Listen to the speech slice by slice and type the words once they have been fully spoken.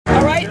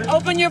right,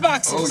 open your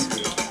boxes.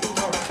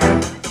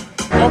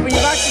 Open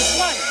your boxes.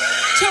 1,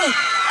 2,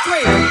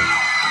 3.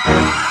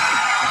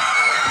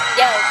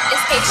 Yo,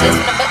 it's pictures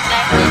from the book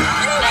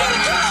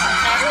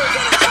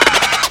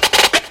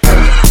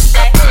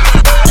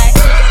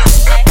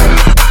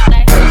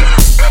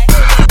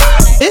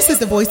This is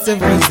the voice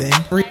of reason.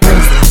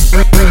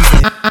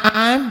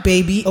 I'm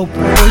baby Oprah.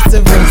 Voice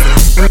of reason.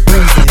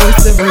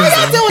 Voice of reason.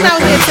 How y'all doing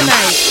out here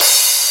tonight?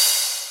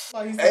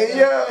 Hey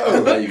yo!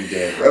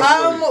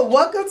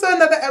 Welcome to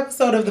another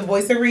episode of The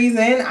Voice of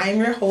Reason. I'm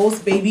your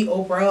host, Baby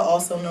Oprah,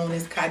 also known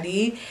as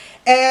Kadi.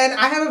 And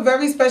I have a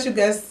very special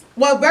guest,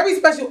 very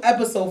special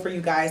episode for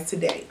you guys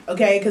today,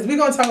 okay? Because we're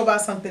going to talk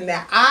about something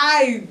that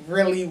I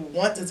really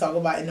want to talk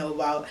about and know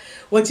about,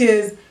 which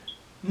is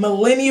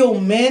millennial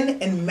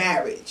men and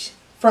marriage.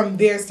 From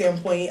their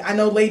standpoint. I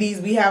know, ladies,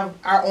 we have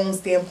our own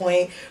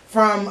standpoint.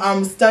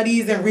 From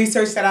studies and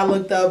research that I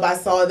looked up, I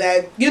saw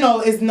that,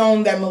 it's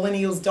known that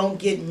millennials don't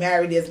get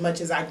married as much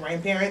as our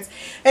grandparents.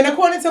 And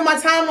according to my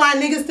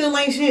timeline, niggas still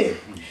ain't shit.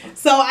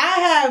 So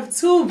I have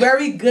two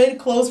very good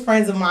close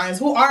friends of mine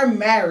who are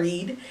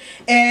married.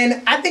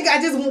 And I think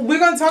we're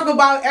going to talk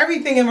about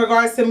everything in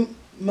regards to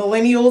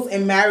millennials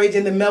and marriage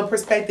and the male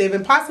perspective,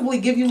 and possibly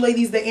give you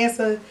ladies the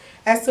answer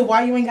as to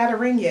why you ain't got a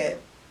ring yet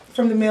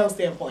from the male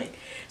standpoint.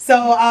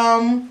 So,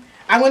 I'm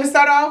going to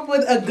start off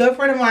with a good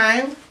friend of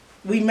mine.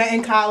 We met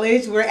in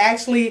college. We're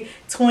actually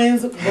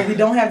twins, but we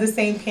don't have the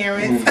same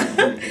parents.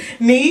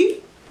 Nee,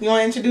 you want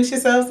to introduce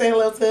yourself? Say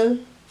hello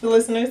to the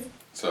listeners.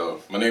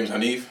 So, my name is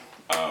Haneef.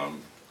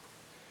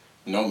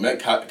 Met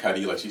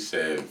Kadi, like she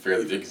said,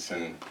 Fairleigh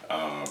Dickinson.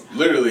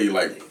 Literally,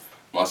 like,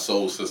 my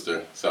soul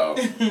sister. So,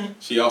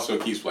 she also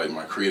keeps, like,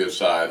 my creative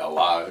side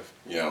alive.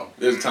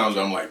 There's times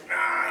where I'm like, nah,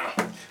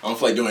 I don't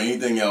feel like doing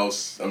anything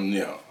else.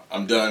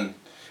 I'm done.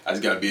 I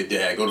just gotta be a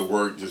dad, go to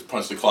work, just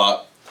punch the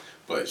clock.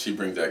 But she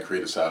brings that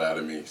creative side out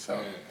of me, so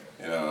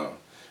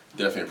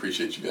definitely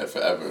appreciate you guys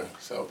forever.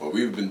 So, but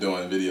we've been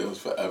doing videos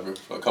forever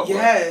for a couple.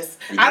 Yes,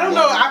 I don't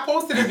know. I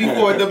posted it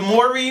before. The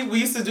Maury, we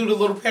used to do the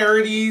little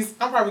parodies.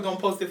 I'm probably gonna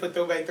post it for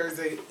Throwback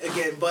Thursday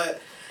again.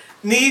 But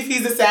Neef,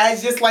 he's a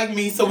Sag just like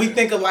me, so we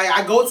think alike.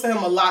 I go to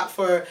him a lot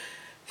for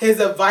his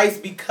advice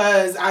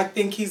because I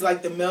think he's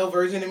like the male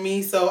version of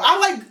me. So I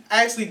like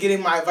actually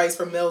getting my advice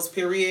from males,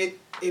 period.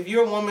 If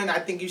you're a woman, I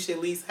think you should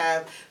at least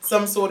have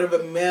some sort of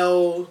a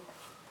male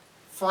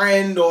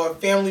friend or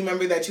family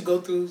member that you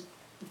go to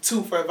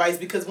for advice,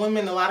 because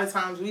women, a lot of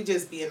times, we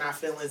just be in our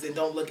feelings and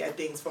don't look at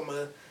things from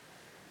a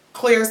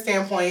clear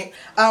standpoint.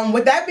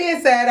 With that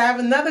being said, I have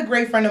another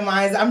great friend of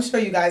mine. I'm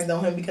sure you guys know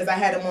him because I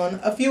had him on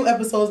a few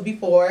episodes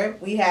before.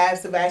 We have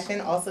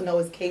Sebastien, also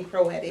known as K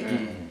Proetic.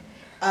 You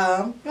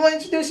want to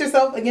introduce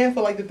yourself again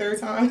for like the third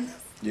time?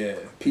 Yeah,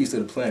 peace to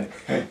the planet.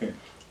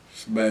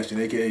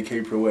 Sebastien, aka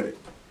K Proetic.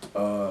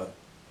 I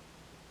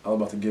was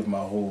about to give my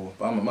whole,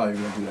 but I'm not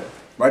even gonna do that.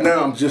 Right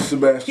now, I'm just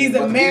Sebastien. He's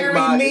a married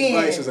man.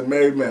 Advice as a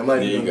married man. I'm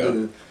not even gonna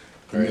do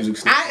the music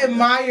stuff. I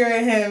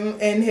admire him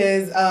and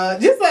his,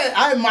 just like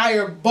I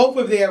admire both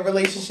of their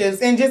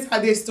relationships and just how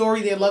their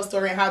love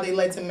story, and how they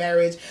led to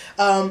marriage.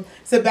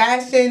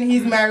 Sebastien,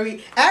 he's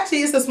married.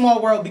 Actually, it's a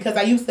small world because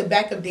I used to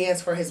backup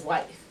dance for his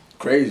wife.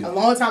 Crazy. A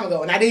long time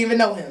ago, and I didn't even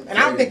know him, and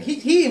I don't think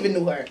he even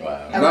knew her.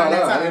 Wow. Around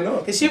that time. I didn't know.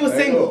 Because she was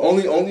single.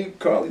 Only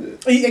Carly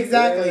did.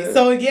 Exactly. Yeah.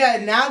 So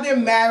now they're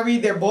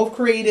married. They're both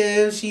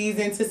creative. She's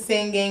into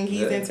singing.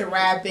 He's into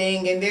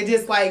rapping, and they're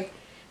just like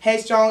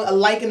headstrong,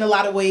 alike in a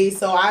lot of ways.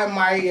 So I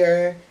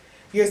admire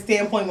your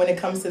standpoint when it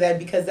comes to that,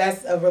 because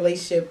that's a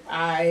relationship,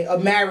 a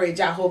marriage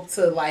I hope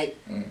to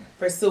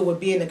pursue, with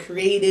being a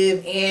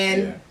creative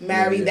and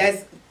married.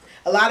 That's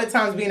a lot of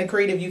times being a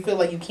creative, you feel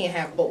like you can't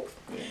have both.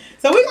 Yeah.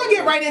 So we're going to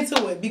get right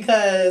into it,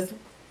 because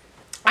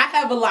I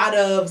have a lot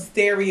of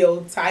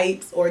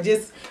stereotypes or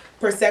just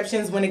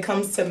perceptions when it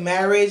comes to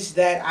marriage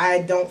that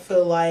I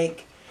feel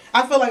like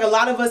a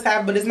lot of us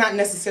have, but it's not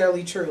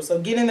necessarily true. So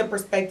getting the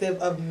perspective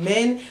of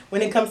men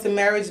when it comes to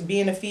marriage,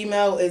 being a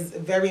female, is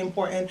very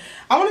important.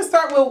 I want to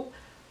start with,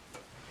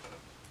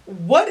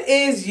 what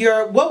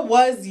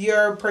was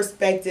your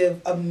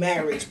perspective of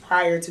marriage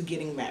prior to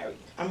getting married?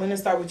 I'm going to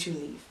start with you,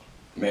 Neve.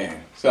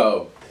 Man,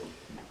 so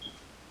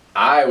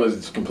I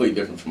was completely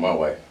different from my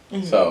wife.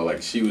 Mm-hmm. So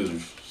like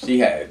she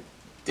had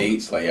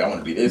dates like, I want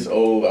to be this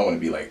old, I want to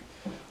be like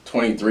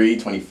 23,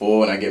 24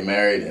 when I get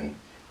married, and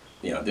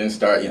then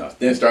start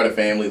a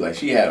family. Like,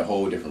 she had a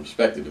whole different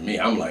perspective to me.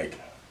 I'm like,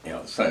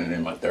 something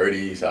in my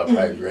 30s, I'll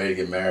probably be ready to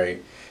get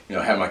married.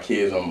 Have my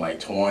kids when I'm like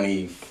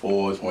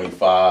 24,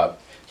 25.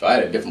 So I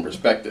had a different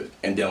perspective.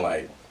 And then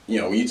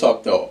when you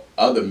talk to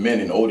other men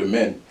and older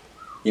men,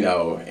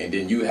 and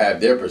then you have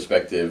their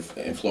perspective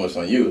influence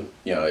on you,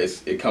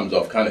 it comes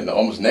off kind of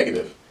almost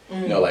negative.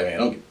 Mm-hmm. Like,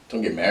 man,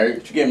 don't get married.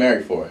 What you get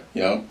married for?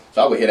 So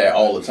I would hear that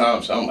all the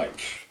time. So I'm like,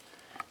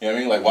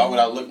 like, why would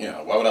I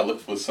look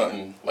for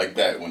something like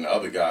that when the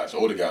older guys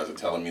are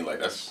telling me like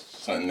that's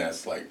something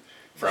that's like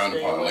frowned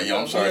upon. Like, yo,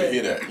 I'm sorry to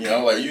hear that. You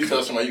know, like you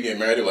tell somebody you get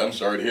married, they're like, I'm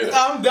sorry to hear that.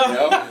 I'm done. You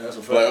know? That's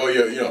a fact. Like, oh,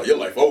 your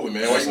life over,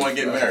 man. Why you want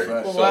to get married?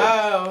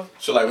 Wow.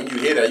 So like when you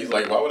hear that, you're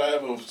like, why would I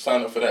ever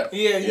sign up for that?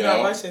 Yeah, you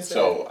know. watching.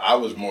 So I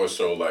was more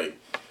so like,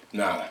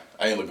 nah,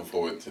 I ain't looking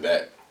forward to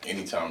that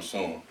anytime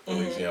soon. At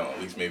least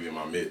at least maybe in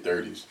my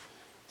mid-30s.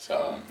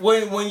 So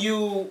when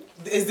you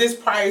is this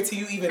prior to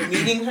you even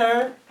meeting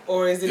her?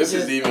 Or is it this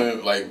just... is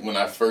even like when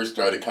I first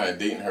started kind of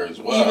dating her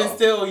as well. Even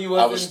still, you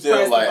wasn't I was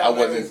still like, I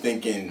wasn't marriage.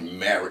 thinking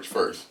marriage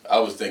first. I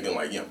was thinking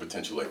like,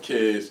 potential like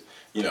kids,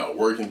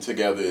 working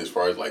together as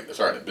far as like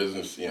starting a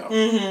business,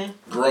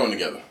 growing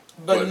together.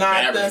 But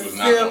not marriage the was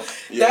not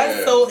still.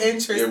 That's so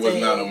interesting. It was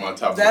not on my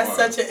top of That's my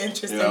mind. such an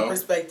interesting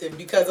perspective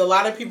because a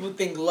lot of people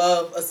think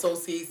love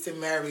associates to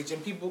marriage,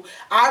 and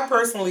I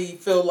personally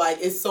feel like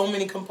it's so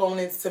many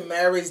components to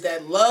marriage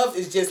that love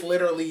is just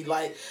literally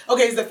like,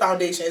 okay, it's the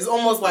foundation. It's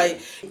almost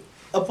like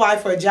apply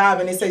for a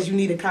job and it says you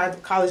need a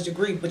college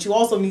degree, but you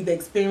also need the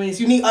experience.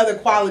 You need other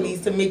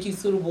qualities to make you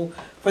suitable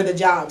for the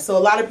job. So a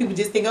lot of people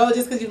just think,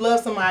 just because you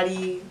love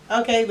somebody,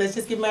 okay, let's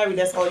just get married.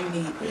 That's all you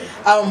need.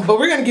 But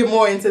we're gonna get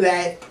more into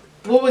that.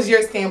 What was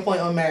your standpoint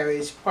on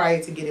marriage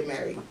prior to getting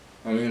married?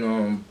 I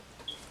mean,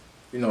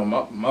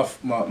 my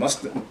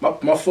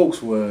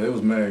folks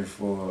was married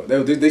for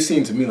they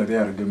seemed to me like they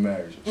had a good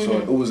marriage. So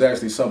it was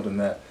actually something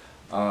that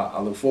I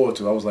look forward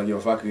to. I was like,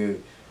 if I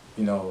could,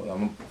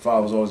 my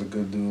father was always a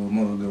good dude,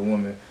 mother a good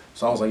woman.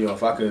 So I was like,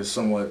 if I could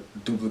somewhat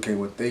duplicate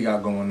what they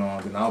got going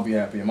on, then I'll be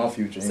happy in my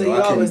future. So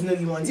you always knew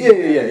you wanted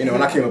to. Yeah.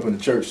 And I came up in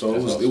the church, so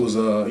it was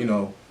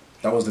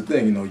that was the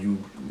thing. You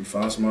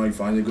find somebody, you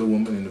find a good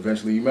woman, and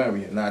eventually you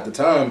marry her. Now at the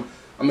time,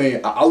 I mean,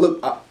 I'm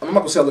not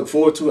gonna say I look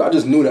forward to it. I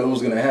just knew that it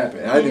was gonna happen.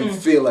 And I didn't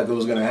feel like it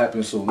was gonna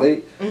happen so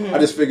late. I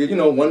just figured,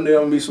 one day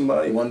I'm gonna meet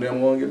somebody, one day I'm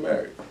gonna get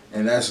married,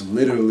 and that's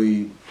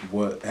literally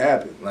what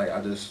happened. Like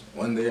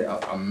one day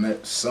I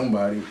met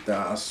somebody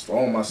that I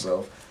saw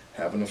myself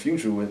having a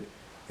future with,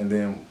 and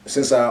then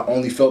since I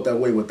only felt that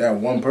way with that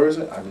one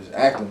person, I just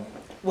acted on it.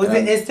 Was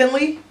it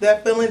instantly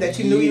that feeling that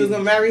you knew you was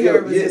gonna marry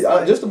her?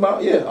 Just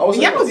about. Yeah, I was.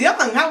 Y'all was young.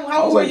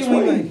 How old were you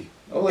when you?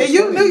 Like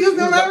you knew you was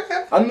gonna marry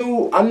her? I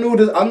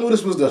knew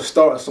this was the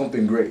start of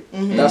something great.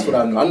 That's what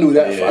I knew. I knew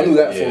that. I knew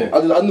that for.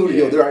 I knew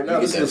right now.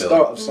 This is the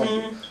start of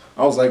something.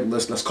 I was like,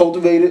 let's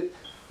cultivate it.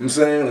 I'm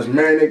saying, let's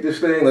marinate this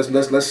thing.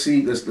 Let's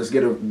see. Let's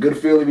get a good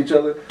feel of each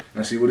other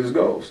and see where this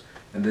goes.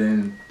 And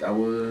then that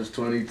was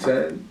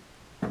 2010.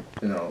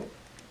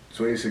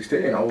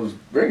 2016. I was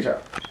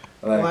brainchild.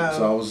 Wow.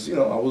 So I was I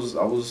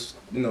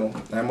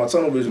had my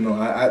tunnel vision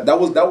on. That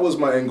was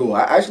my end goal.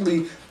 I was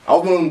one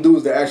of them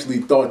dudes that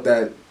actually thought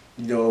that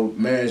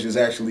marriage is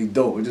actually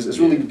dope. It's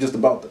really just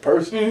about the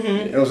person. You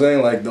know what I'm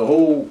saying? Like the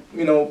whole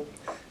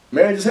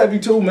marriage is heavy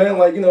too, man.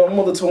 Like my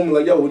mother told me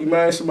like, yo, when you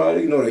marry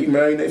somebody, that you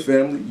marrying their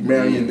family, you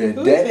marrying their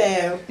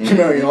debt, you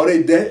marrying all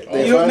their debt,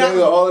 their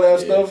finances, all of that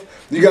stuff.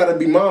 You gotta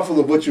be mindful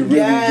of what you're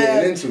really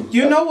getting into.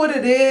 You know what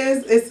it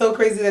is? It's so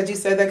crazy that you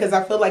said that because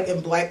I feel like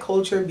in Black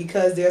culture,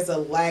 because there's a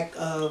lack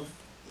of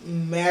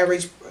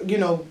marriage,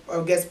 I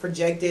guess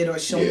projected or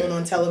shown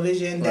on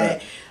television,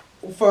 that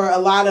for a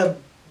lot of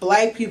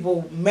Black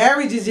people,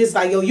 marriage is just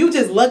like, you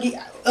just lucky.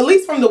 At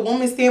least from the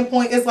woman's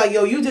standpoint, it's like,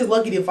 you just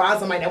lucky to find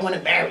somebody that want to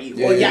marry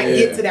you or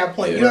get to that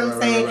point. You know what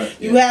I'm saying? Right.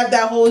 You have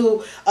that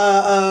whole,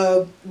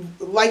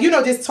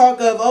 just talk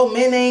of,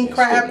 men ain't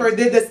crap or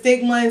did the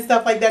stigma and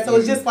stuff like that. So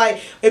it's just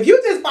like, if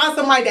you just find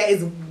somebody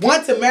that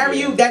want to marry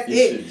you, that's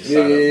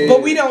it.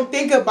 But we don't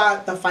think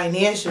about the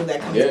financial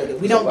that comes with it.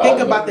 We don't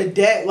think about the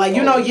debt. Like,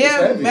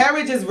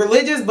 marriage is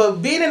religious,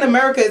 but being in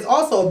America is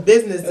also a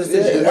business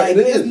decision. Like,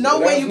 there's no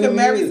way you can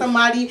marry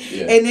somebody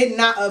and it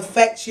not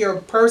affect your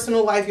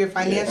personal life, your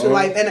financial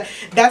life, and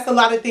that's a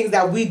lot of things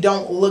that we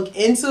don't look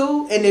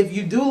into. And if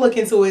you do look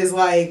into it, it's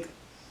like,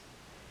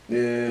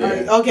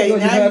 okay, now you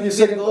have your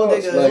second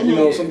thoughts.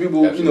 Like some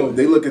people,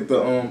 they look at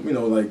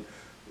the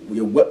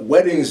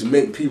weddings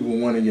make people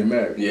want to get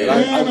married.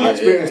 I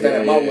experienced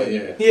that at my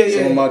wedding.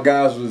 Some of my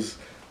guys was.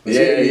 But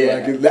even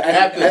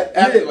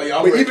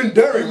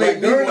during,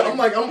 I'm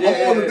on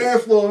the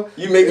dance floor.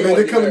 You make me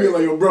they come to me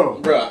like, yo,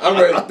 bro,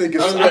 I'm ready. I think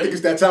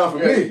it's that time for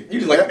me. You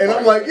just like, and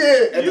I'm like,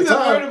 at the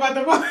time.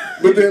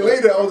 But then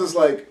later, I was just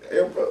like,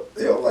 but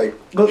like,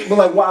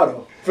 wow,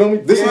 though, feel me?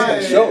 This is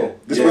the show.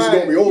 This is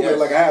gonna be over in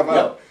like a half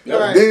hour.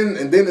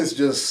 And then it's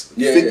just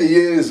 50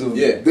 years of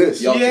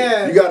this. You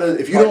gotta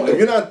if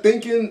you're not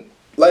thinking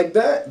like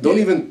that, don't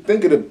even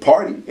think of the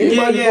party.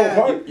 Anybody can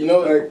go party.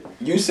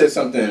 You said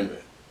something.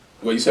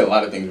 Well, you said a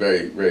lot of things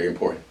very, very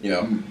important,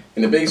 And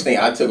the biggest thing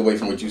I took away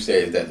from what you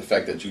said is that the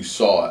fact that you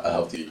saw a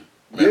healthy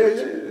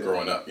marriage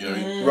growing up, you know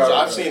what I mean? So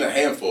I've seen a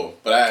handful,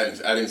 but I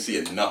didn't see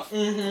enough,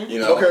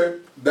 Okay,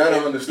 that I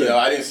understand.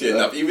 I didn't see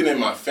enough. Even in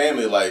my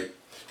family, like,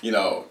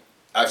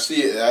 I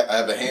see it. I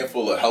have a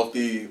handful of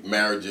healthy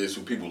marriages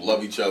where people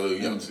love each other,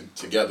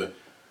 together.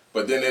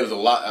 But then there was a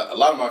lot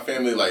of my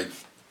family, like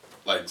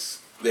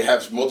they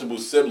have multiple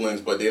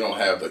siblings, but they don't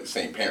have like the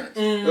same parents.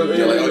 They're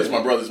like, this is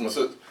my brother, this is my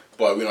sister.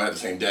 but we don't have the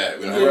same dad.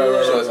 We don't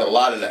have, so it's a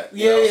lot of that.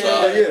 You know?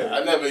 So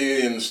I never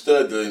even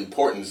understood the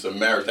importance of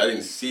marriage. I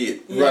didn't see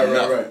it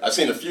enough. I've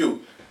seen a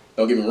few.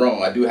 Don't get me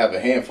wrong. I do have a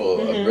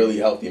handful of really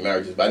healthy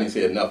marriages, but I didn't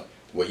see it enough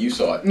the way you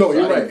saw it. No, so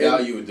you're I right. didn't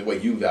value it the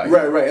way you value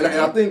it. Right. And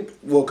I think,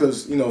 well,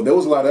 because, you know, there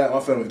was a lot of that in my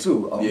family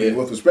too. I mean,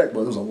 with respect, but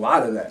there was a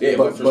lot of that. Yeah,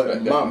 but with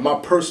respect. my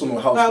personal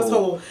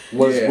household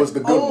was the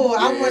good one.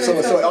 I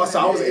wanted So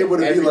I was able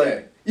to be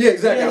like, yeah,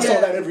 exactly. I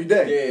saw that every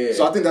day. Yeah.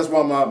 So I think that's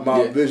why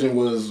my vision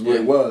was what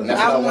it was.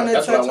 I want to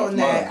touch on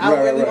that. I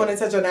really want to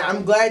touch on that.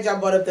 I'm glad y'all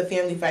brought up the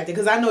family factor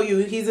because I know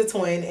he's a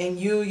twin, and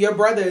your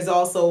brother is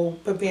also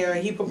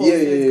preparing. He proposed to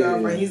his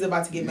girlfriend. He's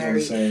about to get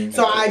married.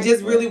 So I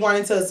just really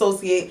wanted to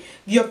associate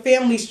your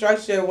family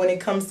structure when it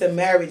comes to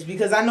marriage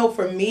because I know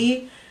for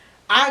me,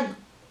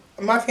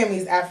 my family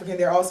is African.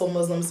 They're also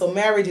Muslim, so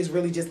marriage is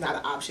really just not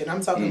an option.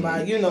 I'm talking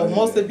about,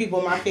 most of the people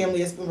in my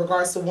family, in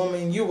regards to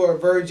women, you were a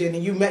virgin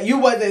and you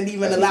wasn't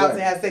even allowed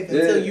to have sex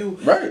until you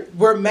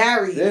were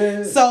married.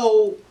 Yeah.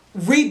 So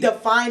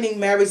redefining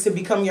marriage to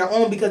become your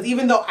own, because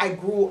even though I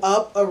grew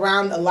up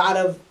around a lot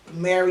of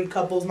married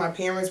couples, my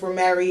parents were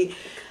married.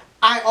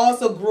 I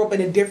also grew up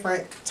in a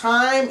different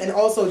time and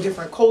also a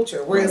different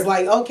culture. Whereas,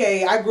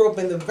 I grew up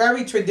in the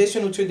very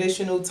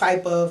traditional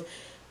type of,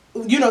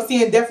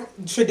 seeing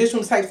different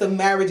traditional types of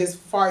marriage as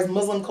far as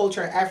Muslim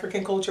culture and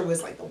African culture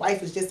was like the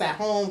wife is just at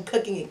home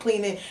cooking and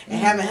cleaning and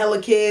having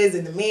hella kids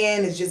and the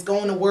man is just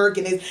going to work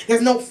and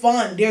there's no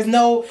fun. There's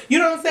no, you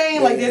know what I'm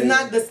saying? There's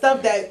not the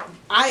stuff that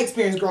I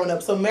experienced growing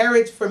up. So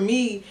marriage for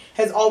me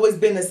has always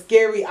been a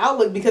scary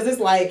outlook because it's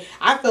like,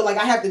 I feel like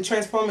I have to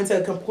transform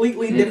into a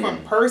completely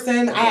different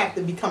person. I have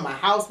to become a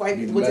housewife,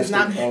 which is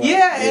not,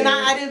 and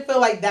I didn't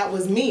feel like that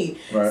was me.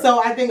 Right. So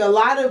I think a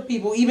lot of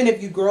people, even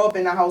if you grow up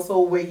in a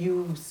household where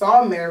you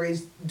saw marriage,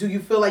 do you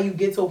feel like you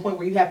get to a point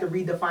where you have to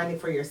redefine it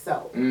for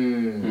yourself?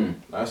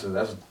 That's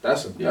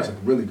a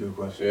really good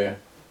question. Yeah.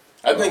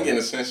 I think in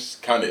a sense,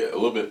 kind of a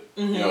little bit,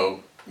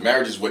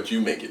 marriage is what you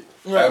make it.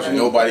 Right.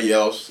 Nobody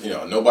else,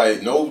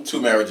 no two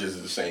marriages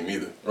is the same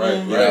either.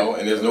 Right. You know,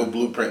 and there's no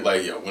blueprint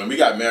when we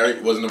got married,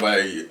 it wasn't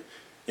nobody,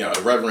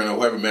 the reverend or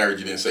whoever married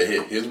you didn't say,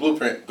 hey, here's a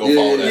blueprint, go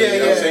follow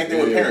that. Same thing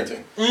with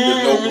parenting.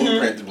 There's no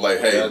blueprint to be like,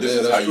 hey, this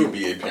is how you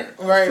be a parent.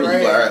 Right.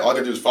 Like, all right, all I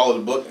gotta do is follow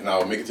the book and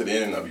I'll make it to the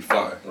end and I'll be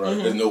fine. Right.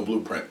 There's no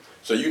blueprint.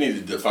 So you need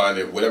to define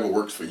it, whatever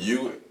works for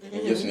you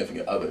and your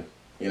significant other.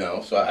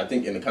 So I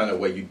think in the kind of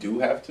way you do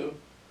have to.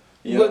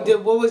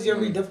 What was your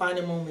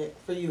redefining moment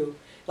for you?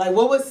 Like,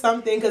 what was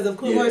something, because of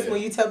course, when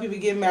you tell people to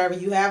get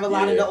married, you have a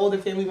lot of the older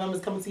family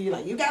members coming to you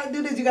like, you got to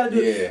do this, you got to do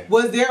it.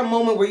 Was there a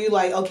moment where you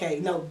like, okay,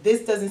 no,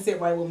 this doesn't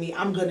sit right with me,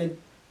 I'm going to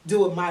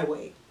do it my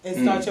way,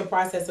 and start your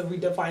process of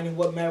redefining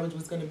what marriage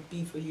was going to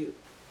be for you?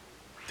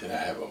 Did I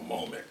have a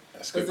moment?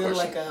 That's a good question.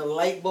 Was it like a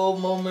light bulb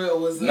moment, or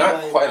was it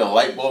not quite a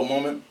light bulb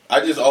moment?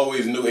 I just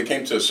always knew it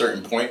came to a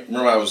certain point.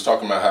 Remember I was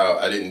talking about how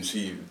I didn't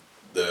see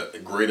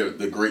the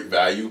great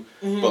value,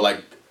 but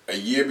like a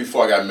year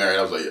before I got married,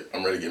 I was like,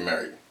 I'm ready to get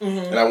married.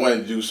 And I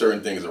wanted to do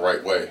certain things the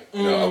right way.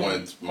 I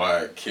wanted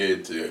my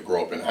kid to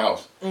grow up in the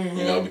house,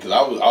 because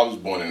I was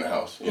born in the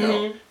house,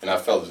 and I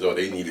felt as though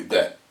they needed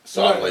that.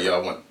 So I was like, I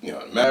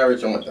want,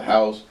 marriage, I want the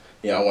house,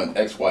 I want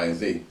X, Y, and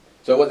Z.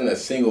 So it wasn't a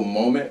single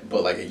moment,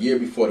 but like a year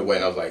before the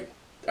wedding, I was like,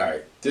 all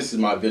right, this is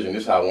my vision,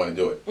 this is how I want to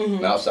do it.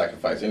 And I'll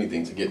sacrifice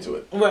anything to get to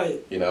it.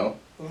 Right.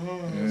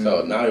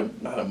 So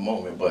not a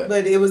moment, but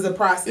it was a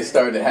process. It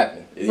started to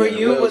happen. For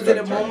you, was it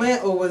a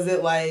moment, or was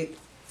it like...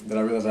 Then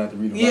I realized I had to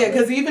redefine it. Yeah,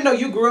 because even though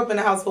you grew up in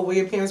a household where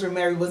your parents were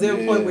married, was there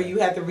a point where you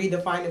had to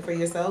redefine it for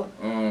yourself?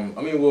 I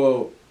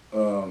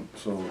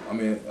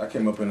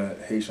came up in a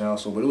Haitian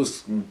household, but it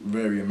was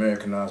very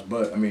Americanized.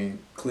 But,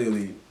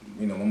 clearly,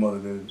 my mother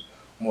did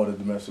more of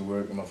the domestic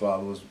work, and my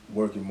father was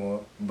working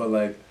more. But,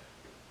 like,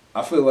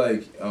 I feel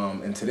like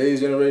in today's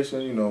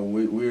generation,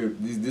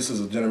 this is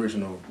a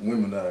generation of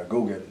women that are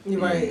go-getters.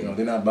 Right.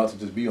 They're not about to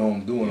just be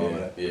home doing all of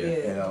that.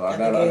 Yeah. I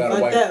got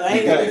a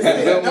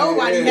wife.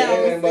 Nobody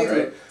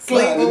else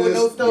slave over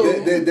no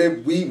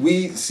stove.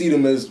 We see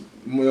them as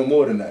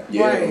more than that.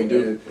 Yeah, right. we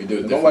do.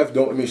 My wife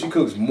she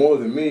cooks more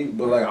than me,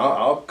 but like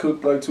I'll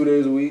cook like 2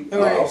 days a week.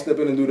 Right. I'll step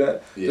in and do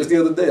that. Yeah. Just the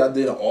other day, I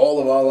did all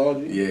of our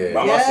laundry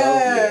by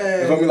myself.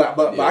 Yeah.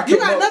 But I you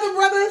got another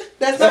brother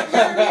that's not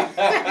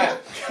married?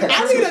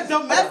 I need a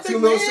domestic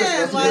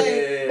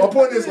man. My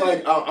point is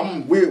like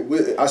I'm weird.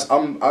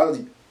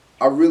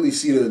 I really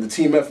see the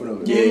team effort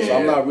of it. Yeah. So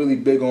I'm not really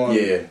big on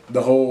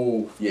the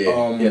whole.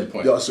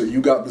 So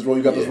you got this role.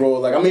 You got this role.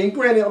 Like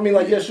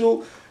granted,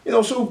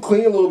 she'll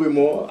clean a little bit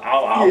more.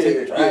 I'll take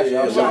the trash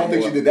out. So I don't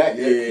think she did that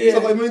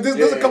yet. So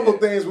there's a couple of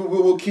things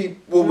we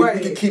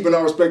can keep in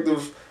our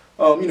respective,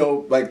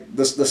 like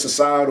the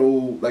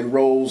societal like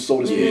roles,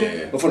 so to speak.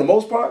 Yeah. But for the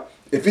most part,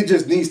 if it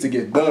just needs to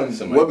get done,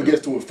 whoever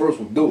gets to it first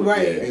will do it.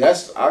 Right. And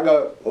I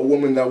got a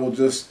woman that will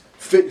just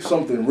fix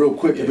something real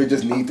quick if it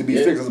just needs to be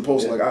fixed, as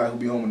opposed to like, all right, he'll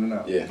be home in an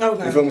hour. Yeah.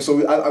 Okay. You feel me?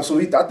 So I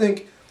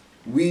think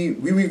we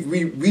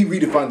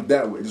redefined it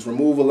that way. Just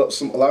remove a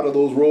lot of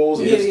those roles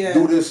and just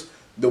do this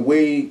the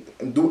way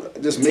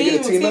just make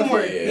it a team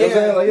effort. You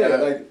know what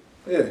I'm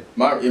saying?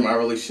 My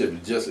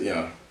relationship is just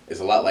it's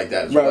a lot like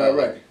that as Right, well.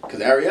 right.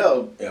 Because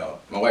Ariel,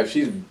 my wife,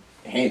 she's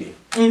handy.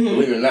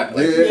 Believe it or not,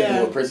 like she's a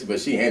little prissy, but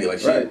she handy. Like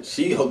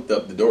she hooked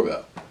up the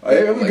doorbell.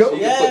 Here we go.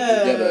 She can put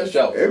together a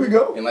shelf. Here we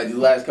go. And like these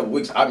last couple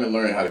weeks, I've been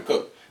learning how to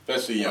cook.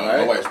 Especially,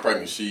 my wife's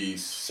pregnant.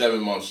 She's 7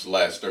 months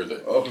last Thursday.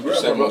 Oh, She's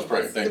 7 months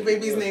pregnant. Thank The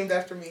baby's named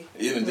after me.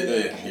 Even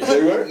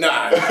Say what?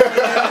 Nah.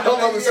 I'm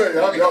about to say,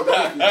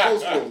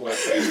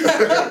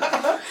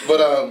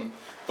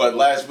 But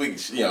last week,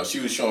 she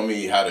was showing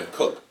me how to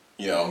cook.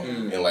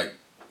 And like.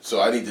 So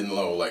I need to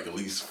know like at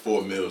least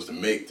 4 meals to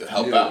make to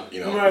help out,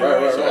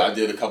 Right. So I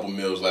did a couple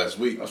meals last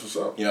week. That's what's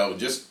up.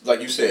 Just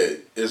like you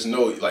said, there's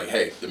no like,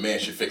 hey, the man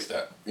should fix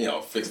that,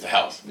 fix the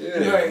house. Yeah.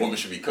 The woman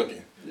should be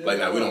cooking. Yeah. Like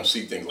now we don't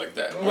see things like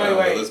that.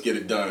 Right. Let's get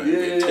it done.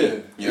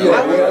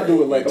 I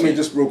do it like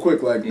just real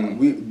quick. Like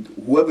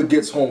whoever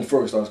gets home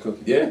first starts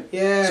cooking. Yeah.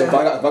 So if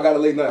I got a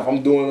late night, if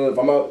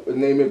I'm out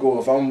name it go,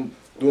 if I'm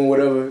doing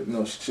whatever,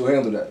 she'll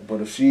handle that. But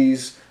if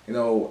she's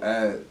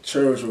at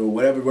church or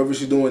whatever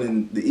she's doing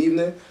in the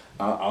evening,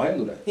 I'll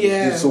handle that.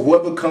 Yeah. So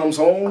whoever comes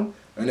home,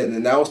 and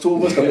then now it's 2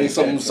 of us, I mean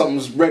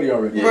something's ready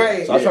already. Yeah.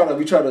 Right. So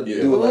we try to do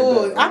it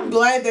like that. I'm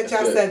glad that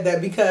y'all said that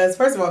because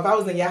first of all, if I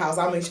was in your house,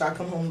 I'll make sure I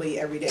come home late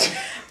every day.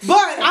 But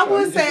I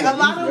would say a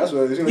lot of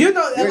you ain't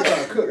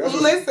trying to cook.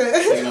 Listen,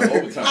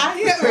 I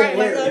hear right.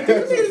 Like, you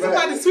need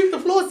somebody to sweep the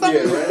floor or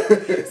something. Yeah,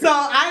 right. So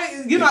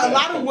a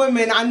lot of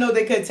women, I know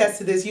they could attest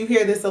to this. You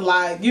hear this a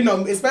lot.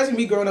 Especially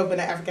me growing up in an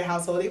African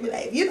household, they be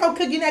like, if you don't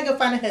cook, you're not gonna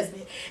find a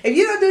husband. If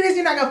you don't do this,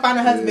 you're not gonna find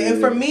a husband. And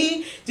for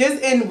me,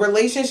 just in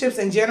relationships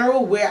in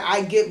general, where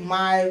I get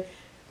my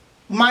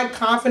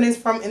confidence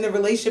from in the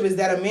relationship is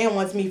that a man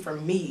wants me for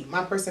me,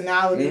 my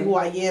personality, who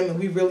I am, and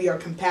we really are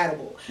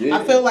compatible. Yeah.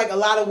 I feel like a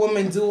lot of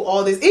women do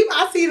all this. Even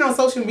I see it on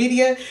social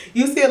media.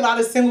 You see a lot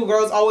of single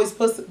girls always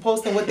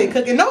posting what they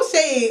cook. And no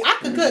shade, I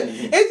could cook.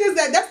 It's just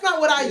that's not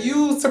what I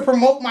use to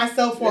promote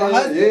myself for a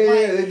husband.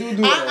 Yeah, they do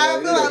that.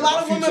 I feel like a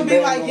lot of women be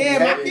like,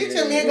 my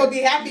future man gonna be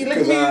happy. Look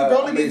at me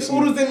rolling these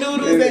oodles and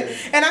noodles.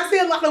 And I see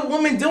a lot of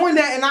women doing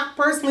that, and I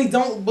personally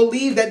don't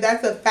believe that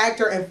that's a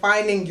factor in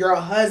finding your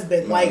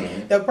husband. Like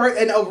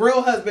and a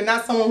real husband,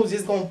 not someone who's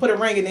just gonna put a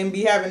ring and then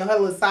be having a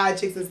hell of side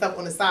chicks and stuff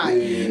on the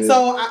side. Yeah.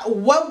 So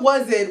what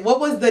was it? What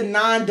was the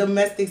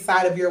non-domestic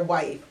side of your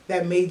wife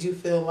that made you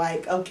feel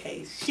like,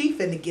 okay, she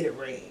finna get a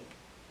ring?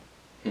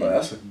 Well,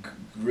 that's a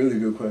really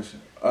good question.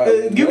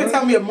 You can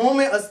tell me a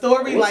moment, a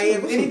story,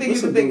 if anything you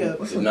can think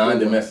of. The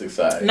non-domestic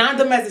side.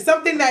 Non-domestic,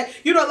 something that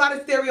a lot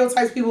of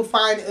stereotypes people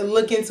find and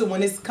look into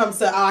when it comes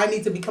to I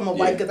need to become a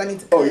wife because I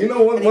need to. Oh,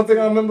 one thing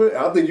I remember.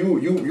 I think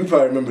you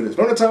probably remember this.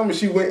 Remember the time when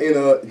she went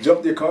and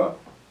jumped your car?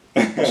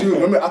 She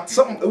remember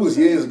something. It was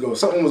years ago.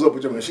 Something was up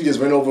with your man. She just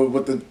ran over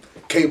with the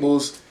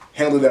cables.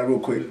 Handled that real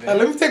quick.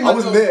 Let me take my I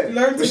wasn't there,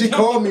 but she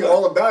called me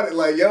all about it.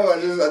 Like, yo, I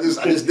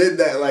just did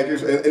that. Like,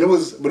 and it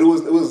was.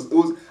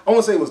 I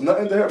won't say it was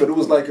nothing to her, but it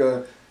was like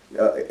it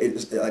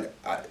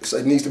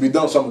needs to be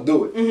done, so I'm gonna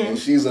do it. And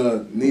she's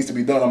needs to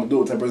be done, I'm gonna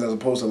do it type of person, as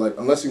opposed to like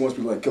unless she wants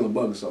me to like kill a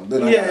bug or something.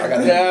 Then I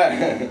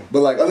gotta. But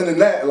like other than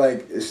that,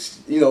 like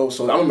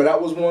so I remember that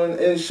was one,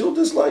 and she'll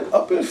just like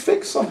up and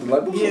fix something.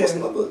 Like what's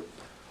another? I'm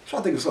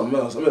trying to think of something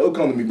else. I mean, it'll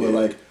come to me, but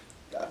like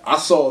I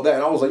saw that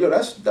and I was like, yo,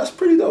 that's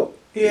pretty dope.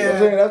 Yeah. You know what I'm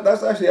saying?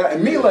 That's actually,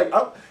 and me, like,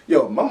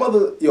 my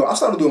mother, I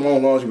started doing my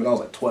own laundry when I was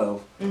like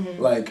 12.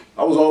 Like,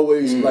 I was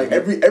always, like,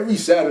 every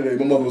Saturday,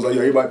 my mother was like, yo,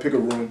 everybody pick a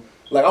room.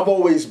 Like, I've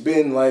always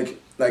been, like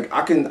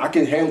I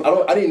can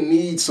handle, I didn't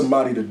need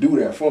somebody to do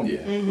that for me.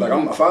 Like,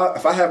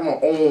 if I have my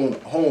own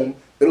home,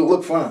 it'll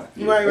look fine. Right,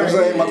 you know what I'm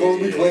saying? My clothes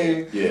will be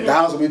clean, the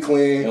house will be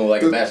clean.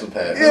 Like a bachelor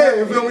pad. Yeah,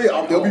 you feel me?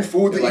 There'll be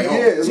food to eat.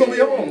 It's gonna be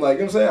home. Like,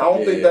 you know what I'm saying? I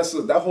don't think that's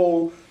that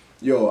whole,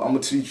 I'm gonna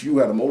teach you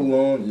how to mow the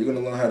lawn, you're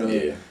gonna learn how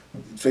to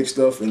fix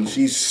stuff, and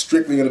she's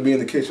strictly gonna be in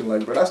the kitchen.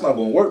 Like, but that's not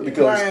gonna work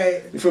because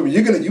you feel me?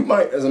 You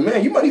might as a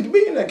man, you might need to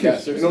be in that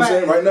kitchen. You know what I'm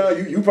saying? Right now,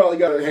 you probably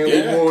gotta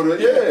handle more.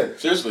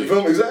 Seriously. You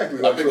feel me?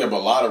 Exactly. I picked up a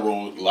lot of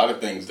roles, a lot of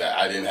things that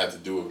I didn't have to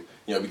do.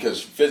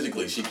 Because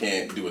physically she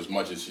can't do as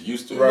much as she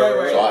used to.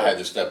 Right. So I had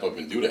to step up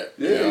and do that.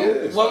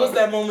 What was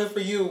that moment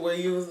for you where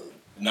you was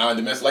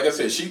non-domestic? Like I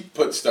said, she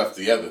put stuff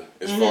together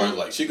as far as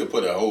like she could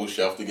put a whole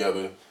shelf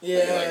together.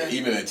 Like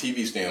even a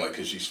TV stand, like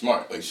because she's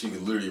smart. Like she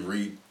could literally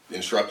read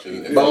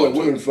instructions. By the way,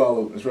 women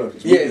follow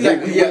instructions. That is true.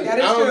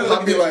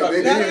 I'll be like,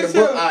 that is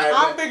true.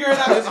 I'll figure it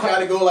out. Just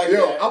gotta go like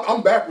that.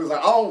 I'm backwards.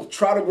 Like I'll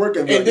try to work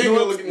and then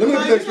go let me get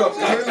the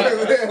instructions.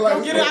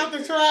 Don't get it out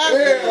the trash.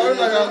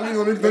 Let me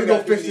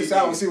go fix this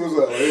out and see what's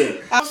up.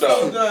 I'm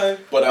so good.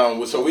 But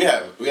so we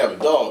have a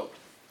dog,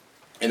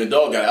 and the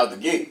dog got out the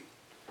gate.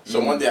 So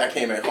one day I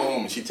came at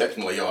home and she texted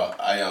me like, yo,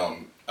 I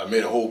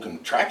made a whole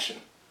contraction.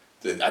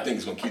 I think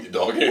it's gonna keep the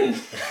dog in.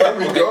 There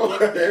we go.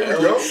 That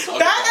is so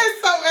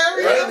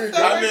Ariel.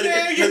 I made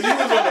it because you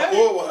was on the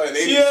board with her and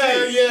she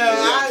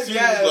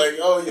was like,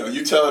 oh,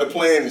 you tell her the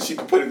plan and she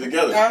can put it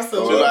together.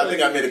 Absolutely. So I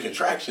think I made a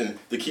contraction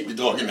to keep the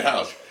dog in the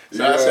house.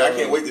 So I said, I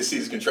can't wait to see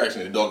this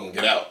contraction and the dog gonna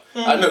get out.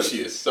 I know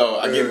she is. So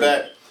I get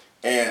back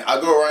and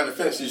I go around the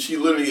fence and she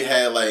literally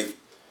had like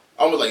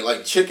almost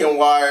like chicken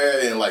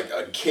wire and like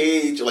a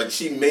cage. Like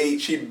she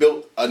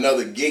built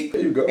another gate.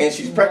 There you go. And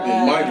she's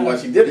pregnant, mind you, while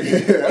she did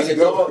it. And the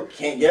dog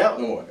can't get out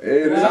no more. Yeah,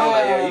 it is. So I'm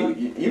like,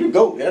 yeah, you the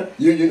goat, yeah.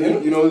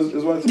 You know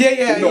his wife?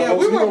 Yeah.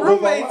 We were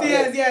roommates.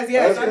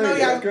 Yes. I know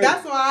y'all.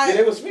 That's why. Yeah,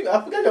 they were sweet.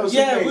 I forgot that was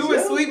Yeah, we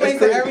were sweet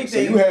mates and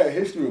everything. So you had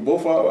history with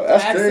both of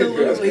us. That's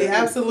crazy.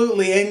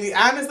 Absolutely. And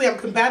honestly, I'm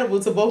compatible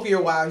to both of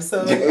your wives.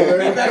 So no,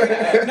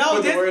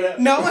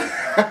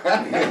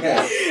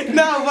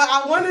 but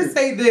I want to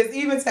say this,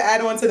 even to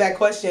add on to that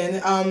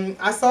question.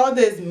 I saw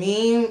this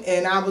meme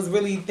and I was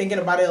really thinking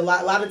about it a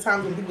lot. A lot of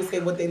times when people say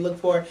what they look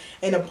for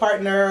in a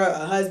partner,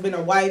 a husband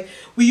or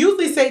wife, we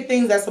usually say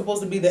things that's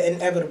supposed to be the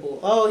inevitable.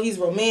 Oh, he's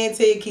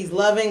romantic, he's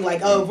loving.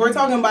 Like, oh, if we're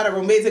talking about a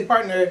romantic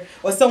partner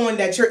or someone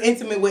that you're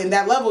intimate with in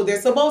that level,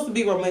 they're supposed to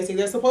be romantic,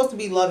 they're supposed to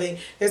be loving,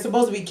 they're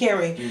supposed to be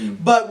caring.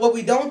 But what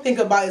we don't think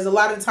about is a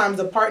lot of times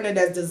a partner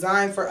that's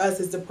designed for us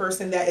is the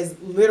person that is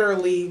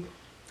literally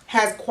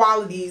has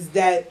qualities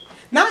that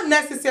not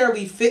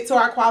necessarily fit to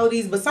our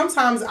qualities, but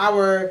sometimes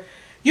our,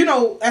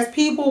 as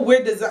people,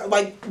 we're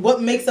like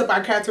what makes up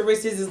our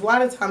characteristics is a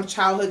lot of times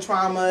childhood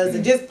traumas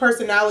and just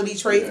personality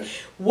traits. Yeah.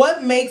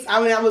 What makes,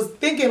 I was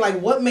thinking like,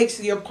 what makes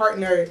your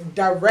partner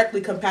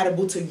directly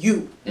compatible to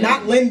you?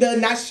 Not Linda,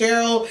 not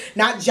Cheryl,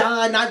 not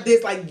John, not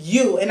this, like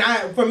you. And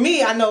for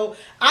me, I know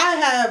I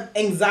have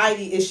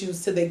anxiety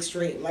issues to the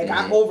extreme. Like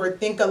I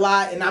overthink a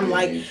lot and I'm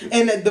like,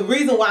 and the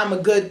reason why I'm a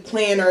good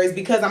planner is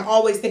because I'm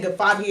always thinking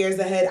 5 years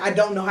ahead. I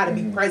don't know how to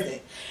be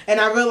present.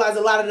 And I realize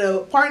a lot of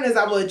the partners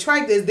I will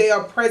attract is they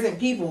are present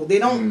people. They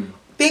don't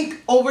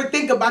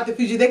overthink about the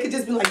future. They could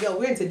just be like, yo,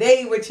 we're in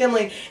today, we're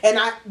chilling, and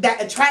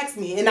that attracts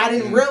me. And I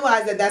didn't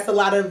realize that that's a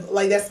lot of,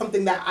 like, that's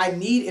something that I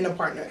need in a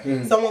partner.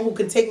 Someone who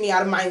could take me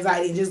out of my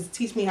anxiety and just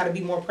teach me how to be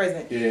more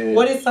present. Yeah.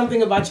 What is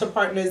something about your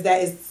partners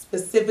that is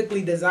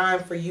specifically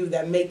designed for you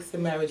that makes the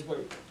marriage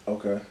work?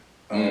 Okay.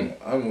 I'm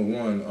a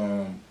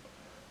one.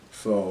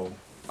 So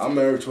I'm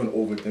married to an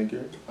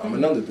overthinker. I'm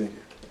an underthinker.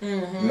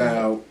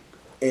 Now,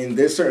 and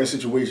there's certain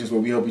situations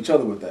where we help each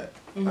other with that.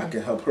 I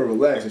can help her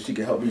relax and she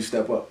can help me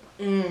step up.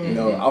 I'm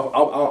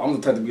the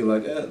type to be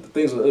like,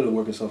 it'll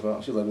work itself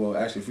out. She's like, well,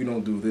 actually, if we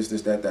don't do this,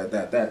 that,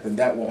 then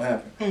that won't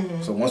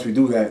happen. So once we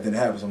do that, then it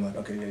happens. I'm like,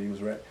 okay, yeah, you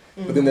was right.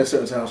 But then there's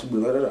certain times she'll be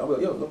like, I'll be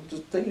like, yo,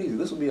 just take it easy.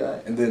 This will be all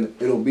right. And then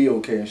it'll be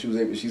okay. And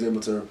she's able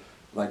to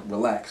like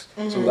relax.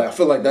 So like I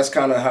feel like that's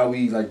kind of how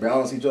we like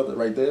balance each other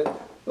right there.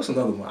 What's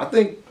another one? I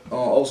think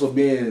also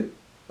being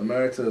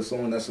married to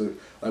someone that's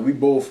we're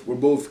both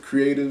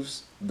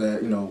creatives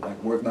that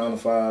like work 9 to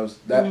 5s.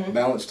 That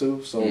balance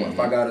too. So if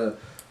I got a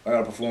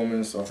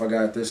performance or if I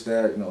got this,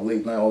 that,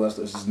 late night, all that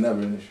stuff, it's just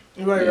never an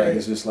issue. Right.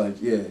 It's just like,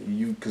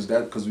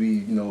 because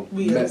we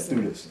met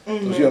through this.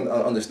 So she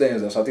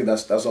understands that. So I think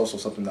that's also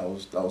something that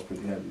was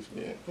pretty heavy. So.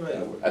 Yeah.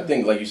 Right. I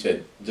think, like you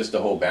said, just the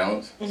whole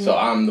balance. So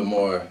I'm the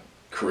more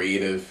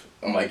creative.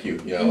 I'm like you,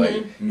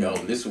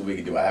 this is what we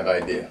can do. I have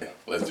an idea.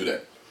 Let's do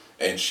that.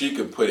 And she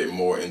could put it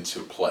more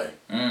into play.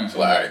 So like,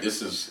 all right, if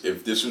this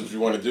is what you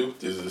want to do,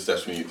 this is the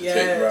steps we need to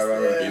take.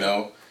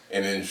 Right.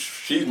 And then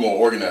she's more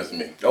organized than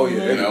me. Oh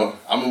yeah.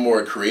 I'm a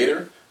more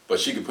creator, but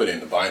she could put it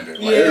in the binder.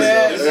 Like,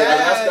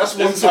 that's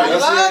one thing.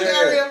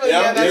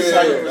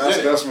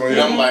 That's one.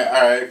 I'm like, all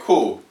right,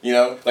 cool.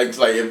 Like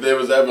if there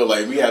was ever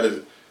like we had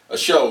a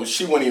show,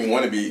 she wouldn't even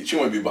want to be. She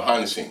wanted to be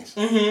behind the scenes.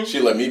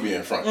 She let me be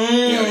in front.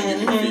 And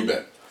give me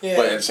feedback. Yeah.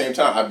 But at the same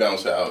time, I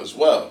balance her out as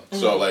well.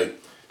 So like.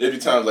 There'd be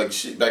times like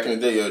back in the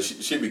day,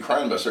 she'd be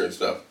crying about certain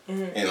stuff,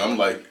 and I'm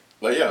like,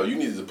 yo, you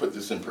needed to put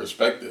this in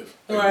perspective.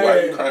 Like, why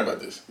are you crying about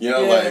this?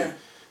 Like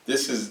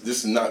this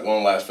is not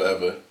gonna last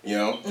forever.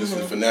 This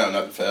is for now,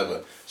 not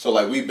forever. So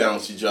like we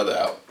balance each other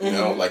out.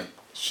 Like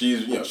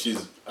she's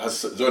her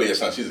zodiac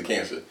sign. She's a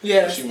Cancer.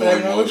 Yeah, she's more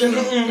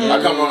emotional.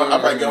 I come home, I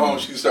probably get home,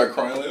 she start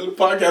crying like, the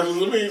podcast was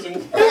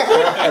amazing.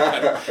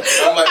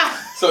 I'm like,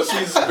 so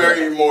she's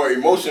very more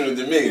emotional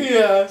than me.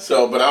 Yeah.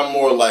 So, but I'm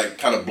more like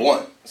kind of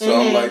blunt.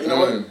 So I'm like,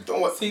 what?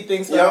 Don't see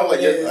things. Like how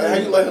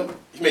you let him?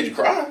 He made you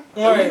cry.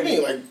 What do you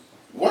mean? Like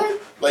what?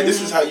 Like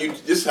this is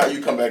how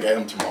you come back at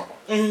him tomorrow.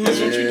 This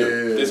is what you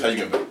do. This is how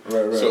you come back.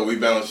 Right. So we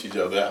balance each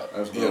other out.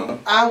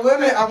 I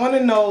want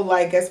to know,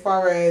 like, as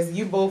far as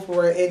you both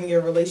were in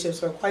your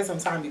relationships for quite some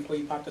time before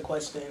you popped the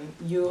question.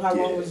 How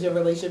long was your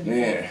relationship before?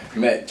 Yeah,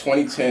 met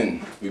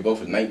 2010. We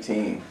both were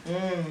 19.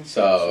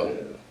 So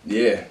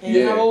yeah.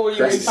 And how old were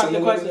you when you popped the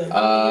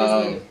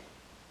question?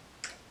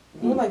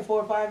 You were like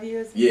 4 or 5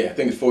 years? Yeah, I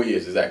think it's 4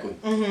 years exactly.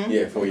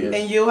 Yeah, 4 years.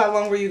 And how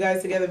long were you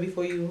guys together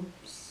before you?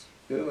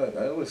 Yeah,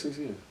 like 6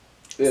 years.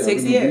 Yeah,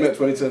 6 years. We met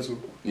 2010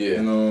 too. Yeah.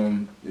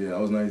 And I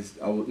was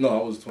 19. I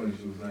was 20.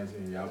 She was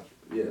 19.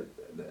 Yeah.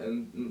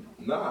 And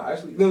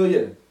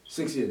actually,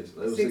 6 years. It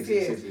was 6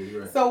 years. 6 years,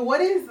 right. So what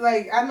is,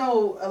 like, I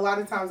know a lot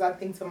of times I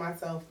think to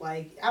myself,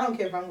 like, I don't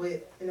care if I'm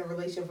in a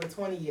relationship for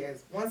 20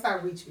 years. Once I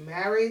reach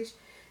marriage,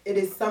 it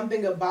is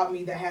something about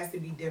me that has to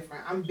be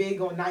different. I'm big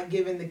on not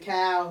giving the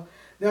cow.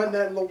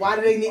 Why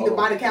do they need to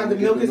buy the cow? The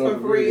milk is for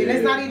free. And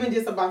it's not even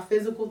just about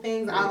physical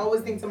things. I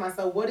always think to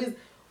myself,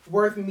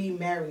 worth me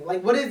marrying?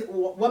 Like,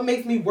 what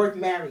makes me worth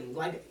marrying?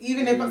 Like,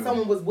 even if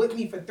someone was with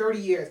me for 30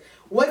 years,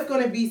 what's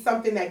going to be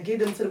something that get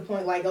them to the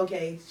point like,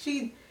 okay,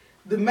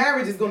 the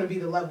marriage is going to be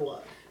the level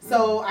up.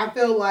 So I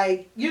feel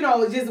like, you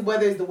know, it's just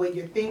whether it's the way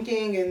you're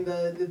thinking and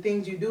the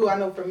things you do. I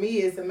know for me,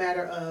 it's a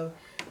matter of,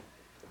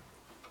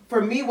 for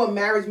me, what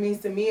marriage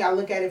means to me, I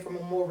look at it from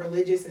a more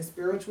religious and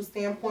spiritual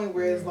standpoint,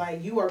 where it's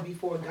like, you are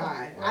before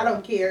God. I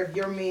don't care if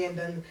your man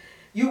done,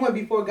 you went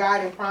before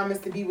God and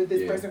promised to be with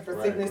this person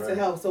for sickness to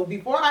health. So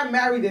before I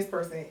marry this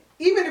person,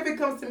 even if it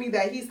comes to me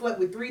that he slept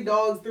with 3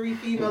 dogs, 3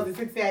 females, and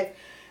 6 cats,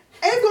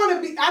 it's going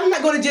to be, I'm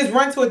not going to just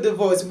run to a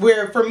divorce.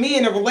 Where for me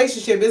in a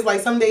relationship, it's like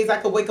some days I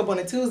could wake up on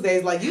a Tuesday,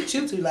 it's like, you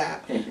chew too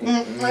loud.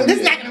 Like, this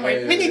is not going to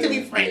work. We need to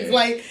be friends.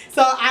 Like,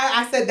 so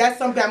I said that's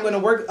something I'm going to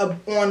work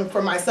on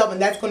for myself, and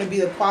that's going to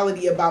be the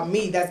quality about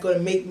me that's going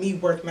to make me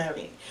worth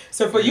marrying.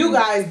 So for you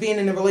guys being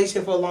in a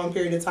relationship for a long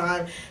period of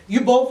time,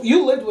 you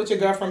lived with your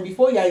girlfriend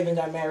before y'all even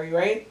got married,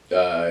 right?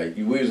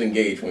 We was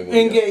engaged when we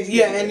engaged.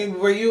 Yeah. And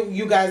were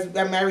you guys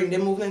got married and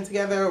then moved in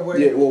together, or were?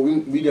 Yeah, well,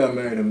 we got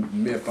married and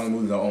me and finally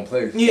moved to our own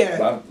place. Yeah.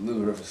 So I lived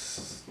with her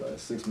for like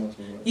 6 months.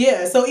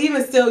 Yeah. So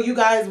even still, you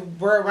guys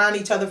were around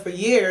each other for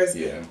years.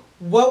 Yeah.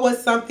 What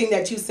was something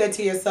that you said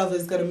to yourself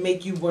is gonna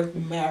make you worth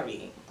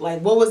marrying? Like,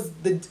 what was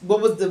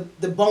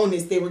the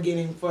bonus they were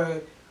getting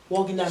for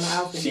walking down the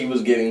aisle? She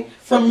was getting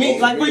from me.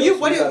 Like, were you?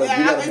 What? It's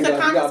a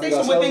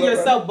conversation within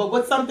yourself. But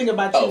what's something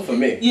about you? Oh, for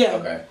me. Yeah.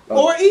 Okay.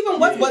 Or even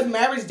was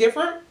marriage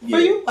different for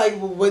you? Like,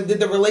 did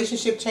the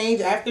relationship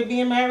change after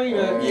being married,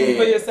 or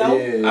for yourself?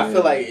 Yeah. I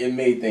feel like it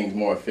made things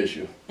more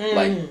official,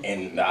 like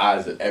in the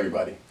eyes of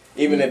everybody.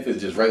 Even if it's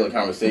just regular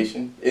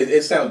conversation,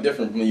 it sounds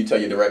different when you tell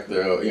your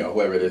director or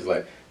whoever it is,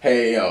 like,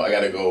 hey, I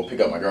gotta go pick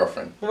up my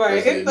girlfriend.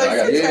 Right. It's like,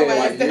 That's a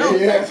fact.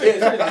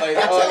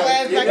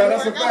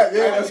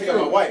 Yeah, that's pick up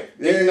my wife.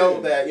 They know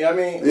that, you know what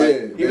I mean?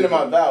 Like, even in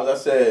my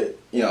vows,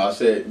 I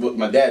said, what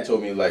my dad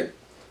told me, like,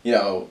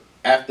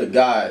 after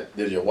God,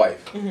 there's your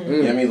wife. You know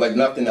what I mean? Like,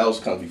 nothing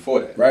else comes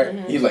before that. Right.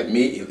 He's like,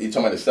 me, he's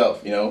talking about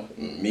himself,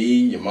 me,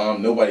 your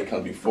mom, nobody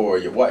comes before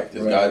your wife.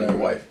 There's God and your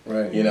wife.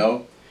 Right.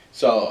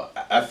 So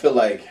I feel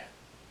like,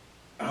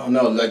 I don't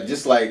know, like,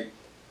 just like,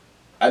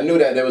 I knew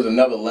that there was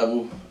another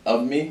level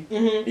of me,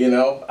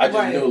 I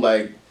just knew,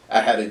 like,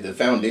 I had the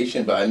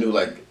foundation, but I knew,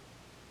 like,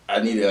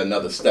 I needed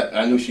another step. And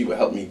I knew she would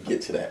help me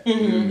get to that.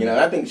 And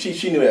I think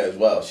she knew that as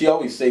well. She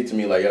always said to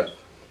me, like,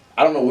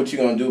 I don't know what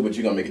you're going to do, but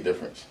you're going to make a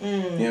difference. You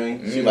know what I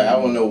mean? She's like, I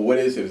don't know what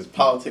it is, if it's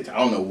politics, I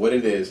don't know what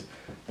it is,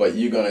 but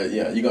you're going to,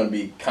 you're going to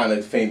be kind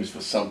of famous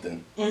for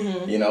something,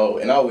 and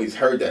I always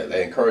heard that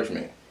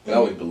encouragement, and I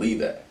always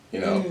believed that,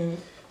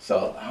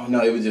 So, I don't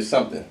know, it was just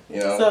something,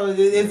 So,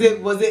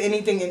 was it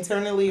anything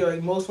internally or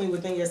emotionally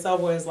within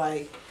yourself where it's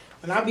like,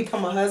 when I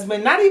become a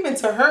husband, not even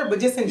to her, but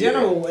just in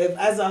general, if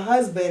as a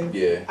husband,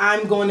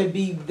 I'm going to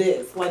be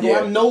this. Like, or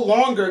I'm no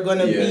longer going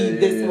to be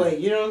this way.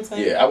 You know what I'm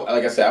saying? Yeah,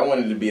 like I said, I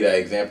wanted to be that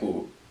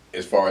example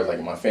as far as,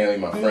 like, my family,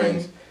 my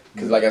friends.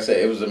 Because, like I said,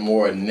 it was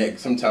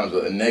sometimes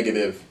a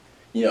negative,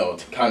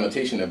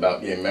 connotation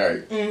about getting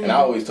married. And I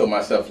always told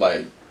myself,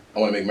 like, I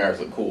want to make marriage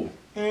look cool.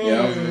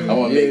 I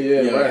want to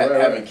make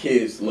having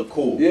kids look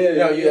cool. You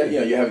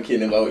have a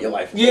kid and like, your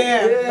life. Right.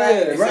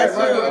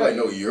 I'm like,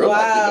 no, your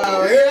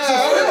life is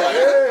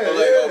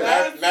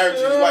like, marriage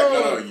is white.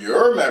 No,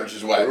 your marriage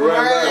is white.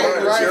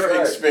 Don't put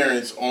your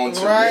experience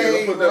onto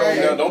me.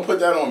 Don't put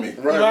that on me. You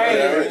know what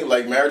I mean?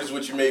 Like, marriage is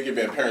what you make it,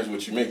 and parents is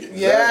what you make it.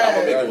 I'm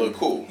gonna make it look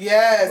cool.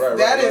 Yes,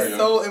 that is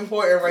so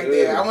important right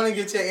there. I want to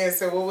get your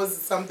answer. What was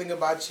something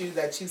about you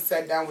that you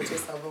sat down with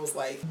yourself and was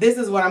like, this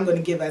is what I'm going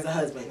to give as a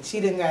husband? She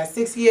didn't got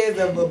 6 years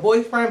of a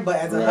boyfriend, but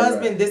as a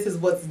husband, this is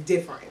what's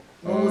different.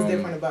 What was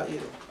different about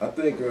you? I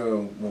think,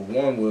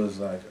 one was,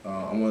 like,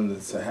 I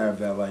wanted to have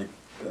that, like,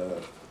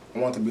 I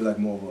want to be, like,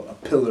 more of a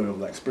pillar of,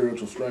 like,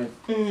 spiritual strength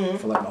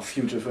for, like, my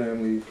future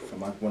family, for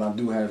when I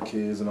do have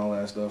kids and all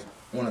that stuff.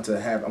 I wanted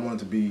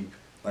to be,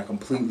 like,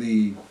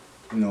 completely,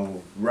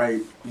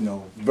 right,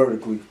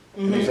 vertically.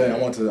 You know what I'm saying?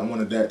 I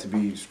wanted that to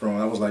be strong.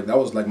 That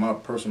was like my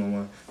personal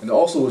one. And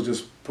also was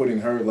just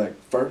putting her, like,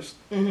 first,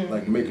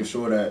 like, making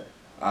sure that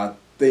I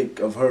think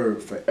of her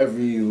for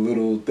every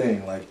little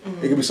thing. Like,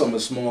 it could be something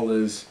as small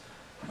as,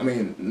 I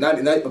mean, not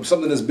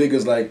something as big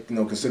as, like,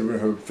 considering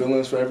her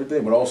feelings for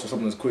everything, but also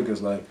something as quick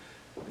as, like,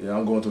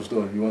 I'm going to the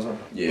store. You want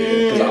something?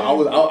 Yeah. Because I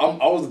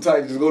was the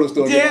type to just go to the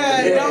store.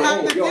 Don't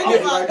have to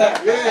think about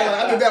that.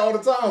 Yeah, I did that all the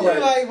time. You're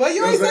like, well,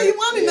 you ain't say you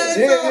wanted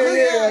nothing.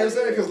 Yeah. I'm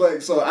saying, because,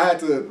 like, so I had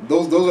to.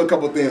 Those are a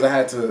couple of things I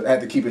had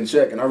to keep in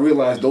check, and I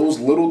realized those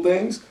little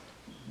things,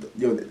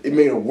 it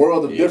made a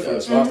world of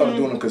difference when I started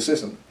doing them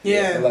consistently.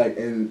 Yeah.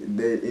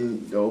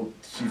 And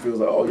she feels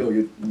like,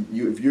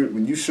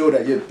 when you show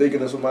that you're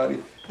thinking of somebody,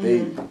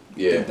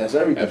 that's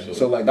everything. Absolutely.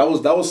 So, like, that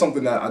was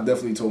something that I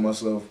definitely told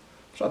myself.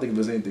 I'm trying to think if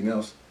there's anything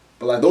else.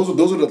 But, like, those are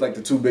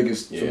the 2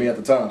 biggest for me at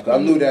the time. Because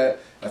I knew that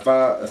if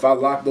I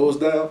lock those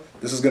down,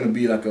 this is gonna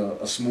be like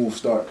a smooth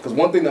start. Because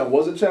one thing that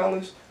was a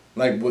challenge,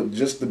 like, with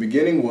just the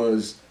beginning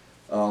was,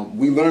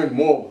 we learned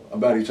more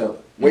about each other.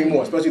 Way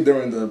more, especially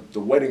during the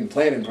wedding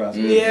planning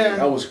process. Yeah.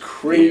 That was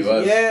crazy.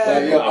 Yeah.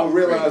 Like, yo, I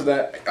realized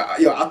that,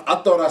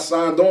 I thought I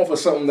signed on for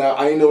something that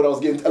I didn't know what I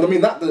was getting. I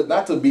mean,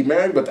 not to be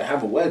married, but to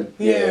have a wedding.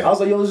 Yeah. I was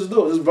like, yo, let's just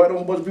do it. Just invite a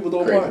whole bunch of people to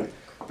a party.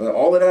 But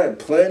all of that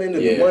planning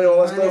and the money and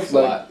all that stuff,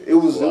 like, it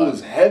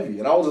was heavy.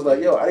 And I was just like,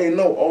 yo, I didn't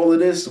know all of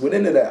this went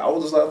into that. I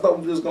was just like, I thought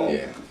we were just going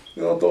to,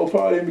 throw a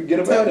party and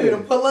get them out there. Tell you to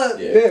pull up.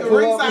 Yeah, to pull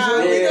ringside. up.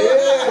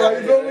 Like,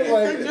 you feel me?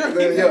 Like,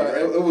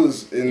 it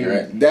was,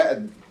 and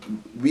that,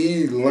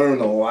 we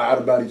learned a lot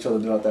about each other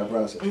throughout that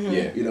process.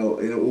 Yeah. You know,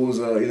 it was,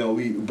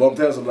 we bumped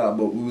heads a lot,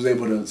 but we was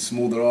able to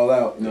smooth it all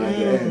out, at the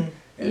end.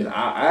 And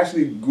I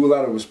actually grew a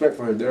lot of respect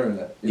for her during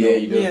that.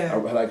 You do. I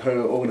like her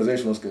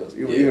organizational skills.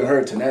 Even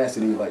her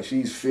tenacity, like,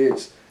 she's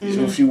fierce.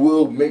 She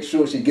will make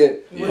sure she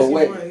get her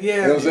way. You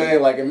know what I'm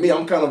saying? Like, and me,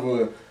 I'm kind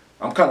of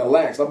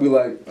lax. I'll be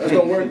like, that's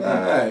gonna work.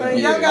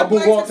 I'll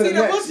move on to the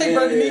next.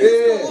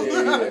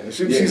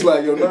 She's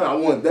like, yo, I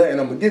want that,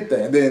 and I'm gonna get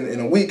that. And then in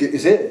a week,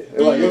 it's here. Like,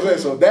 you know what I'm saying?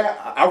 So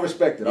that I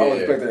respect it. I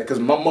respect that because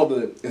my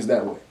mother is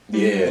that way.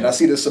 Yeah. And I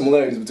see the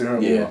similarities between her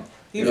and my mom.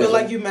 You feel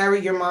like you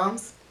married your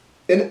moms?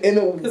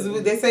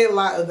 Because they say a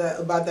lot of that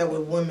about that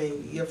with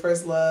women. Your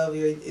first love,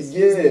 in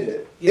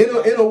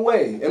a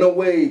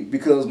way,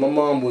 because my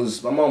mom was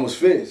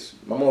fierce.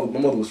 My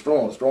mother was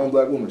strong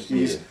black woman.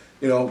 She's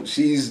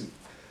she's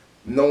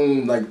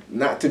known like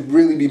not to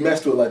really be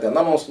messed with like that.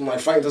 Not on some like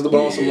fight just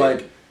about some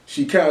like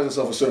she carries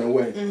herself a certain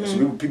way.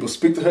 So people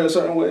speak to her a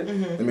certain way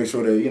and make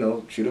sure they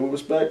treat her with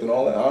respect and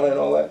all that, honor and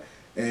all that.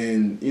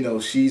 And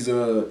she's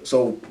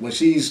so when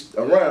she's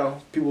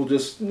around, people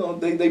just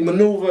they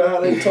maneuver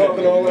how they talk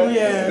and all that. You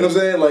know what I'm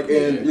saying? Like,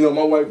 and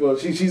my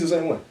wife, she's the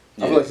same way.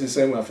 I feel like she's the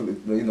same way. I feel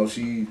like,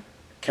 she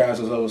carries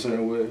herself a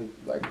certain way,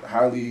 like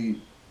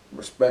highly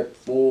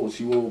respectful.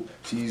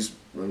 She's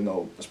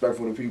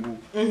respectful to people,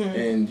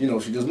 and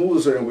she just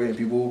moves a certain way, and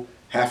people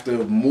have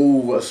to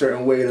move a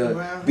certain way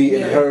to be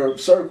in her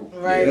circle.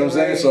 Right, you know what I'm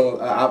saying? So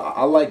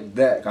I like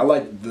that. I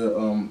like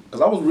the because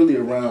I was really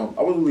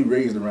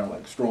raised around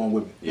like strong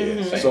women.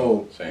 Yeah.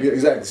 Same.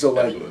 Exactly. So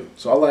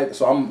like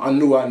absolutely. I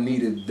knew I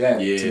needed that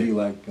to be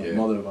like the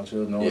mother of my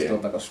children, all that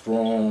stuff, like a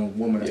strong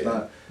woman that's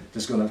not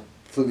just gonna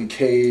completely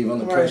cave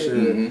under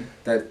pressure.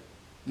 That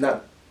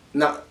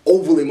not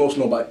overly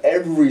emotional about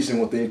every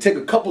single thing. Take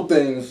a couple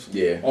things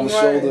on the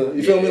shoulder.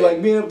 You feel me?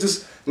 Like being able to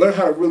just learn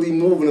how to really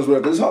move in this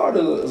world. Cause it's hard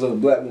as a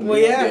black woman. Well,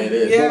 it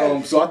is.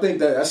 But, so I think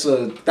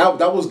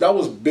that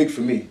was big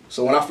for me.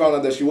 So when I found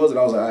out that she wasn't,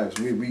 I was like, all right,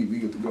 so we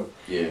good to go.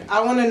 Yeah.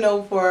 I want to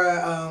know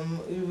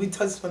we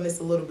touched on this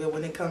a little bit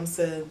when it comes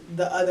to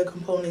the other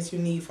components you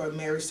need for a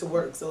marriage to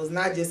work. So it's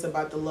not just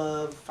about the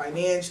love,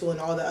 financial, and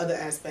all the other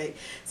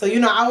aspects. So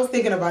I was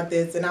thinking about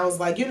this, and I was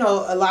like,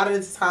 a lot of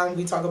the time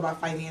we talk about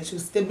financial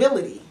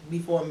stability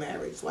before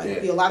marriage.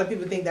 Like a lot of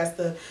people think that's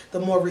the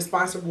more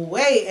responsible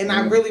way, and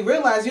I really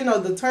realized,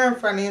 the term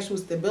financial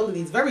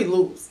stability is very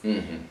loose.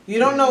 You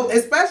don't know,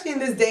 especially in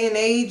this day and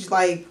age,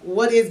 like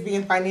what is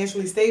being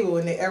financially stable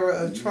in the era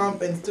of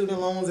Trump and student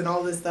loans and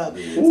all this stuff.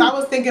 So I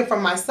was thinking for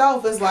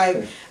myself, it's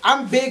like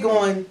I'm big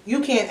on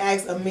you can't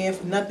ask a man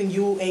for nothing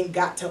you ain't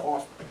got to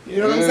offer. You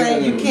know what I'm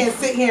saying? You can't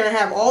sit here and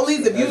have all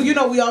these. If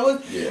we always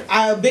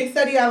a big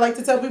study I like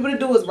to tell people to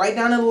do is write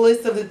down a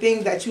list of the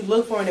things that you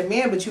look for in a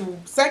man, but you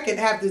second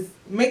have to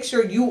make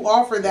sure you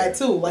offer that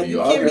too. Like you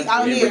can't be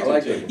out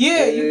here.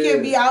 You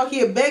can't be out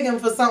here begging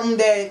for something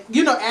that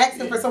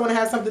asking for someone to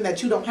have something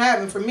that you don't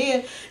have. And for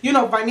me,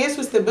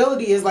 financial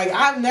stability is like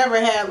I've never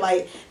had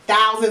like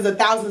thousands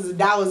of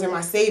dollars in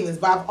my savings,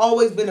 but I've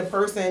always been a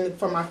person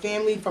for my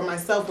family, for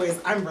myself, where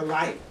I'm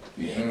reliable.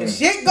 If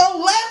shit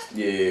go left,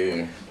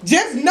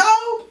 just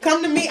know,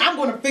 come to me, I'm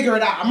going to figure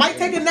it out. I might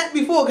take a nap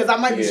before because I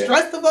might be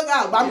stressed the fuck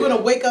out, but I'm going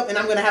to wake up and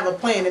I'm going to have a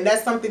plan. And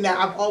that's something that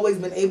I've always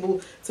been able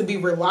to be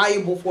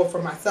reliable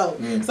for myself.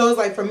 So it's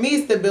like, for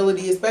me,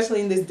 stability, especially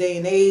in this day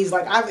and age,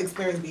 like I've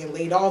experienced being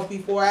laid off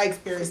before. I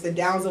experienced the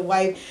downs of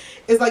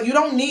life. It's like you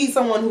don't need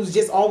someone who's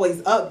just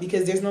always up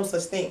because there's no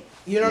such thing.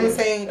 You know what I'm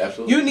saying?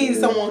 Absolutely. You need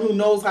someone who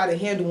knows how to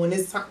handle when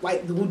it's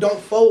like who don't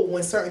fold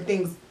when certain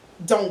things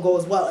don't go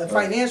as well, and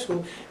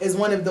financial is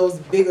one of those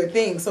bigger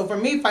things. So for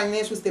me,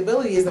 financial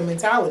stability is a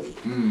mentality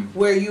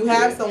where you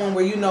have someone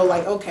where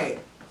like, okay,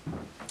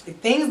 if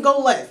things go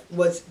left,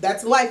 which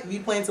that's life, if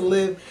you plan to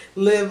live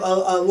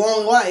a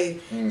long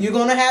life, you're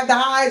gonna have the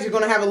highs, you're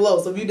gonna have a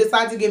low. So if you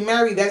decide to get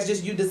married, that's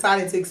just you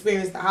deciding to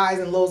experience the highs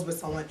and lows with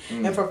someone.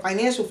 And for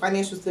financial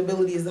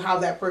stability is how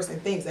that person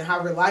thinks and how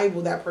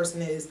reliable that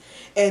person is,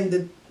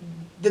 and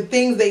the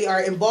things they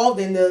are involved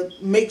in to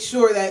make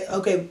sure that,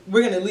 okay, we're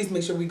going to at least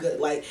make sure we're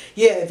good. Like,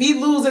 if he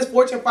loses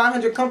Fortune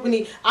 500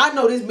 company, I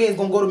know this man's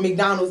going to go to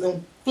McDonald's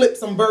and flip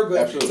some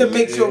burgers to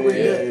make sure we're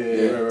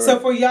good. Right. So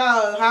for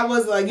y'all, how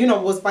was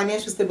was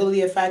financial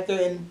stability a factor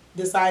in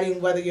deciding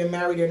whether you're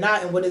married or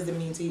not, and what does it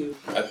mean to you?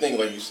 I think,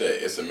 like you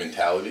said, it's a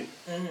mentality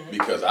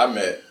because I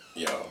met,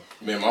 me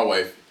and my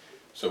wife.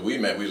 So we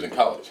met, we was in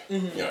college.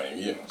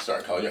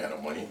 Starting college, you don't have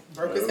no money.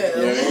 Broke as hell.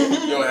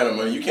 You don't have no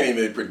money. You can't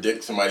even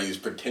predict somebody's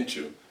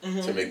potential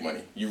to make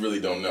money. You really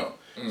don't know.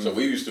 So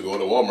we used to go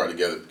to Walmart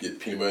together to get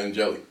peanut butter and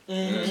jelly.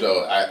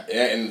 So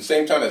and at the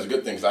same time, that's a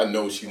good thing, because I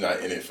know she's not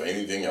in it for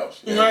anything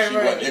else. You know, she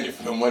wasn't in it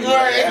for the money.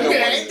 I had no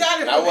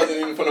money. And I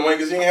wasn't in it for the money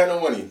because she ain't had no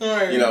money.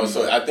 You know,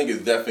 so I think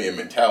it's definitely a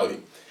mentality.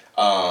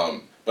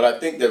 But I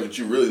think that what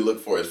you really look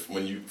for is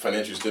when you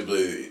financial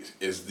stability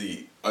is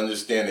the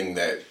understanding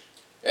that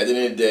at the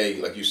end of the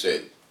day, like you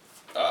said,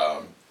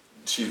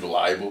 she's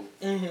reliable.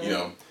 You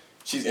know,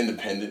 she's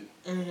independent.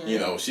 You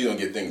know, she's gonna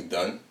get things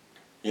done.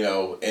 You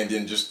know, and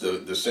then just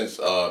the sense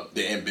of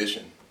the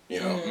ambition. You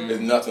know, there's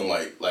nothing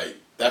like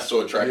that's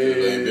so attractive.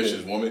 An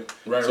ambitious woman.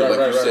 Right, so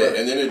like you said,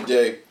 at the end of the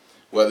day,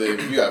 whether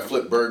you got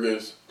flip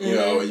burgers, you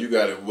know, you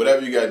got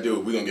whatever you got to do,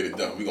 we're gonna get it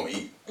done. We're gonna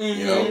eat.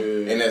 You know,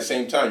 and at the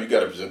same time, you got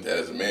to present that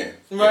as a man.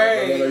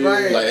 Right. Like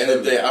at the end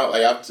of the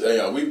day, you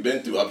know, we've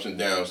been through ups and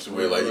downs to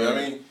where, like, you know what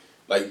I mean.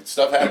 Like,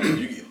 stuff happens.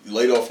 You get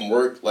laid off from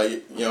work.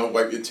 Like, you know,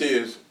 wipe your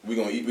tears. We're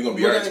gonna eat. We're gonna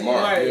be alright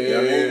tomorrow. You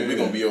know what I mean? We're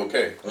gonna be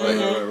okay.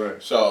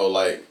 Right. So,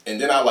 like, and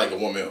then I like a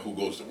woman who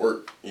goes to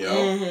work. You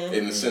know,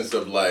 in the sense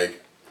of, like,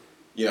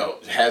 you know,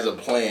 has a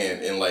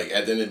plan, and, like,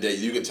 at the end of the day,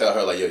 you can tell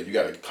her, like, yo, you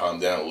gotta calm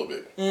down a little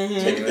bit.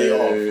 Take a day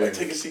off. Like,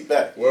 take a seat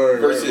back.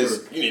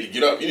 Versus, you need to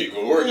get up. You need to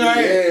go to work. You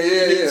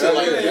need to,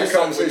 like, do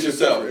something with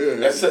yourself.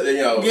 That's,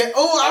 you know.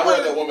 I'd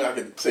rather a woman I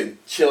could say,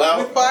 chill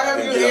out. Before I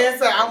have you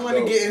answer, I want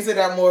to get into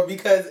that more,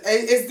 because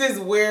it's this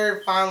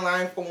weird fine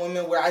line for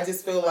women where I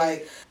just feel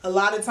like a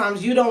lot of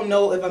times you don't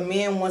know if a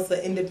man wants an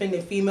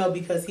independent female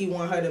because he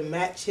want her to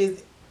match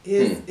his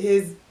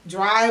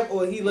drive,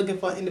 or he looking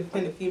for an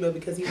independent female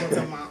because he wants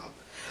a mom.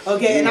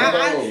 Okay, and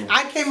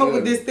I came up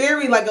with this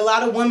theory, like a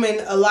lot of women,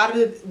 a lot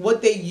of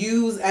what they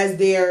use as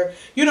their,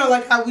 you know,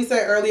 like how we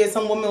said earlier,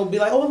 some women will be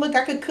like, oh, look,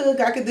 I could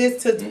cook, I could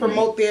this, to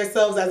promote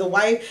themselves as a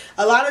wife.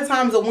 A lot of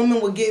times a woman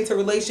will get into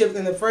relationships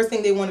and the first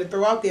thing they want to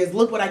throw out there is,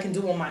 look what I can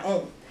do on my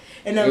own.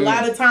 And a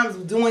lot of times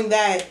doing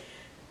that,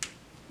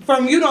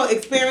 from, you know,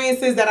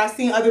 experiences that I've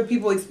seen other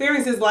people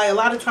experiences, like a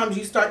lot of times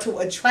you start to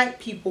attract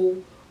people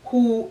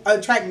who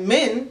attract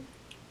men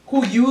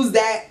who use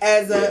that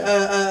as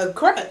a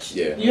crutch.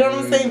 You know what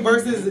I'm saying?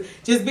 Versus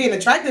just being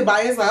attracted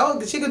by it. It's like,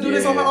 oh, she could do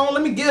this on her own.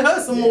 Let me get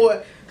her some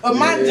more of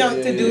my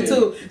junk to do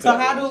too. So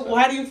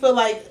how do you feel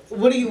like,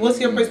 what's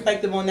your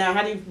perspective on that?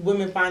 How do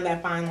women find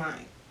that fine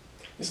line?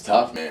 It's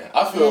tough, man.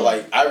 I feel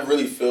like, I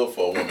really feel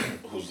for a woman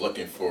who's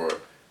looking for,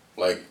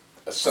 like,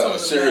 a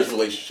serious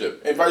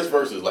relationship, and vice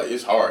versa. Like,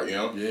 it's hard, you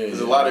know.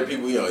 There's a lot of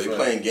people, you know, they're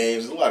playing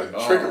games. There's a lot of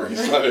trickery.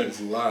 There's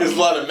a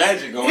lot of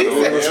magic going on. You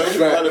know? There's a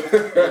lot of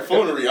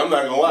buffoonery. I'm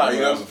not gonna lie, you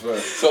know.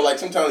 So, like,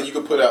 sometimes you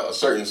can put out a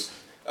certain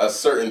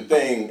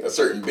thing, a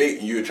certain bait,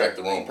 and you attract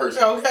the wrong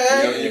person.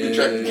 Okay. You know, you can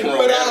attract the wrong person.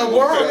 Put out a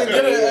worm and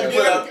get a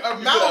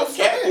mouse. A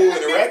cat fool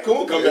and a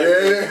raccoon come back.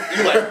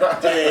 You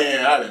like,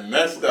 damn, I done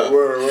messed up.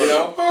 You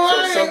know.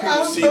 So some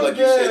people see, like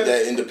you said,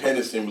 that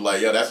independence and be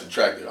like, yo, that's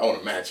attractive. I want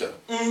to match up.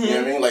 You know what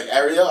I mean? Like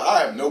Ariel, I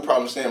have no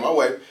problem saying my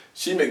wife.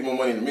 She make more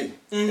money than me,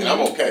 and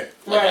I'm okay.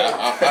 Like,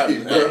 I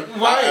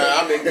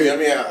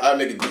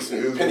make a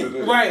decent penny,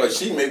 but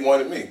she make more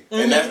than me,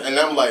 and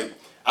I'm like.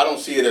 I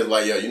don't see it as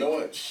like, yo, you know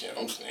what? Shit,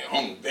 I'm staying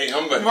home. I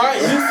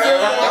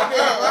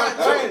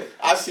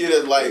see it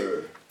as like,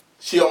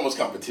 she almost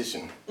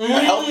competition. A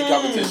healthy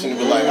competition,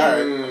 but like, all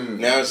right,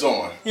 now it's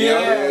on. You know?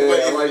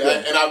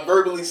 And I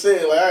verbally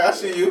say, like, all right, I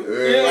see you.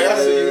 I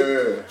see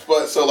you.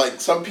 But so,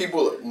 like, some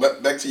people,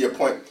 back to your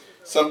point,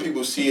 some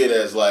people see it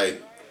as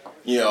like,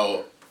 you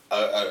know,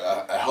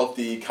 a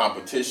healthy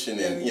competition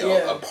and, you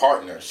know, a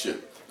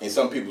partnership. And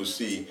some people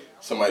see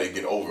somebody to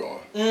get over on.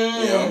 You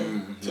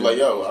know? So like,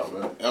 yo,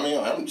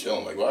 I'm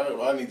chilling. Like,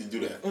 why I need to do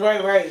that?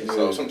 Right.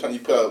 So sometimes you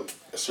put out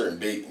a certain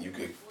bait and you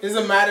could... It's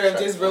a matter of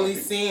just really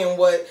seeing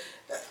what...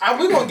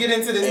 we're going to get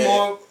into this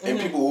more. And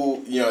people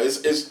who, you know,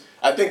 it's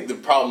I think the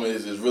problem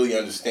is really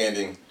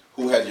understanding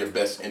who has your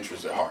best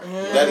interests at heart.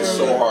 That is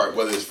so hard,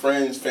 whether it's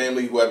friends,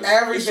 family, whoever.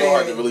 Everything. It's so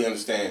hard to really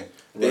understand.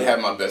 They have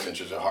my best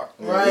interests at heart.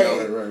 Right.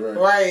 You know?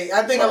 Right.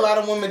 I think a lot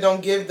of women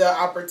don't give the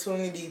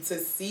opportunity to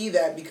see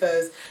that,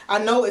 because I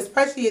know,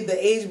 especially at the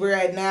age we're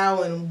at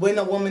now, and when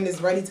a woman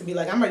is ready to be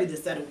like, I'm ready to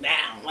settle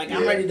down. Like,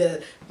 I'm ready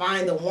to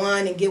find the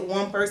one and get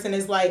one person.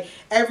 It's like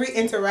every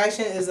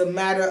interaction is a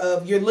matter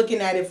of, you're looking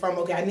at it from,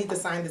 okay, I need to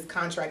sign this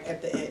contract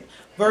at the end,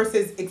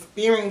 versus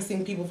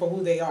experiencing people for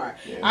who they are.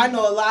 I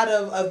know a lot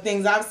of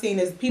things I've seen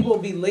is people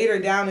be later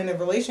down in a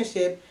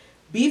relationship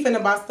beefing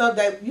about stuff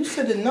that you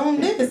should have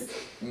known this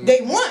day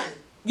one.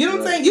 You know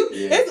what I'm saying?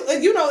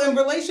 It's, you know, in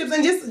relationships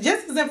and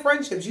just as in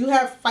friendships, you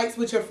have fights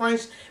with your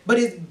friends, but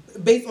it's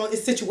based on,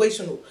 it's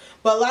situational.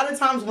 But a lot of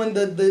times when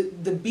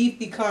the beef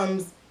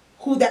becomes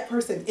who that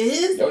person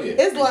is,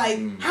 it's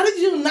like, how did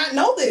you not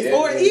know this?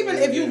 Even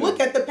if you look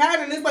at the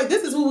pattern, it's like,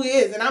 this is who he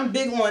is. And I'm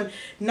big on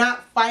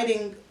not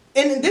fighting.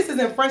 And this is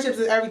in friendships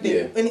and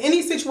everything. In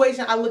any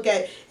situation I look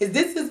at, is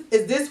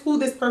this who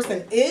this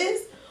person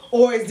is?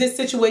 or is this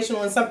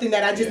situational and something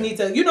that I just need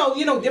to, you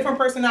know, different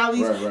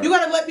personalities. Right. You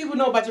gotta let people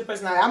know about your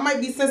personality. I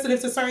might be sensitive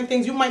to certain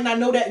things. You might not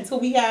know that until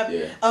we have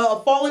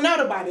falling out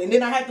about it, and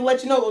then I have to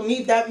let you know.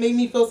 Well, that made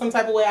me feel some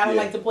type of way. I don't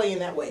like to play in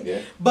that way. Yeah.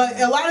 But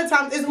a lot of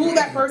times it's who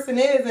that person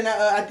is, and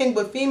I think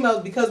with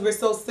females, because we're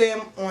so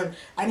sim on,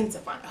 I need to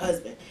find a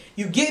husband.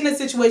 You get in a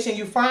situation,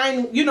 you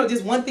find, you know,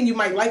 just one thing you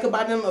might like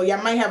about them, or you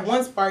might have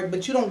one spark,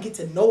 but you don't get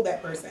to know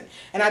that person.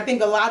 And I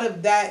think a lot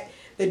of that,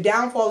 the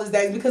downfall is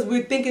that because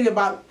we're thinking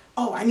about,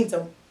 oh,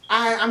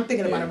 I'm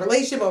thinking about a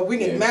relationship, or we're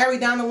getting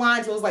married down the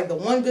line, so it's like the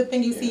one good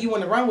thing you see, you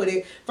want to run with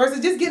it, versus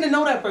just getting to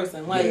know that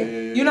person. Like,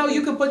 you know,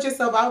 you can put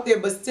yourself out there,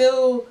 but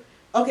still,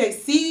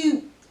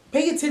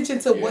 pay attention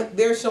to what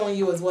they're showing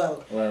you as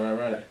well.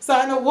 Right. So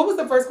I know, what was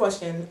the first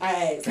question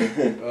I asked? We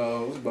can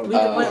put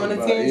on a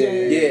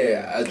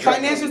tangent.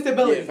 Financial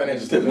stability.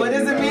 Financial stability. What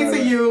does it mean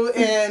to you?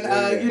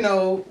 And you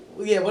know,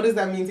 what does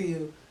that mean to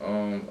you?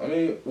 I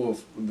mean, well,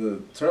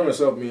 the term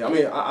itself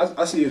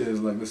I see it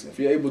as like, listen, if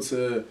you're able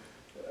to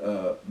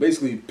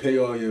basically pay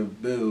all your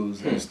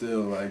bills and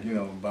still, like, you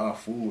know, buy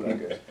food, I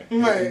guess,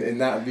 and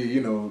not be,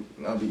 you know,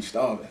 not be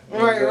starving.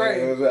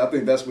 Right. I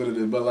think that's what it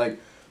is. But like,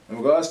 in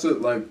regards to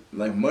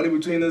like money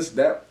between us,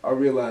 that I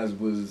realized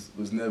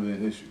was never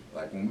an issue.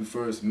 Like when we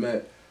first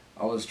met,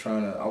 I was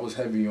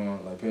heavy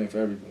on like paying for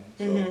everything.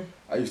 So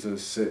I used to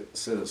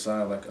set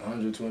aside like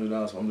 $100,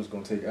 $200. So I'm just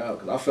gonna take it out,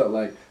 because I felt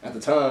like at the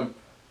time,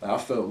 I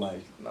felt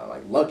like not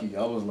like lucky.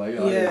 I was like,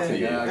 yo, I gotta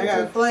take it out.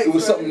 It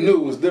was something new.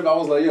 It was different. I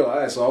was like, yo, all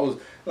right. So I was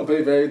gonna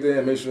pay for everything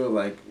and make sure,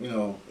 like, you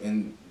know,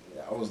 and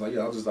I was like,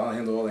 yeah, I'll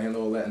handle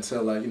all that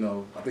until, like, you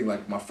know, I think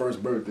like my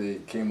first birthday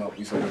came up,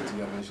 we celebrated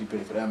together, and she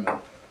paid for that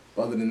meal.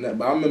 But other than that,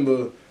 I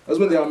remember, that's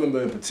one thing I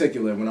remember in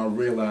particular when I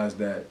realized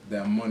that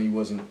money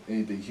wasn't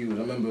anything huge.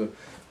 I remember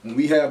when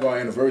we have our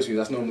anniversary,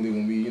 that's normally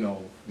when we, you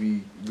know,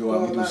 we go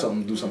out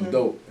and do something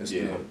dope. It's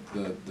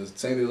the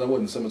same day as I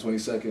was, December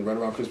 22nd, right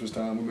around Christmas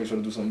time, we make sure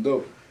to do something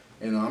dope.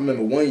 And I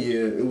remember one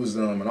year, it was,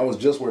 and I was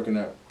just working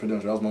at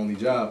Prudential, that was my only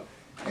job,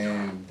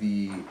 and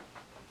the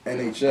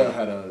NHL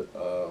had a,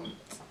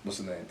 what's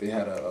the name? They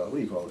had a, what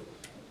do you call it?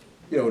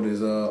 You know,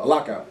 there's a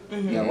lockout.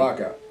 They had a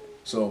lockout.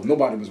 So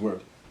nobody was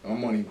working. My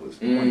money was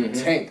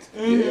tanked.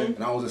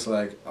 And I was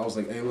like,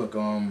 hey, look,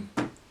 I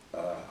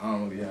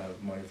don't really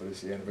have money for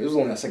this year anniversary. It was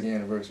only our second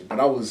anniversary, but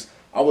I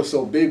was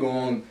so big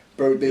on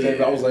birthdays.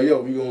 I was like,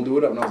 yo, we gonna do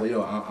it up, and I was like,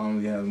 yo, I don't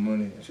really have the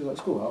money. And she was like,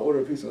 it's cool. I'll order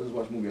a pizza. Let's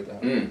watch a movie at the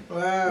house. Wow.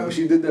 And when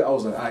she did that, I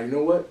was like, you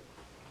know what?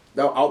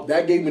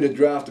 That gave me the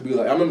drive to be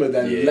like, I remember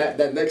that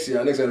that next year,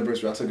 our next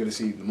anniversary, I took her to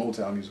see the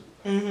Motown musical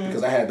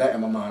because I had that in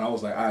my mind. I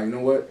was like, you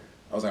know what?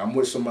 I was like, I'm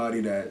with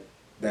somebody that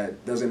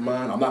doesn't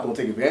mind. I'm not gonna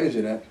take advantage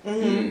of that.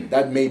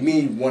 That made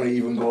me want to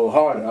even go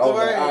harder. I was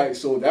like, all right,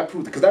 so that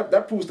proves, because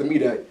that proves to me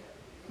that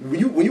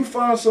when you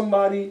find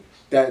somebody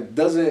that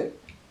doesn't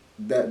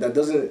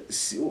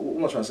see, what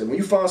am I trying to say? When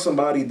you find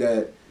somebody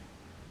that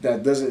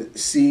doesn't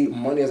see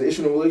money as an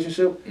issue in a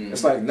relationship,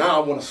 it's like,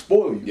 now I want to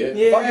spoil you.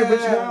 If I get rich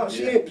now,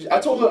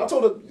 I told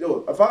her,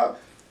 yo,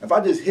 if I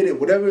just hit it,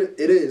 whatever it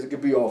is, it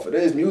could be off. It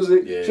is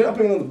music. She's not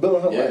paying another bill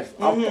in her life.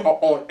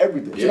 On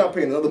everything. She's not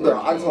paying another bill.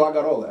 I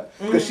got all that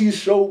because she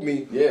showed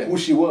me who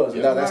she was.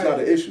 And that's not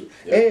an issue.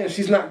 And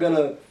she's not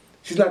gonna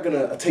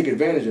take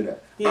advantage of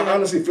that. I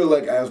honestly feel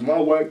like as my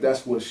wife,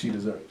 that's what she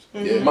deserves.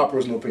 In my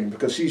personal opinion,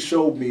 because she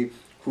showed me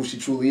who she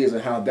truly is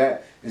and how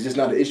that is just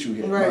not an issue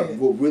here.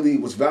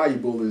 What's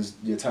valuable is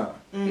your time.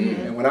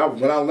 And when I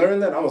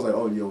learned that, I was like,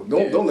 oh, yo,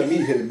 don't let me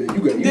hit it, man.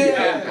 You get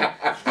it.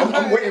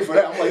 I'm waiting for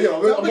that. I'm like, yo,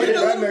 I'm waiting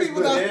for that next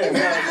bit.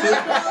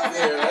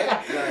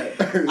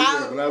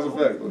 That's a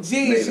fact.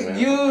 Geez,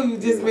 you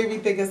just made me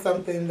think of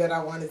something that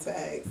I wanted to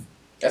ask.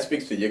 That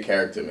speaks to your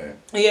character, man.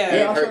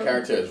 Yeah. And her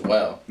character as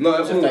well. No,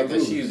 absolutely. The fact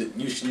that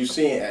you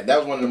seen, that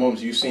was one of the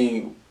moments you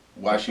seen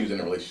why she was in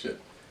a relationship.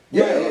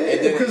 Yeah, and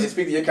then it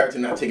speaks to your character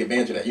not take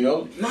advantage of that, you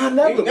know? Nah,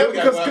 never.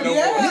 Like, that's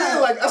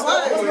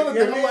another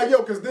thing. I'm like, yo,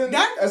 because then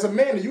as a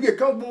man, you get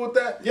comfortable with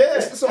that. Yeah.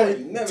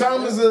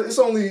 It's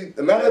only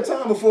a matter of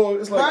time before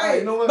it's like, right.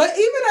 You know what? But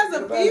even as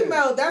a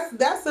female,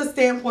 that's a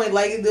standpoint.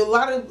 Like, a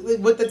lot of,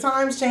 with the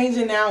times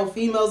changing now,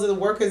 females are the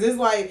workers. It's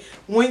like,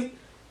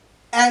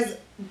 as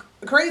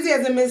crazy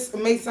as it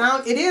may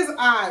sound, it is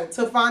odd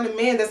to find a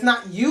man that's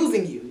not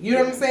using you. You know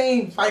what I'm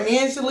saying?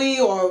 Financially,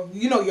 or,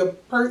 you know,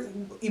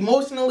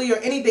 emotionally or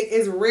anything.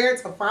 It's rare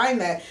to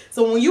find that.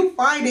 So when you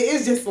find it,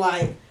 it's just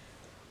like,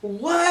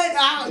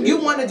 what?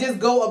 You want to just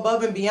go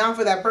above and beyond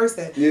for that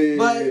person.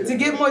 But to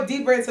get more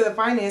deeper into the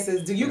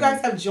finances, do you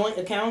guys have joint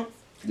accounts?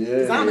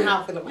 Because I don't know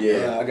how I feel about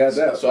that. I got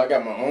that. So I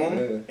got my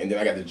own, and then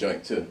I got the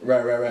joint too.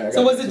 Right.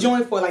 So what's the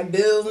joint for? Like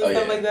bills and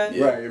stuff like that?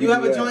 Right. You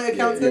have a joint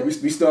account too? Yeah,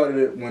 we started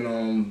it when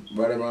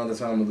right around the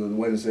time of the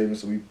wedding savings.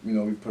 So we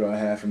put our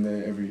half in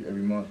there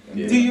every month.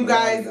 Do you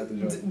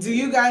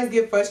guys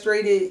get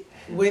frustrated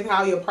with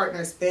how your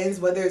partner spends,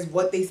 whether it's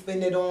what they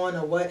spend it on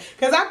or what?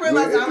 Because I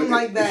realize I'm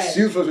like that.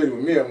 She was frustrated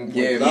with me at one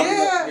point.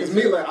 Because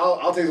me, like,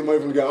 I'll take some money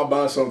from the guy, I'll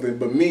buy something,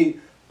 but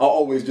me, I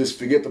always just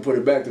forget to put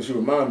it back till she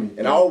remind me.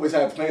 And I always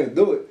have a plan to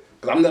do it.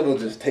 Because I'm never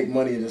just take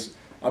money and just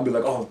I'll be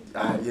like, oh,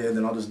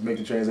 then I'll just make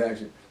the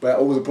transaction. But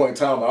over the point in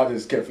time, I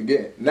just kept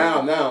forgetting. Now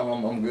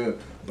I'm good.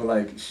 But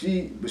like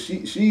she's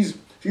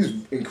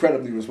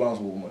incredibly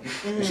responsible with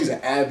money, and she's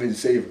an avid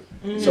saver.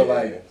 So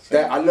like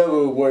that, I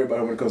never worry about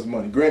her when it comes to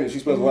money. Granted, she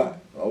spends a lot,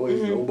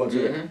 always a whole bunch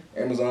of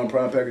Amazon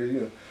Prime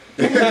packages.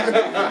 He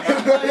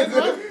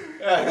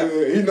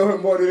know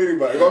him more than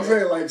anybody. You know what I'm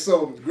saying? Like,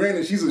 so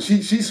granted, she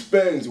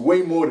spends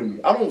way more than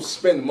me. I don't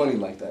spend money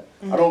like that.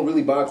 I don't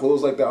really buy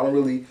clothes like that. I don't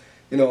really,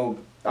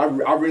 I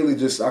really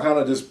just, I kind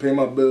of just pay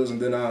my bills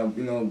and then I,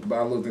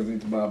 buy little things I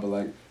need to buy. But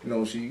like, I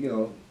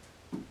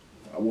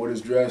wore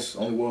this dress,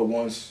 only wore it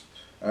once.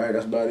 All right,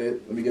 that's about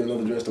it. Let me get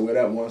another dress to wear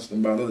that once,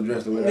 then buy another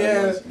dress to wear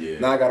that once. Yeah.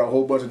 Now I got a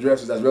whole bunch of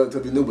dresses that's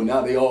relatively new, but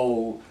now they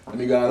all. Let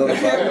me got another.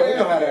 You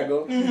know how that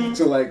go.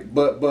 So like,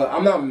 but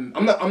I'm not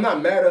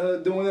mad at her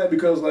doing that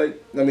because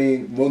like,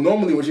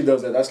 normally when she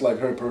does that, that's like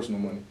her personal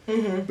money.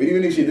 But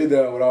even if she did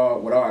that with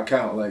our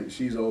account, like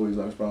she's always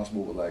like,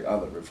 responsible with like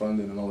either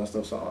refunding and all that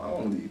stuff. So I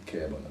don't really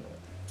care about none of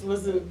that.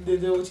 What's the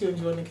deal with you and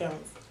joint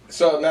accounts?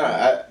 So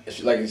like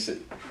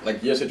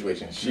your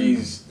situation,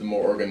 she's the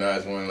more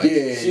organized one. Like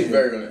she's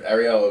very.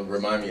 Ariel would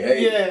remind me,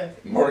 hey,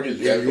 mortgage,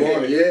 you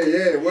want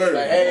it, word.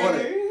 Like,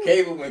 hey,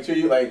 cable, make sure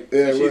you like.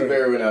 Yeah, she's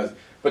very organized.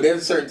 But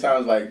there's certain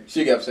times like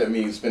she get upset at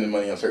me spending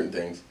money on certain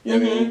things. You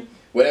know what I mean?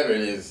 Whatever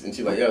it is, and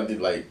she's like, yo,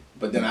 did like.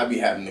 But then I be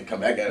having to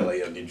come back at her like,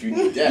 yo, did you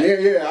need that?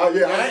 I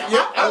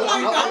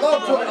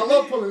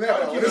love pulling that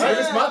out.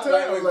 It's my turn.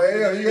 I was like,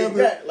 yeah, you got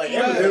that. Like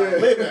every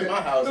live at my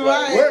house.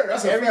 Like, word,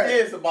 that's every day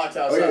it's a box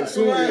outside. I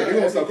feel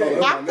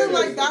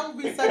like that would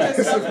be such a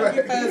struggle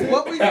because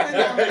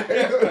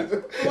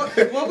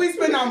what we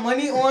spend our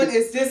money on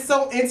is just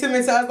so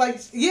intimate to us. Like,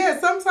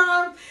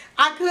 sometimes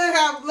I could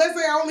have, let's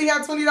say I only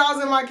have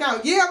 $20 in my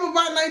account. Yeah, I'm gonna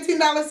buy a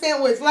 $19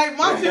 sandwich. Like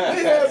my shit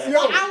is,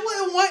 I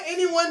wouldn't want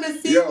anyone to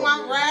see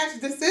my rash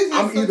decisions.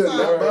 I'm either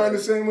not buying the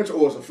sandwich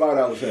or it's a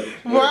 $5 sandwich.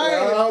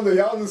 Right.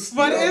 Y'all just,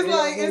 but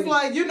it's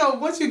like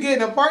once you get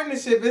in a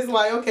partnership, it's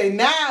like okay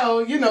now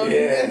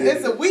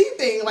it's a we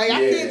thing. Like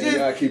I can't just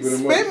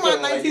spend my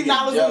 $19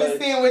 on the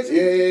sandwich.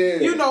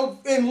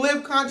 And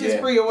live conscious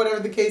free or whatever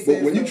the case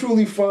is. When you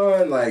truly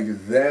find like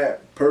that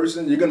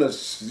person, you're gonna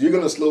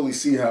slowly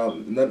see how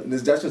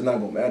that's just not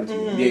gonna matter to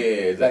you.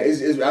 Yeah,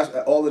 exactly. Like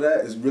all of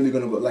that is really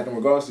gonna go. Like in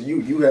regards to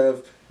you you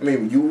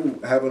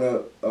having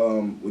a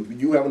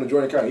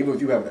joint account, even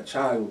if you having a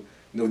child,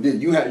 you're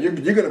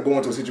gonna go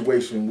into a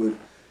situation with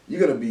you're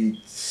gonna be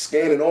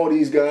scanning all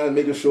these guys,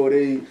 making sure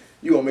you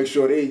gonna make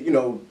sure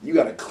you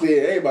gotta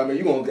clear everybody.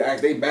 You gonna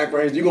ask they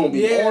backgrounds. You gonna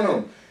be on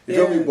them. You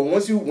feel me? But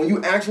when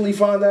you actually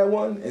find that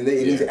one, and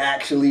he's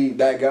actually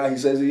that guy he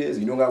says he is,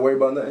 you don't gotta worry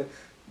about nothing.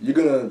 You're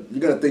gonna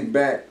think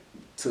back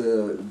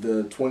to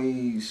the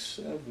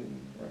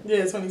 27. Right?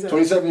 Yeah, 27.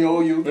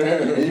 27-year-old you.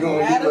 And you're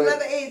gonna add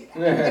another 8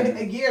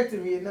 a year to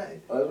me,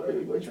 nothing.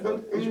 What you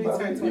about?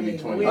 Maybe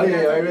 20. Oh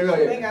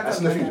yeah. That's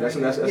in the future.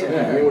 That's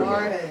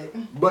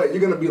But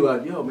you're gonna be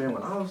like, yo, man,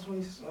 when I was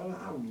 27,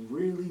 I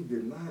really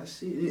did not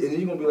see it. And then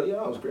you're gonna be like, yo,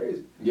 I was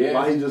crazy. Yeah.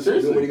 Why he just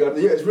doing what he got to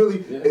do. Yeah, it's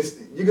really,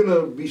 you're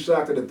gonna be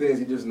shocked at the things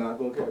you're just not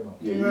gonna care about.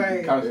 Yeah,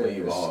 right. Constantly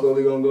evolve. It's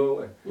slowly gonna go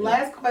away.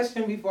 Last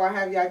question before I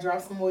have y'all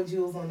drop some more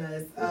jewels on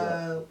us.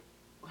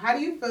 How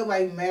do you feel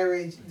like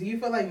marriage,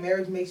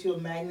 makes you a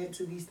magnet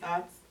to these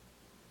thoughts?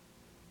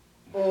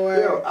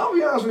 Or I'll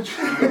be honest with you.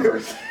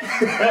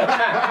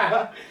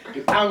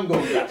 I'm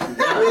going to drop some.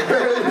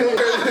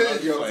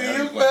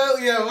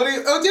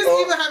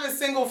 Even having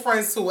single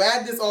friends too.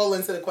 Add this all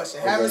into the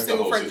question. Having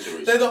single friends.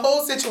 There's the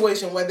whole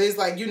situation where there's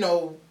like,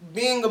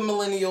 being a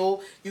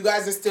millennial, you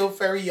guys are still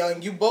very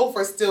young. You both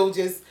are still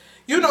just,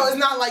 it's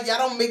not like y'all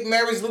don't make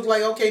marriage look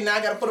like, okay, now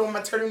I got to put on my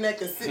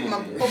turtleneck and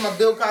put my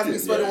Bill Cosby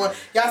sweater on.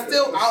 Y'all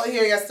still out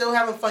here. Y'all still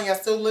having fun. Y'all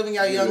still living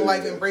your young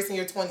life, embracing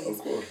your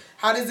 20s.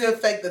 How does it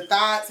affect the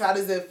thoughts? How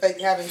does it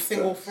affect having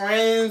single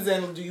friends?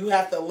 And do you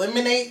have to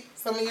eliminate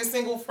some of your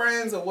single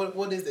friends, or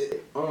what is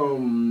it?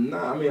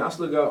 Nah, I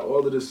still got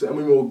all of this. I'm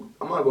not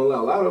gonna lie.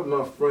 A lot of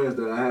my friends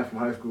that I have from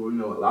high school,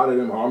 a lot of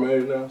them are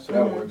married now, so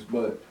that works.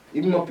 But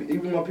even my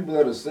people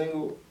that are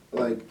single,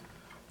 like,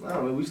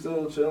 we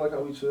still chill like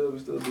how we chill. We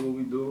still do what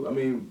we do.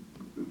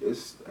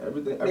 It's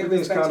everything.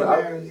 Everything's kind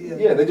of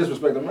they just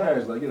respect the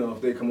marriage. Like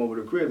if they come over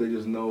the crib, they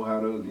just know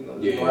how to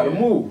know how to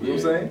move. You know what I'm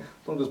saying?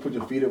 Don't just put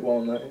your feet up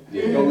all night.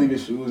 Don't leave your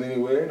shoes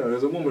anywhere.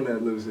 There's a woman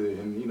that lives here,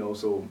 and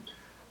so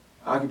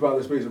occupy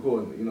the space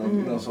accordingly.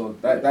 So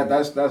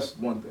that's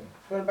one thing.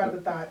 What about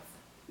the thoughts?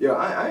 Yeah,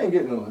 I ain't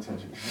getting no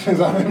attention.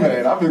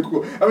 Man, I've been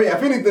cool.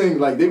 If anything,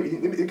 like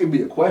it could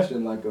be a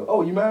question like,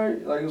 "Oh, you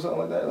married?" Like or something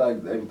like that.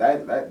 Like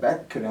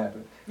that could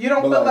happen. You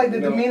don't feel like the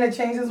demeanor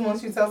changes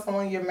once you tell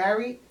someone you're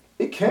married?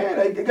 It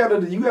can.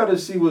 You gotta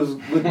see what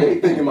they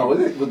thinking about.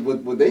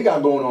 What they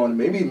got going on.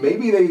 Maybe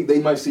they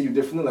might see you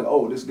differently. Like,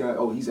 oh, this guy.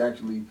 Oh, he's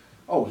actually.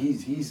 Oh,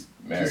 he's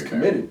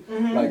committed.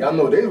 Mm-hmm. Like I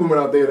know there's women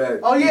out there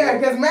that. Oh yeah,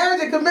 because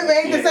marriage and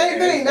commitment ain't the same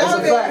thing. That's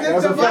a fact.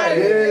 That's a fact.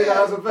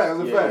 That's a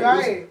fact.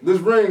 Right. This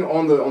ring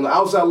on the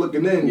outside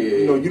looking in,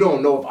 you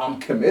don't know if I'm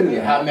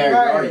committed. How married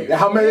are you?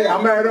 How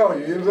married are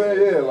you? You know what I'm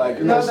saying? Yeah, like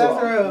that's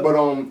real. But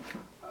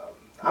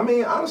I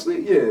mean,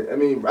 honestly, yeah. I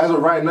mean, as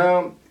of right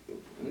now,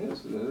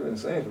 it's been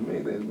insane for me.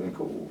 It's been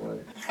cool.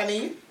 Like,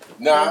 Honey,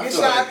 Nah, don't get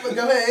shot, but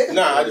go ahead.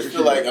 Nah, I just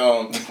feel like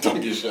don't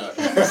get shot.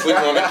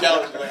 Sleeping on the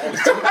couch,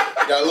 like,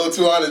 got a little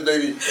too honest,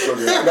 baby.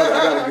 okay, I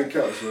got a good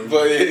couch, man.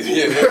 But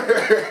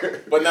yeah,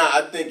 but nah,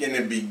 I think in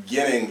the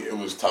beginning it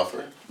was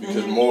tougher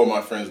because more of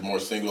my friends were more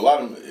single.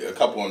 A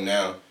couple of them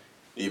now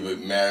either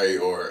married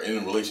or in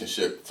a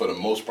relationship for the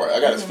most part.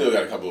 I still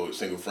got a couple of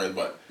single friends,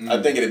 but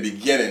I think in the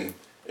beginning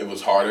it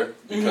was harder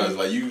because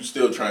like you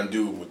still trying to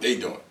do what they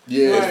doing.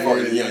 Yeah, as far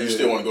as, you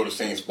still want to go to the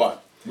same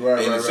spot.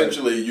 Right, and right,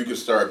 essentially you can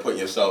start putting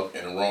yourself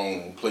in the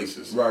wrong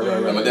places. Right.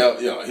 My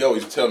dad, he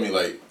always tell me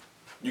like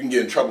you can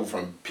get in trouble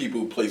from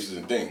people, places,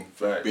 and things.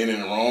 Right. Being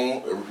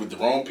with the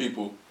wrong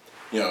people,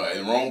 in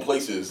the wrong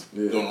places,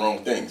 doing the wrong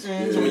things.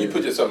 So when you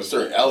put yourself in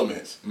certain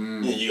elements,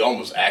 you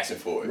almost asking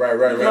for it.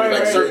 Right.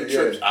 Like certain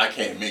trips I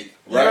can't make.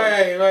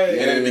 Right.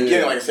 And in the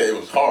beginning, like I said, it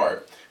was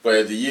hard. But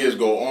as the years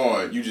go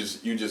on, you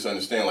just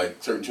understand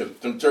like certain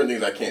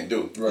things I can't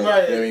do. Right. You know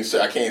what I mean?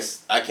 So I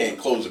can't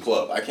close the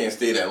club. I can't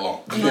stay that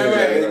long. Right.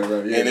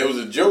 And it was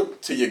a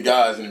joke to your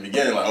guys in the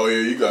beginning, like, oh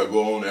yeah, you gotta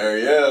go on to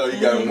Ariel,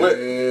 you gotta whip.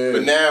 Yeah.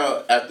 But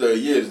now after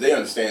years, they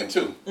understand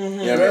too. You know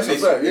what That's I a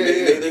fact. mean?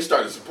 Yeah. They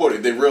started to support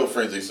it. They real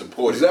friends. They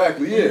support it.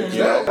 Exactly. Yeah.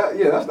 You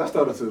know? That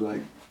started to like,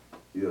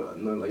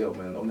 like yo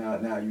man,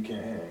 now you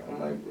can't hang.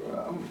 I'm like,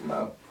 bro, I'm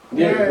not.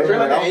 Yeah,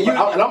 and you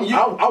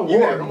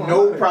have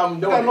no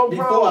problem doing it.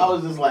 Before I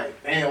was just like,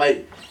 man,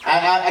 like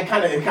I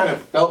kind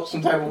of felt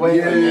some type of way.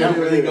 Yeah, like, man, I'm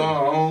really going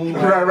home.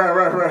 Like,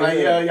 Right. Like,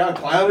 y'all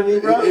clowning me,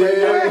 bro.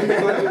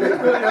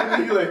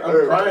 Like,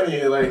 I'm crying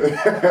here, like.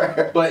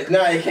 But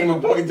now it came a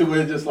point to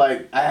where just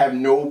like I have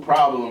no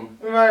problem.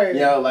 Right.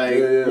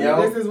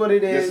 This is what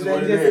it is.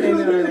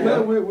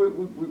 Man,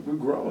 we're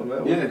growing,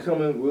 man. Yeah.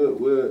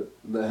 We're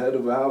the head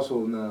of a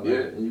household now. Like, Yeah.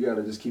 and you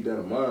gotta just keep that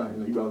in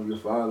mind. You about to be a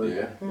father.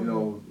 Yeah. You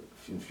know,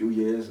 in a few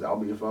years I'll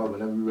be your father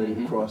whenever you're ready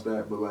to cross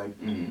that. But like,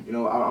 I'm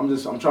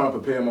trying to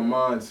prepare my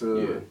mind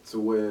to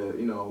where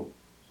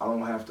I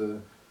don't have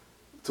to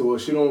where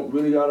she don't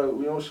really she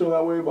don't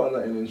gotta worry about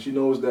nothing, and she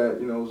knows that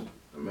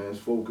the man's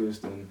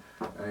focused and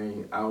I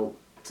ain't out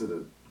to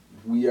the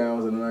wee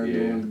hours of the night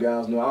doing the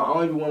guys. No, I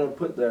don't even want to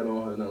put that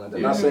on her. Nothing like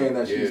that. Not saying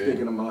that she's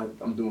thinking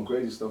I'm doing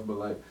crazy stuff, but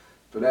like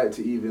for that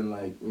to even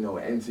like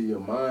enter your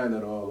mind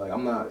at all, like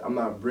I'm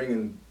not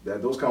bringing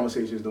that. Those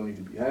conversations don't need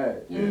to be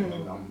had.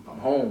 I'm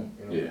home.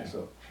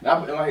 So I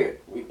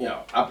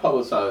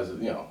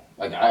publicize.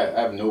 Like I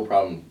have no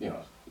problem.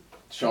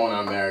 Showing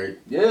I'm married.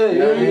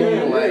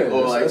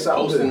 Or like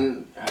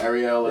posting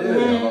Ariel or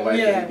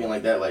anything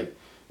like that. Like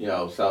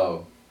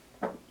so.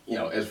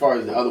 As far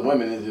as the other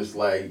women, it's just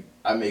like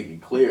I make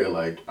it clear,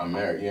 like I'm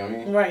married. You know what I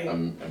mean? Right.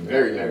 I'm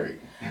very married.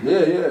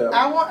 Yeah.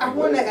 I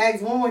want to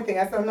ask one more thing.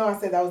 I know I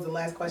said that was the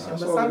last question,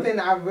 That's but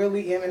something I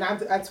really am, and I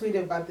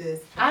tweeted about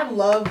this. I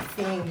love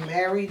seeing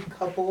married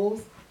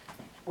couples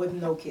with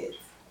no kids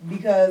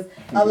because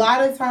a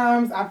lot of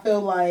times I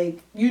feel like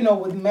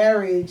with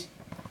marriage,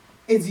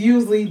 it's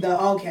usually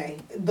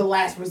the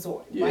last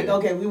resort. Yeah. Like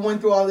okay, we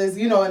went through all this,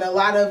 and a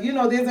lot of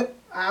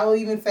I'll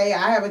even say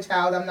I have a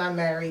child. I'm not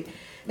married.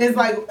 It's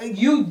like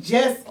you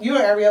and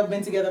Ariel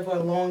been together for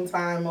a long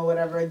time or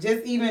whatever.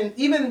 Just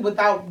even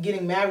without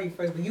getting married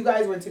first, but you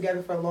guys were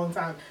together for a long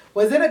time.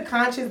 Was it a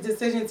conscious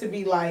decision to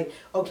be like,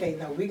 okay,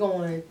 no, we're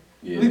going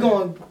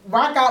to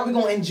rock out, we're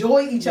going to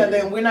enjoy each other,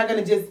 and we're not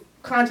going to just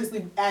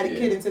consciously add a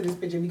kid into this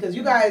picture because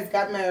you guys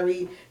got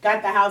married,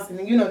 got the house, and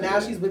now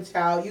she's with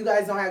child. You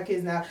guys don't have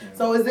kids now.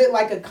 So is it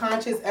like a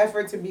conscious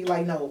effort to be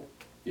like, no?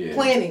 Yeah.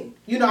 Planning.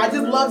 I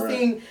just love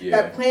seeing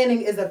that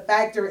planning is a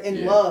factor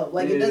in love.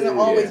 Like, it doesn't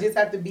always just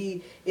have to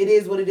be, it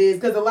is what it is.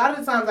 Because a lot of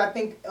the times I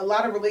think a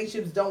lot of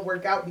relationships don't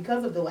work out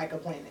because of the lack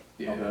of planning.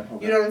 Yeah.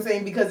 Okay. You know what I'm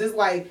saying? Because it's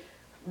like,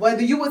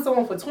 whether you with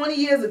someone for 20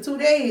 years or 2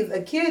 days,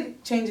 a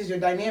kid changes your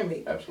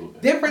dynamic.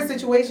 Absolutely. Different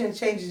situations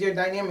changes your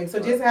dynamic. So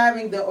just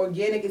having the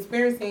organic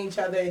experiencing each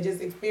other and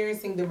just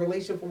experiencing the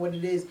relationship for what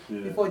it is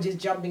before just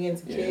jumping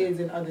into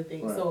kids and other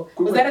things. Right. So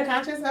Cool. was that a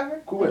conscious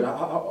effort? Cool. Wait,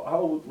 how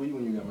old were you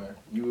when you got married?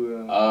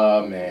 You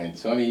Man,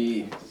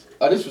 20.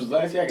 Oh, this was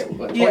last year. I got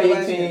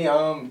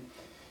 2018.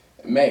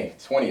 May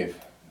 20th,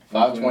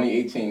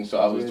 5/20/18. So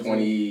I was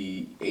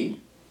 28.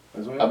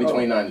 I'll be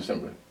 29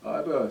 December. Oh,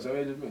 I thought same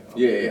age as me.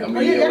 Yeah.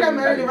 I got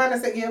married around the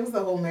same. Yeah, it was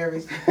the whole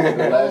marriage.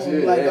 Last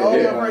year, like all my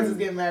yeah. friends was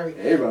getting married.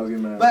 Everybody was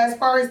getting married. But as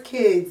far as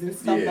kids and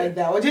stuff Yeah. like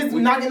that, or just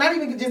not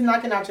even just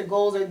knocking out your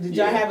goals, or did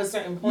y'all have a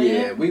certain plan?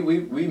 Yeah,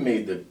 we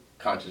made the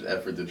conscious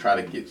effort to try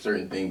to get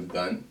certain things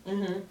done.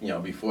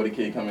 Before the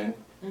kid come in.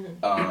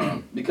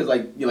 Because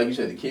like you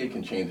said, the kid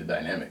can change the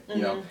dynamic.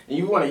 And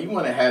you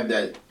want to have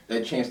that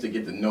chance to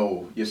get to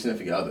know your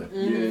significant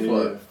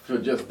other for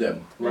just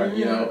them. Right.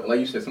 Like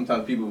you said,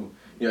 sometimes people.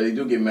 They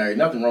do get married.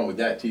 Nothing wrong with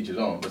that, teach his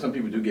own. But some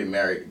people do get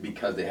married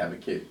because they have a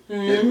kid.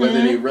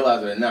 Whether they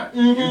realize it or not.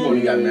 You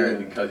only got married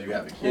because you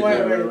have a kid.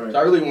 Right. So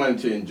I really wanted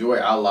to enjoy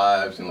our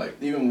lives. And like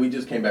even when we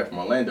just came back from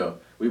Orlando,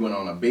 we went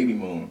on a baby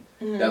moon.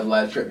 That was the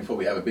last trip before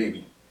we have a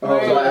baby.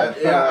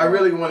 I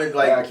really wanted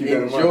like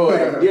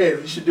enjoy. Yeah,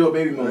 you should do a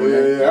baby moment.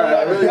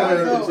 I really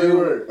wanted to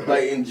do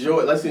like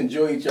enjoy. Let's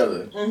enjoy each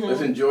other.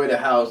 Let's enjoy the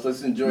house.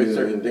 Let's enjoy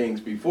certain things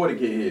before the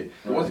kid hit.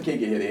 But once the kid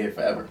get here, they're here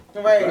forever.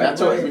 Right. And I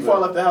told her before I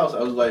left the house,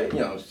 I was like,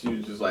 she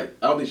was just like,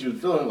 I don't think she was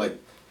feeling like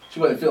she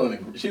wasn't feeling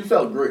it. She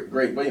felt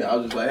great, but I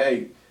was just like,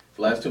 hey,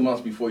 the last 2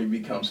 months before you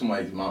become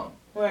somebody's mom.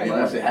 Right. And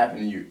once it happened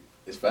to you,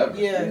 it's forever.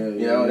 Yeah.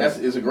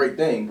 It's a great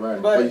thing. Right.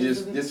 But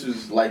this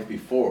was life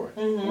before.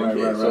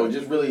 Right. So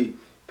just really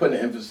putting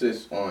an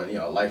emphasis on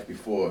life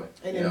before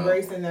and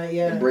embracing that.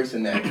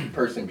 Embracing that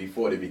person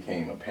before they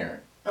became a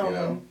parent.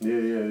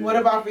 Yeah. What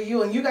about for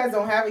you? And you guys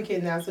don't have a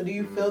kid now, so do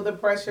you feel the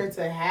pressure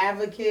to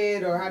have a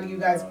kid, or how do you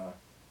guys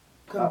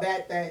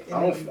combat that?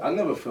 I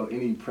never felt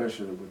any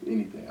pressure with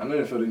anything. I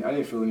didn't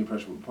feel any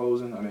pressure with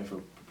proposing. I didn't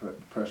feel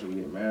pressure with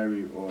getting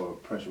married or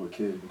pressure with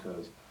kids,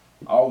 because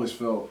I always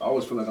feel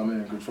like I'm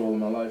in control of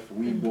my life.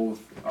 We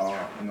both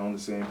are on the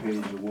same page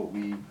of what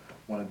we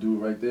want to do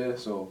right there.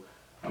 So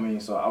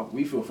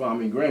we feel fine. I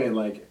mean, granted,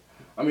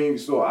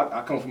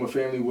 I come from a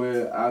family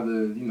where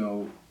either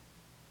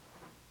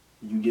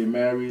you get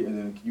married and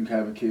then you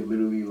have a kid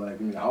literally I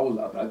think I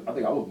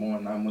was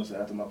born 9 months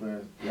after my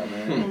parents got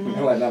married. And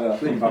now that I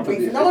think about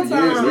it, years,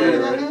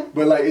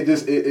 but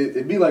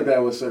it be like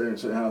that with certain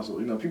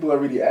households. People are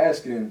really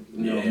asking,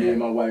 me and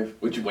my wife,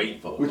 what you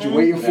waiting for? What you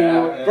waiting for?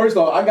 Yeah. First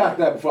off, I got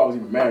that before I was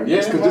even married.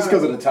 Just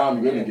because of the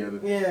time we've been together.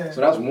 Yeah.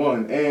 So that's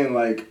one. And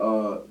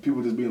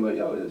people just being like,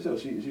 yo,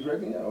 she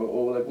pregnant? Yeah.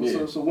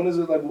 Or so when is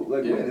it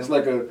when? It's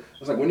like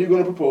when you're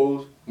gonna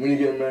propose, when you're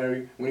getting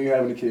married, when you're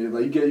having a kid.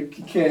 You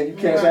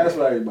can't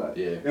satisfy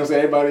everybody. Yeah. You know what I'm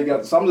saying? Everybody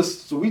got.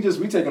 So we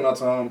taking our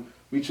time.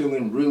 We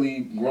chilling,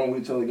 really growing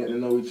with each other, getting to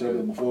know each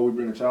other before we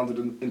bring a child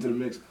into the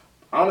mix.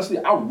 Honestly,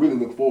 I really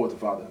look forward to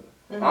fatherhood.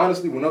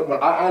 Honestly, when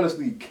I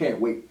honestly can't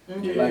wait.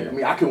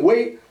 I can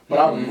wait, but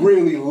I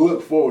really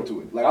look forward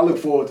to it. I look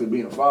forward to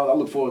being a father. I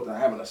look forward to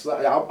having a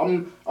son.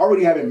 I'm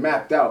already having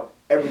mapped out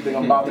everything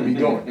I'm about to be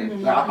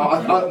doing.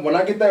 When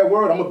I get that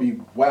word, I'm gonna be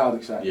wild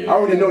excited. Yeah. I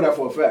already know that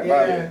for a fact.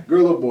 Right?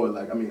 Girl or boy,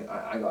 I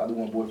do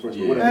want boy first,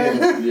 but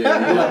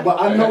whatever. But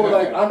I know,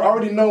 I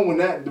already know when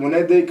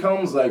that day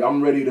comes,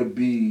 I'm ready to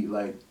be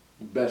the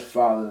best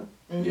father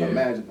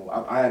imaginable.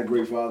 I had a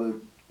great father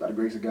by the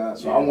grace of God,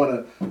 so I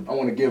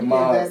wanna give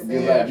my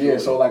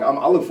So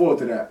I look forward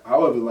to that.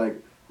 However,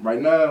 right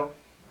now,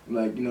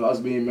 us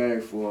being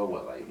married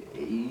for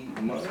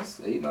 8 months,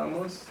 9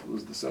 months. It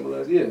was December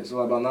last year, so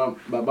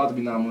about to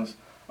be 9 months.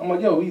 I'm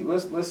like, yo,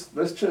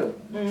 let's chill,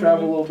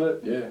 travel a little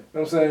bit. Yeah, you know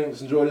what I'm saying?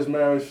 Let's enjoy this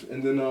marriage,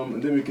 and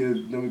then we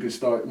could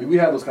start. I mean, we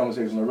had those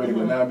conversations already,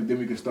 but now then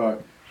we could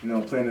start.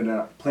 Planning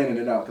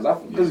it out,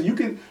 because you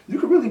can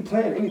really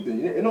plan anything.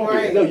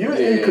 You're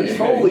in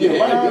control of your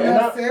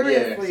life.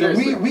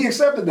 Seriously. We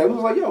accepted that. We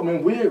was like, yo,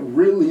 man, we're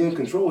really in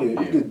control here.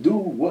 You can do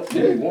what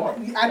we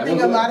want. I think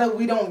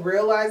we don't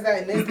realize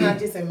that, and it's not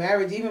just in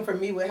marriage. Even for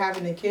me with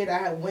having a kid, I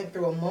had went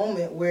through a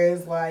moment where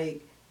it's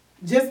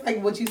just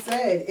like what you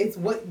said, it's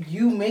what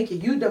you make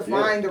it. You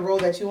define the role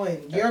that you're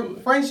in. Your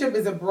friendship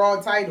is a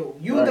broad title.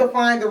 You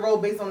define the role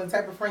based on the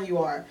type of friend you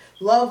are.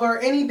 Love or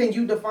anything,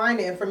 you define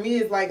it. And for me,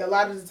 it's a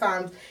lot of the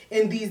times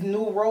in these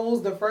new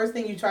roles, the first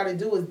thing you try to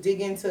do is dig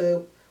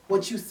into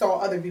what you saw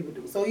other people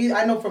do. So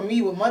I know for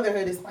me with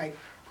motherhood, it's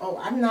oh,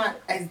 I'm not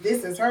as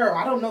this as her.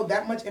 I don't know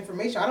that much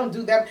information. I don't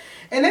do that.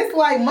 And it's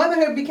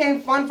motherhood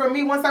became fun for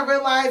me once I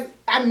realized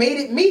I made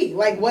it me.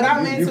 What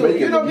I'm into.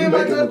 Me and my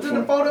husband do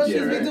the photo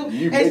shoots we do.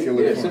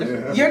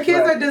 And your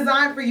kids are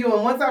designed for you.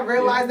 And once I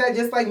realized that,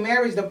 just like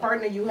marriage, the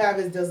partner you have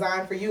is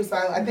designed for you. So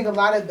I think a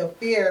lot of the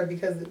fear,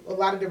 because a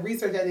lot of the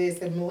research that is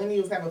said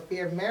millennials have a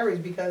fear of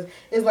marriage, because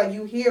it's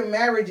you hear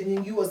marriage and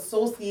then you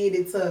associate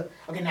it to,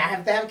 okay, now I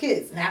have to have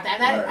kids. Now I have to have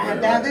that. I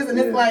have to have this. And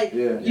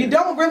it's you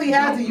don't really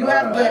have to. You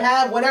have to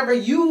have whatever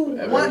you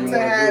want to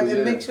have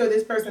and make sure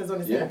this person is on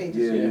the same page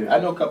as you. I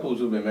know couples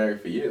who've been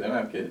married for years and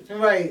don't have kids.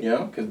 Right.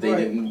 Because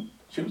they didn't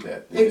choose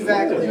that.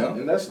 Exactly.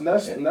 And that's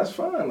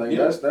fine.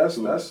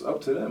 That's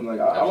up to them. I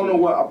don't know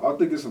what I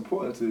think it's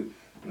important to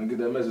get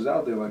that message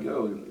out there.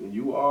 Yo,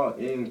 you are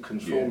in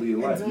control of your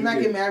life. Do not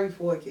get married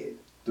for a kid.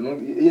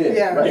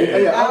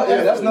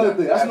 That's another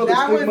thing. That's another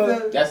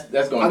stigma.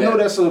 That's going. I know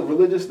that's a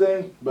religious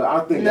thing, but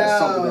I think that's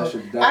something that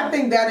should die. I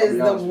think that is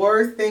the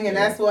worst thing, and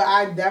that's what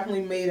I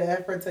definitely made an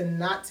effort to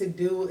not to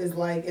do. Is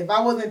if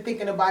I wasn't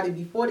thinking about it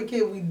before the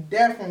kid, we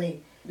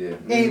definitely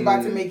ain't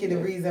about to make it a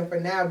reason for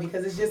now,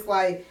 because it's just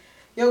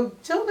yo,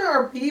 children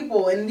are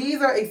people, and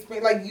these are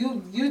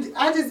you.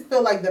 I just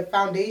feel the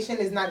foundation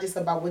is not just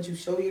about what you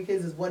show your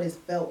kids; is what is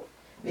felt.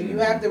 And you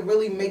have to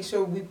really make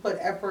sure we put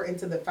effort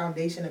into the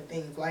foundation of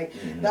things.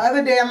 The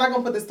other day, I'm not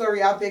going to put the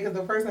story out there because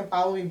the person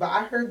followed me, but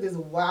I heard this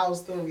wild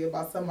story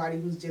about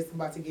somebody who's just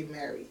about to get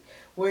married,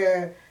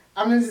 where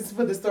I'm going to just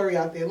put the story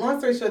out there. Long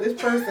story short,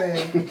 this person,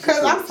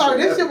 because I'm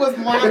sorry, this shit was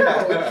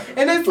mind-blowing.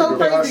 And it's so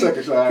crazy,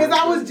 because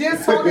I was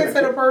just talking to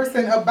the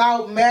person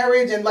about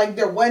marriage and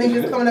their wedding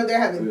is coming up. They're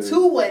having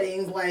 2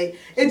 weddings.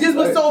 It just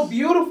was so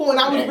beautiful, and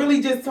I was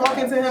really just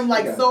talking to him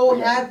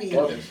so happy.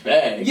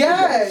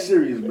 Yes.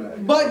 Serious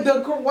bag. But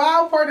the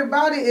wild part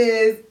about it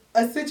is,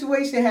 a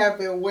situation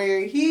happened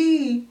where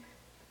he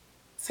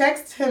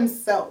texted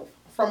himself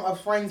from a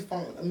friend's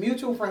phone, a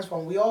mutual friend's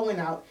phone. We all went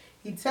out.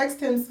 He texted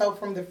himself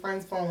from the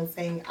friend's phone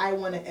saying, "I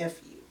want to F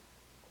you."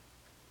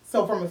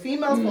 So from a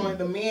female's phone,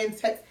 the man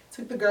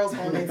took the girl's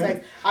phone and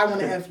texted, "I want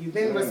to F you."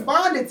 Then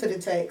responded to the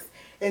text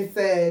and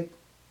said,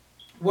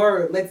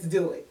 "Word, let's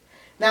do it."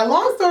 Now,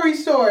 long story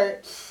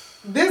short,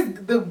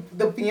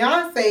 the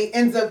fiance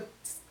ends up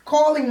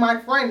calling my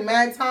friend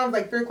mad times,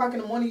 like 3 o'clock in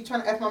the morning, you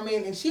trying to F my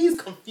man, and she's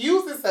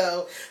confused as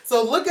hell.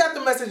 So look at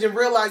the message and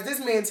realize this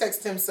man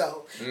texted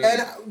himself.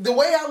 And the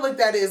way I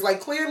looked at it is like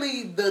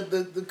clearly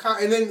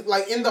and then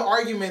like in the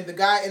argument, the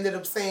guy ended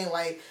up saying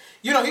like,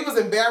 you know, he was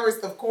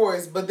embarrassed, of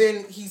course, but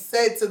then he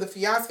said to the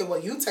fiance, "Well,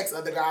 you text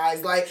other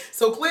guys." Like,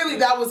 so clearly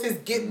that was his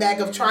get back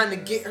of trying to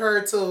get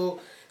her to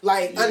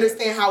like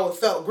understand how it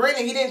felt.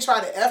 Granted, he didn't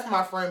try to F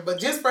my friend, but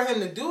just for him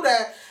to do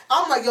that,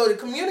 I'm like, yo, the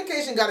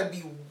communication got to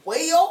be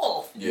way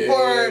off for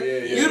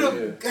you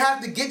to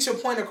have to get your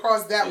point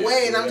across that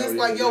way. And I'm just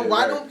like, yo,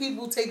 why don't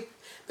people take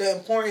the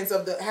importance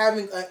of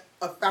having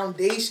a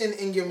foundation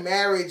in your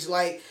marriage,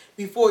 like,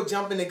 before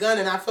jumping the gun?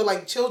 And I feel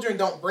like children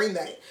don't bring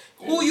that.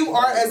 Who you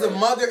are as a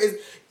mother is,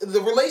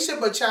 the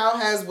relationship a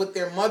child has with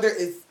their mother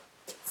is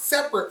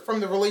separate from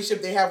the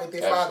relationship they have with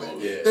their father.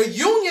 Yeah. The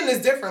union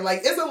is different.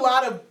 Like, it's a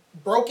lot of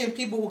broken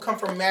people who come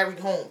from married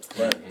homes.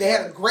 Right. They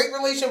had a great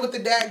relationship with the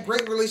dad,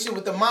 great relationship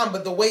with the mom,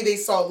 but the way they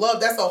saw love,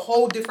 that's a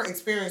whole different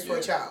experience for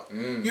a child.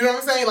 You know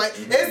what I'm saying? Like,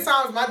 there's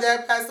times my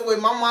dad passed away,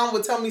 my mom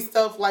would tell me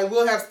stuff, like,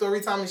 we'll have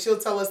story time and she'll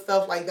tell us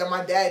stuff like that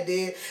my dad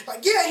did.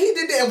 Like, yeah, he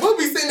did that. And we'll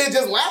be sitting there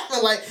just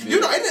laughing, like, you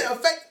know, it didn't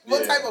affect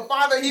what type of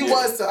father he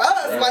was to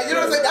us. Like, you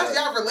know what I'm saying? That's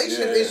y'all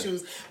relationship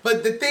issues.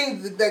 But the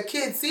thing that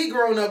kids see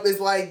growing up is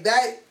like,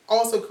 that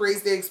also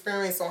creates their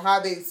experience on how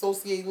they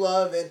associate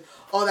love and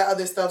all that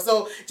other stuff.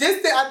 So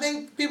I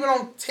think people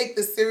don't take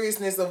the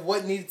seriousness of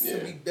what needs to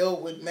be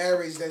built with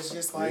marriage. That's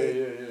just like...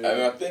 And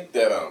I think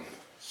that,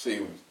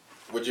 see,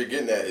 what you're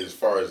getting at is as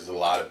far as a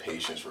lot of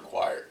patience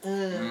required.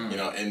 You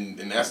know, and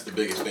that's the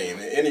biggest thing.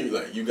 And any,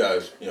 like, you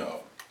guys, you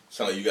know,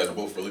 sound like you guys are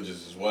both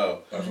religious as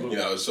well. You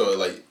know, so,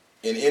 like,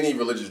 in any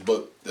religious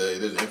book,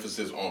 there's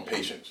emphasis on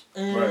patience.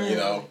 You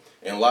know?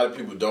 And a lot of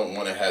people don't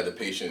want to have the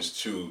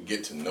patience to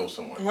get to know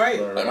someone.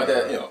 Like my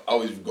dad, you know, I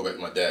always go back to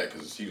my dad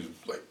because he was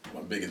like my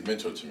biggest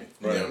mentor to me.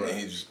 You know, and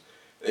he just,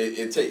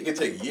 it could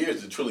take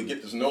years to truly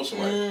get to know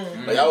somebody.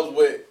 Like I was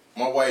with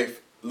my wife,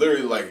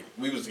 literally like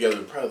we was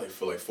together probably like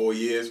for like 4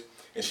 years.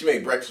 And she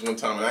made breakfast one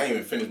time, and I didn't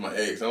even finish my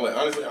eggs. And I'm like,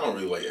 honestly, I don't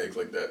really like eggs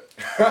like that.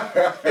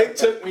 It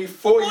took me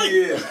 4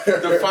 years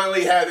to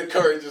finally have the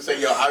courage to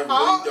say, yo, I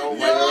really don't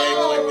like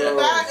eggs like that.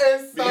 That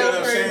is so you know what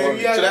I'm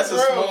saying? Yeah, so that's a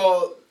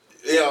small,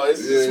 you know,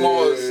 it's a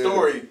small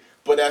story,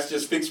 but that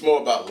just speaks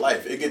more about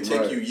life. It could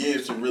take you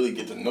years to really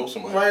get to know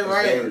somebody.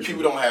 And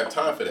people don't have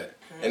time for that.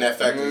 And that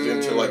factors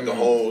into like the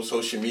whole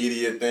social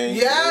media thing.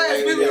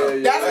 Yes,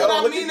 that's what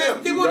I mean.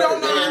 People don't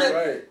know how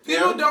to.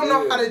 People don't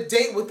know how to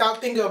date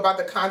without thinking about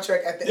the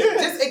contract at the end.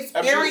 Just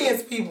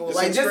experience people.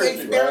 Like just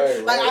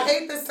experience. Like I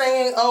hate the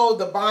saying, "Oh,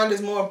 the bond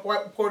is more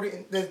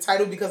important than the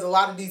title," because a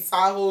lot of these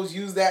side hoes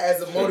use that as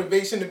a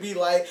motivation to be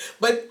like.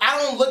 But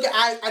I don't look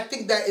at. I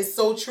think that is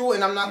so true,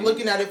 and I'm not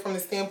looking at it from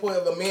the standpoint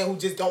of a man who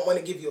just don't want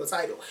to give you a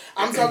title.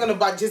 I'm talking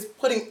about just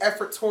putting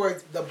effort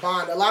towards the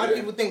bond. A lot of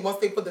people think once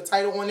they put the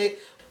title on it,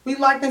 we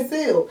locked and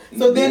sealed.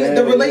 So then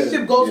the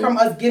relationship goes from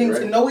us getting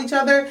to know each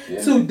other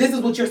to this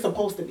is what you're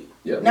supposed to be.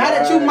 Now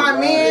that you my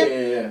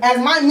man, as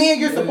my man,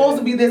 you're supposed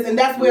to be this, and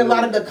that's where a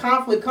lot of the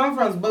conflict comes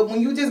from. But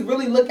when you just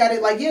really look at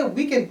it like, yeah,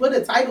 we can put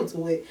a title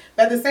to it,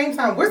 but at the same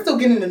time, we're still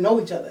getting to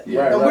know each other.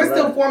 And we're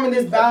still forming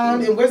this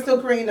bond, and we're still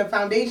creating a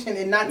foundation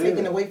and not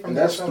taking away from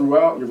that. That's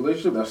throughout your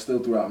relationship, that's still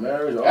throughout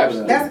marriage.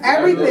 That's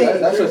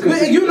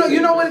everything.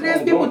 You know what it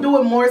is? People do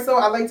it more so.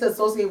 I like to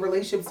associate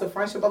relationships to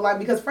friendship a lot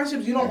because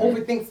friendships, you don't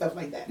overthink stuff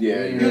like that.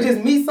 You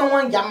just meet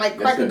someone, y'all might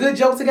crack a good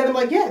joke together,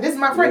 like, yeah, this is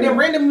my friend. Then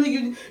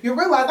randomly you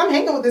realize I'm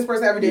hanging with this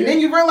person every day. Then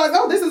you realize,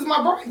 oh, this is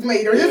my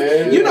bridesmaid, or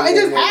this, you know, it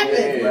just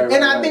happens.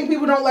 And I think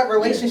people don't let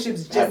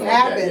relationships just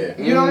happen.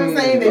 You know what I'm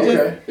saying? They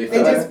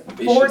just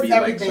force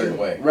everything.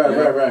 Right.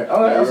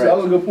 Oh, that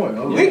was a good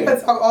point. We could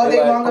talk all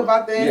day long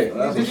about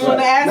that. Did you want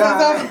to ask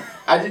something?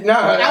 I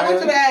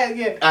want you to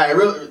ask. I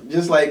really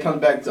just like it comes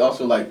back to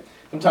also like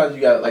sometimes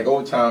you got like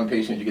over time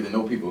patience, you get to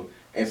know people,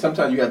 and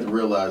sometimes you have to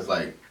realize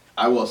like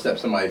I will accept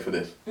somebody for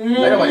this. Like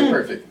nobody's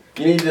perfect.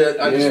 You need to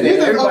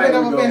understand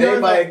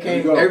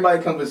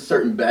everybody comes with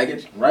certain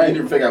baggage. You need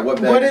to figure out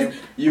what baggage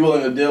you're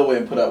willing to deal with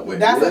and put up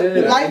with.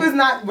 Life is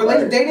not,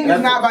 dating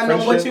is not about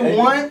knowing what you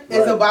want,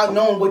 it's about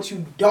knowing what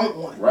you don't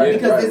want.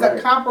 Because it's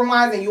a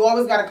compromise and you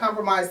always got to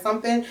compromise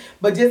something,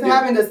 but just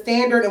having a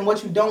standard and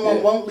what you don't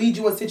want won't lead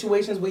you in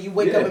situations where you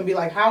wake up and be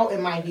like, how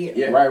am I here?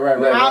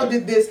 How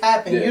did this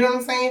happen? You know what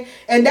I'm saying?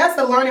 And that's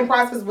a learning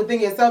process within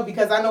yourself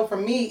because I know for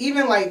me,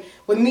 even like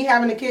with me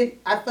having a kid,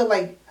 I feel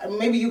like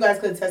maybe you guys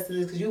could attest to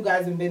this because you you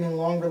guys have been in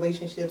long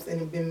relationships and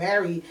have been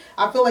married,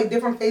 I feel like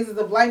different phases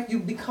of life, you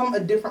become a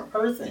different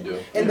person. You do.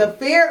 And the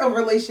fear of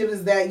relationships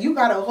is that you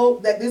gotta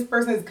hope that this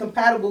person is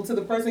compatible to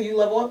the person you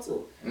level up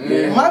to.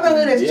 Yeah.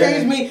 Motherhood has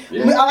changed me.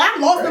 Yeah.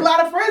 I've lost a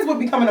lot of friends with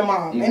becoming a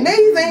mom. And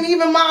these ain't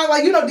even mine.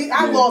 Like, you know,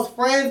 I lost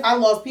friends, I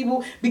lost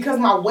people because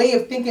my way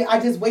of thinking, I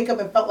just wake up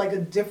and felt like a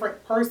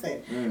different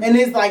person. And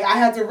it's like, I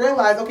had to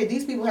realize, okay,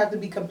 these people have to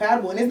be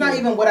compatible. And it's not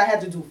even what I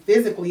had to do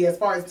physically as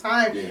far as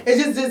time.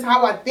 It's just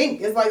how I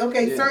think. It's like,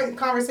 okay, certain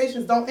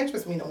conversations don't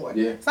interest me no more.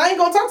 So I ain't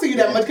gonna talk to you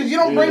that much because you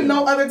don't bring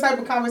no other type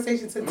of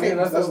conversation to the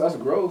table. That's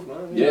growth,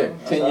 man. Yeah,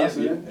 10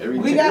 years.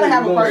 We gotta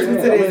have a partner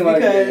to this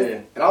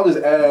because... And I'll just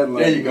add,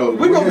 like... There you go.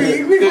 We gonna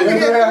get...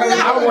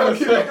 I don't want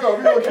to keep it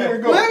going.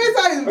 Let me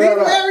tell you, these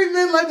married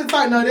men like to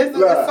talk. No, there's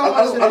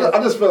so much.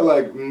 I just felt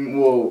like,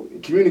 well,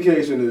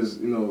 communication is,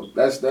 you know,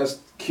 that's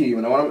key.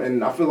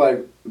 And I feel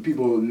like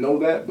people know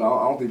that, but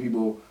I don't think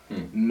people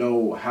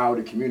know how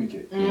to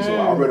communicate. So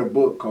I read a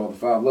book called The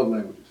 5 Love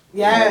Languages.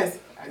 Yes.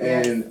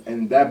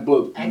 And that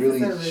book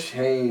really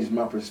changed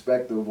my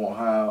perspective on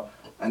how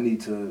I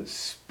need to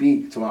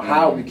speak to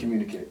how we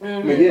communicate.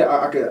 I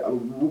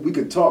mean, we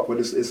could talk, but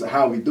it's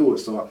how we do it.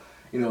 So,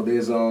 you know,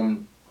 there's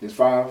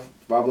 5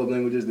 love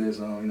languages. There's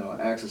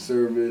acts of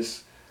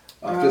service,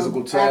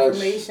 physical touch,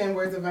 affirmation,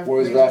 words of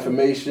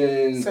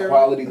affirmation,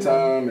 quality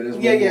time, and there's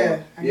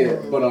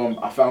more. But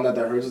I found out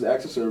that hers is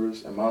acts of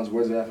service and mine's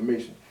words of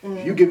affirmation.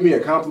 If you give me a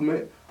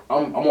compliment,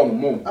 I'm on the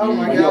moon. Oh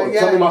my like, God!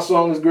 Tell me my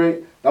song is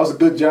great. That was a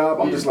good job.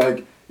 I'm just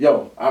like,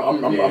 yo,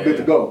 I'm good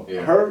to go.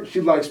 Yeah. Her, she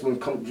likes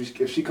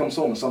if she comes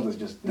home and something's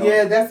just done.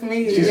 Yeah, that's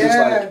me. She's just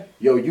like,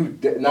 yo,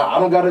 I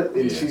don't got it.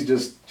 And she's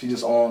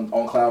just on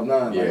cloud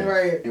 9. Yeah. Like,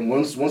 right. And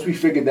once we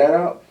figured that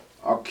out,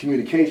 our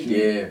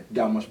communication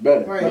got much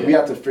better. Right. Like, we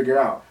have to figure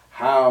out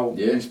how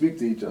we speak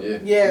to each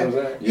other. Yeah. You know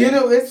what I'm saying? You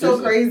know, it's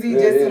so crazy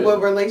with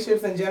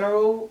relationships in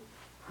general.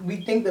 We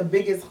think the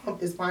biggest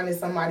hump is finding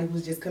somebody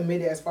who's just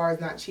committed as far as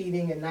not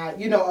cheating and not,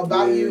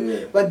 about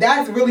you. But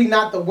that's really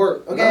not the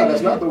work. Okay? No,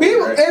 that's not the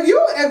work. If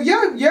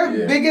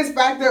your biggest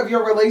factor of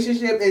your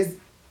relationship is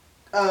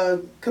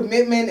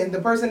commitment and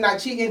the person not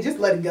cheating, just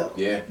let it go.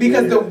 Yeah.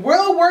 Because the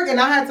real work, and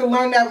I had to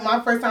learn that my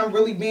first time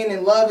really being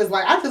in love, is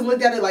like, I just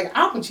looked at it like,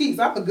 I don't cheat,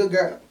 so I'm a good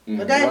girl.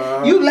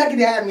 Okay? You lucky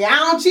to have me. I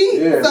don't cheat.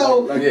 Yeah,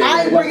 so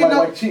I ain't bringing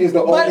up. Like cheating is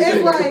the only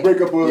thing that can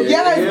break up a...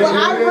 Yes, but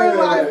I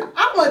realized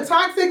I'm a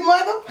toxic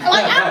mother.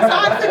 Like, I'm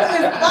toxic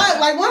as fuck.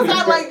 Like, once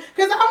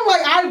because I'm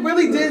like, I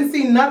really didn't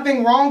see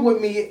nothing wrong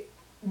with me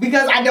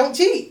because I don't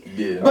cheat.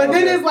 Yeah. But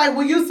then it's like,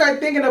 when you start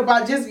thinking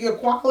about just your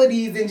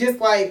qualities and just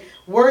like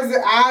words,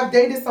 I've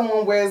dated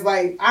someone where it's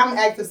like, I'm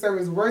active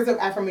service, words of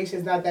affirmation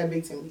is not that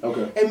big to me.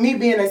 Okay. And me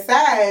being a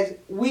Sag,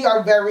 we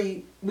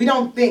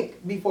don't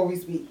think before we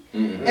speak.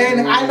 Mm-hmm.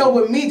 And I know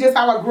with me, just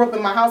how I grew up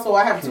in my household,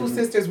 I have 2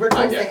 sisters, we're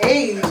close in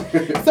age.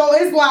 So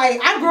it's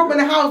like, I grew up in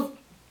a house,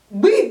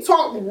 we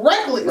talk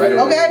reckless,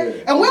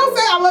 okay? And we don't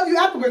say I love you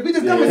afterwards. We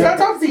just come and start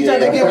talking to each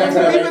other again once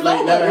the beef is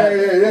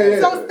over.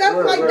 So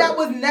stuff like that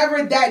was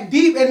never that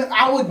deep. And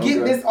I would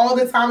get this all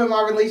the time in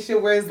my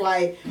relationship where it's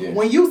like,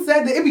 when you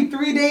said that, it'd be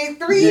 3 years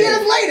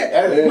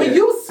later. When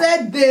you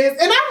said this,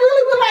 and I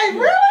really was like,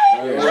 really?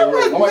 I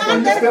was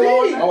not that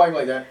deep. My wife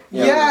like that.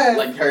 Yeah.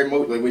 Like her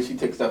emotion, like when she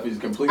takes stuff, is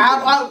completely.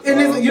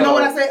 And you know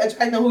what I say?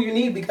 Attracting who you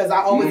need, because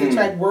I always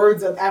attract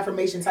words of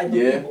affirmation type of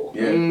people.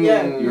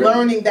 Yeah.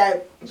 Learning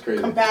that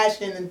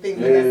compassion and things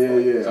like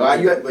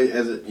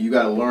that. So you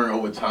got to learn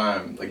over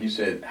time, like you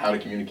said, how to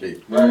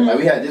communicate. Right. Like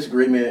we had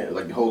disagreement,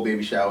 like the whole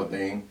baby shower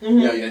thing.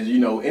 As you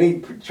know,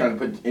 trying to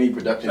put any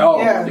production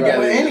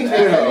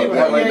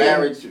together, like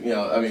marriage,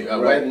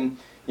 wedding,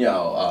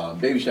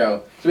 baby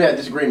shower. So we had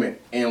disagreement,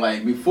 and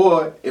like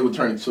before, it would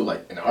turn into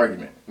like an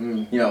argument.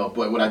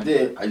 But what I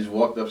did, I just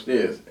walked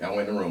upstairs and I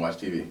went in the room, watched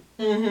TV.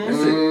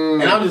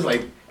 And I'm just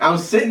like, I'm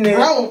sitting there.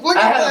 I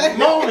had a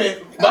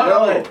moment, but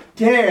I'm like,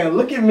 damn,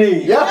 look at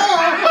me. Being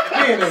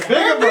a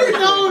bigger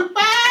person.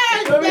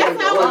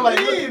 That's how it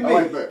is.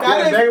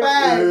 That is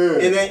bad.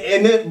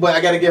 And then, but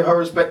I got to give her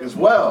respect as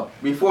well.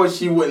 Before,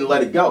 she wouldn't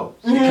let it go.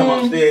 She'd come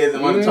upstairs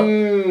and want to talk.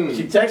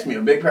 She texted me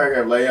a big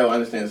paragraph like, yo, I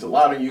understand it's a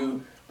lot of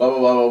you, blah, blah,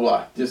 blah,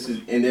 blah,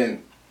 blah.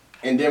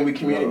 And then we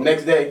communicated.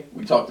 Next day,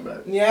 we talked about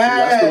it. Yeah.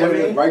 That's the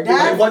way right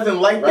there. It wasn't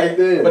like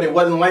that. But it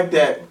wasn't like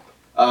that.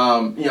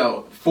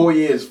 4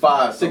 years,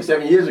 5, 6,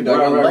 7 years ago,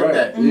 it wasn't like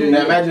that.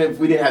 Now imagine if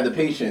we didn't have the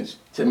patience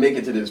to make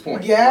it to this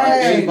point.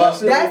 Yeah,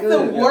 that's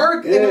the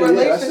work in the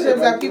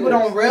relationships that people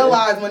don't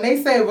realize. When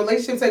they say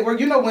relationships take work,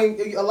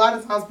 when a lot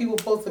of times people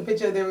post a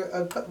picture of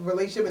their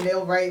relationship and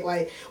they'll write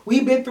like,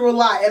 "We've been through a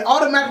lot," and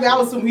automatically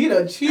I assume he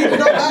done cheated on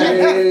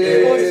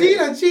her, or she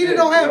done cheated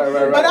on him.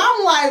 But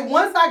I'm like,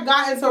 once I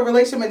got into a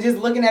relationship and just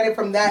looking at it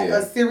from that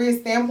a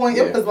serious standpoint,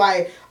 it was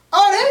like,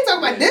 oh, they ain't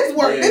talking about this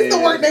work. This is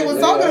the work they was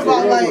talking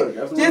about. Like,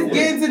 just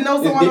getting to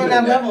know someone on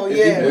that level.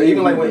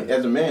 Even like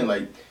as a man,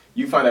 like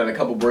you find out a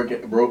couple broke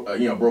up,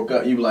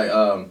 you be like,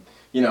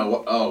 you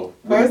know,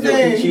 first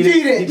thing, he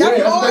cheated.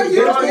 That's all you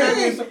cheated.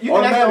 You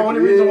think that's the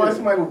only reason why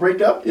somebody would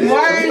break up?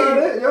 Right.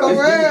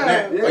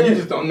 Or you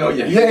just don't know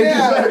yet.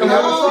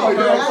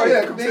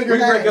 We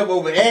break up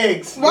over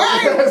eggs.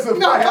 Right.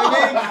 No, I don't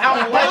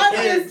like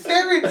eggs.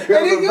 And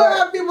then you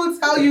have people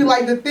tell you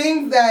like the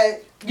things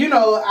that, you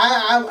know,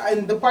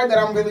 and the part that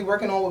I'm really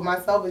working on with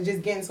myself is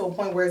just getting to a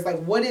point where it's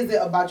like, what is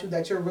it about you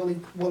that you're really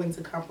willing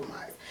to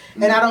compromise?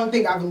 And I don't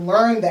think I've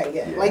learned that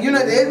yet. Like, you know,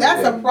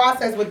 that's a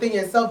process within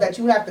yourself that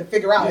you have to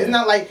figure out. It's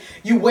not like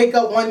you wake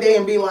up one day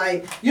and be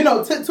like, you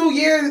know, 2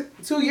 years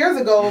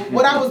ago,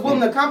 what I was willing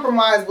to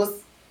compromise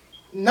was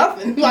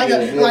nothing, like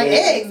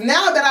eggs.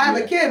 Now that I have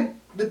a kid,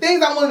 the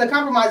things I'm willing to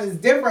compromise is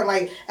different.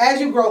 Like,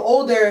 as you grow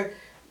older,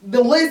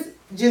 the list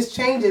just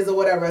changes or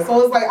whatever.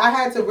 So it's like I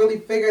had to really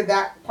figure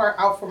that part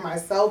out for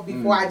myself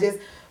before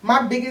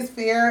my biggest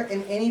fear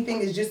in anything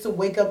is just to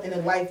wake up in a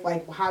life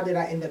like, how did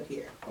I end up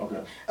here?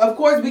 Okay. Of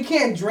course, we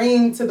can't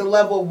dream to the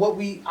level of what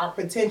our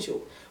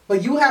potential,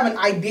 but you have an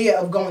idea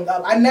of going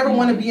up. I never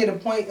want to be at a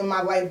point in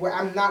my life where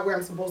I'm not where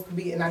I'm supposed to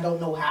be and I don't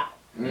know how.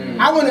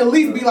 I want to at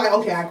least be like,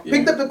 okay, I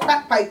picked up the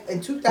crack pipe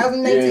in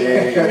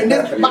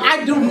 2018, but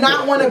I do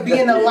not want to be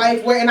in a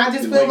life where, and I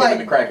just feel like in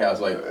the crack house,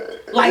 how?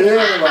 Like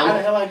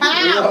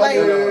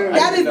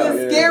that is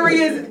the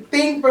scariest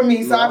thing for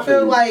me. So I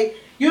feel like,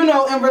 you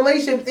know, in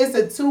relationships, it's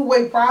a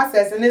two-way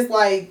process, and it's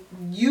like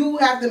you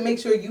have to make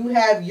sure you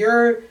have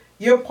your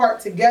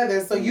part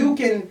together so you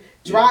can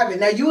drive it.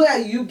 Now you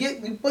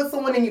put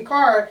someone in your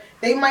car,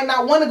 they might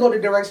not want to go the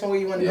direction where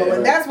you want to go,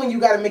 and that's when you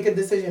got to make a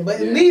decision.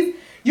 But at least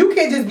you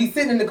can't just be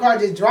sitting in the car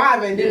just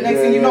driving. Then next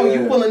thing you know,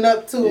 you pulling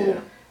up to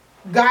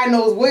God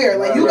knows where.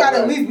 Like you gotta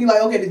at least be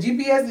like, okay, the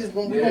GPS is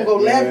when we're gonna go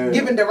left,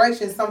 giving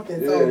directions,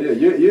 something.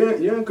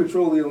 You're in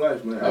control of your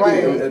life, man.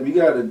 Right. And we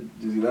gotta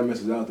just get that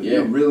message out there.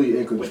 You're really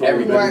in control of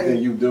everything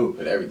you do.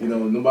 With everything. You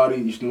know,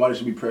 nobody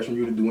should be pressuring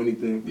you to do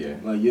anything. Yeah.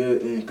 Like you're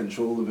in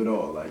control of it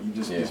all. Like you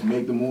just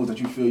make the moves that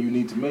you feel you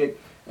need to make.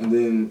 And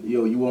then,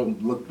 you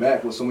won't look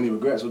back with so many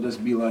regrets. You'll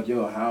just be like,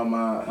 how am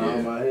I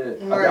here?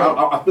 Right.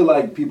 I feel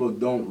like people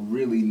don't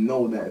really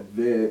know that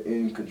they're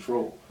in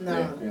control.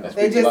 No,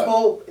 they just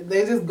hope.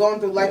 They're just going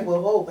through life with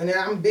hope. And then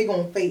I'm big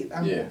on faith.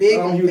 I'm big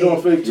on faith.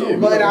 On faith too.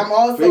 But I'm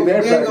also faith big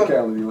and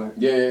practicality.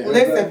 on.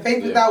 Listen,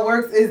 faith without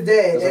works is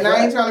dead, and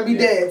I ain't trying to be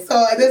dead.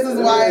 So this is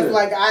why it's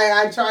like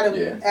I try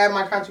to add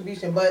my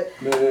contribution. But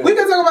we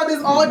can talk about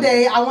this all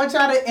day. I want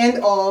y'all to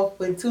end off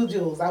with 2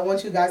 jewels. I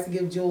want you guys to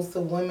give jewels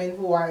to women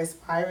who are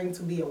aspiring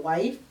to be a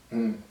wife,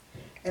 and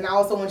I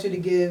also want you to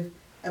give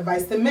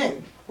advice to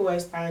men who are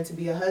aspiring to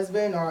be a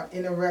husband or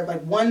in a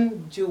like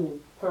 1 jewel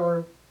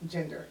per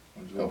gender.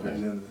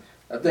 Okay.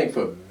 I think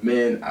for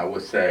men, I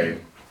would say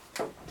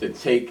to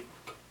take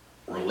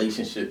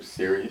relationships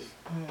serious.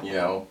 You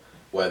know,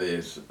 whether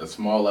it's a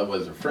small level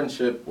as a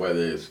friendship, whether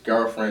it's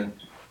girlfriend,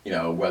 you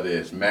know, whether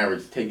it's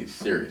marriage, take it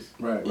serious.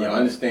 Right. You know,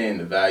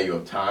 understand the value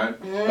of time.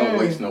 Don't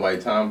waste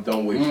nobody's time.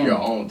 Don't waste your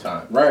own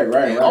time. Right.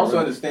 And also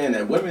understand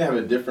that women have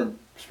a different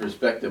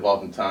perspective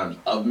oftentimes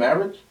of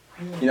marriage.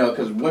 You know,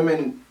 because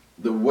women,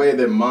 the way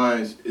their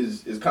minds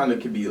is kind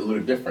of could be a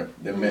little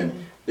different than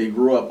men. They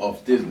grew up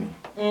off Disney.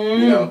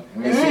 You know,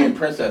 and seeing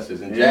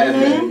princesses and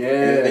Jasmine.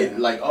 And they,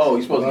 like, oh,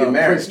 you're supposed to get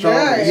married.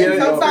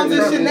 Sometimes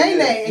it's Shanae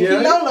and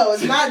Kilolo.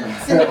 It's not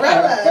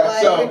Cinderella.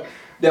 Like, so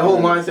their whole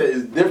mindset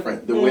is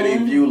different. The way they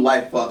view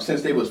life up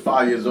since they was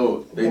 5 years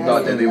old, they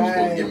thought that they were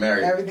supposed to get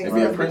married and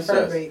be a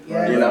princess.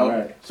 You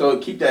know, so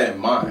keep that in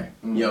mind.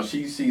 You know,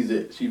 she sees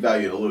it. She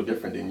values it a little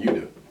different than you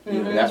do,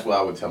 and that's what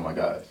I would tell my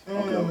guys.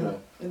 Okay.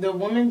 The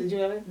woman, did you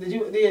have it? Did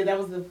you? Yeah, that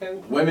was the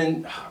first.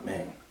 Women, oh,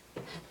 man.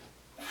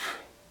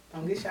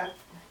 Don't get shot.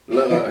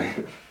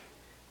 Women.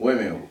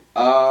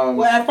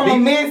 Well, from a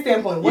man's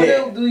standpoint,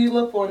 what do you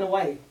look for in a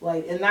wife?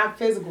 Like, and not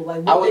physical.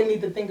 Like, what they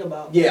need to think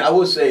about. Yeah, I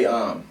would say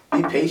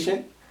be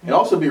patient and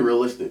also be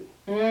realistic.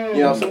 You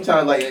know,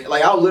 sometimes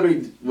like I'll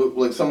literally,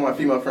 like some of my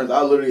female friends,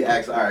 I'll literally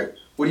ask, all right,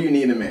 what do you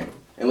need in a man?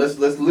 And let's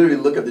literally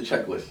look at the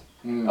checklist.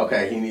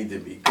 Okay, he needs to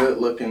be good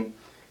looking.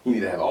 He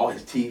needs to have all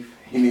his teeth.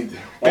 He needs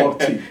all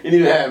teeth. He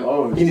needs to have.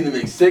 He needs to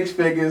make 6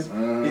 figures. He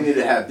needs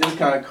to have this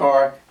kind of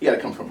car. He got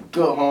to come from a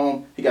good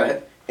home. He got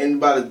to. And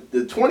by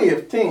the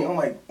 20th thing, I'm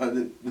like,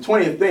 the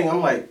 20th thing, I'm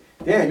like,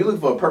 damn, you're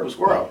looking for a purple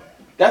squirrel.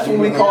 That's what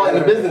we call it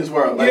in the business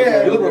world. Like,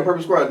 you're looking for a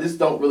purple squirrel. This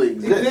don't really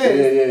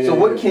exist. So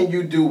what can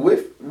you do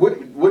with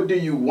what do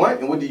you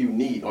want and what do you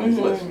need on this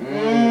list?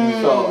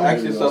 So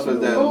ask yourself as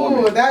that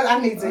woman. Ooh, that I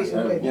need to. You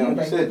know,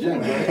 you said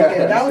gym.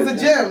 Yeah, that was a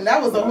gym.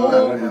 That was a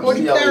whole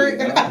 40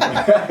 carat.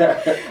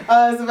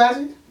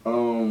 Sebastien.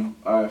 All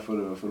right, for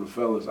the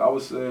fellas, I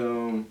would say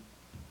I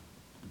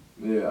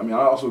mean,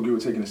 I also agree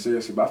with taking it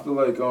seriously, but I feel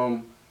like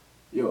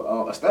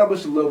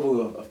establish a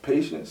level of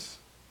patience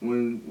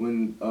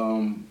when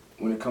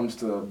it comes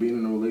to being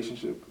in a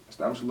relationship.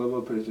 Establish a level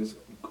of patience.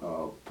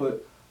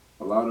 Put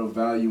a lot of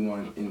value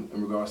on in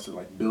regards to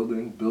like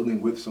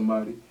building with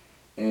somebody,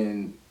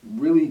 and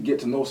really get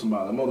to know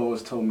somebody. My mother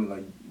always told me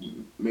like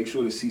make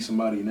sure to see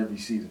somebody in every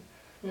season.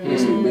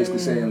 Basically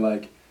saying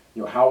like,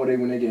 how are they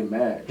when they get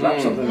mad? Drop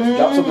something in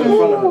front of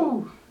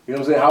them. You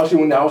know what I'm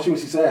saying? How she when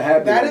she's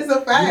happy. That is a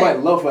fact. You might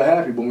love her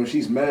happy, but when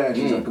she's mad,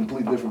 she's a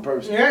completely different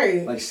person.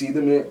 Right. Like see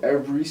them in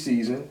every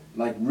season.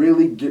 Like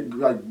really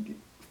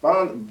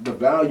find the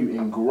value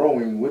in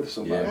growing with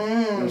somebody. Yeah.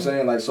 You know what I'm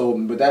saying? Like so,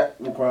 but that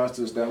requires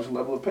to establish a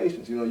level of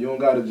patience. You know, you don't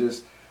gotta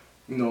just,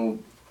 you know,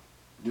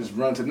 just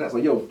run to the next.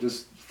 Like yo,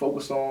 just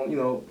focus on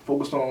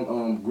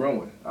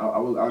growing. I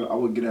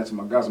would get that to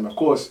my guys. And of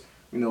course,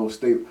 you know,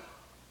 stay.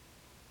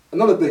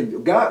 Another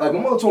thing, God, like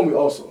my mother told me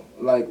also,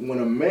 like when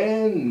a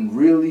man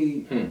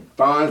really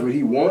finds what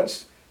he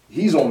wants,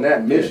 he's on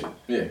that mission.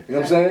 Yeah. You know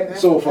what I'm saying?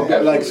 So if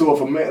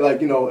a man,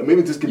 like, you know,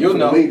 maybe this could be for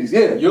the ladies.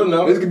 Yeah. You'll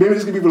know. Maybe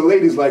this could be for the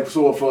ladies. Like,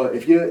 so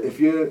if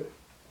your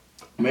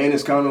man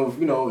is kind of,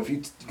 you know, if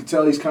you can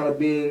tell he's kind of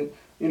being,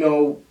 you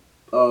know,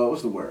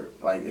 what's the word?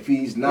 Like if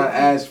he's not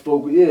as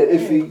focused,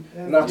 iffy,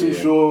 not too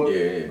sure.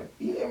 Yeah,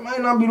 it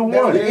might not be the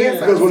one.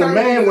 Because when a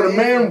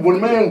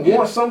man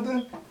wants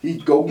something, he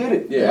go get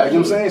it. Yeah, like, you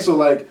know what I'm saying? So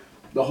like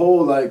the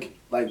whole like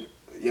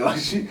you know,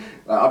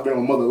 I've been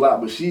with my mother a lot,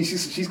 but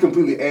she's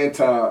completely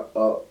anti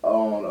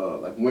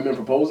on like women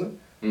proposing.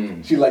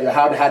 She's like,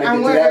 how to get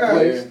to that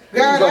place?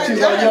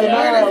 She's like,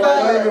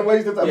 don't even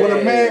waste the time.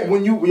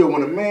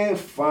 When a man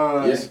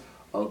finds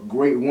a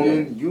great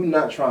woman, you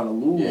not trying to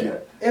lose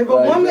that. If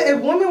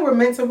women were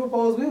meant to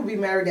propose, we would be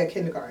married at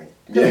kindergarten.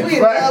 Because we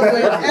in love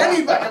with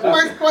anybody. The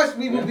first crush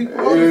we would be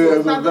proposing. So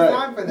it's not the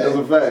time for that. That's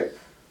a fact.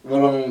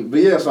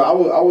 But yeah, so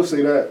I would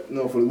say that, you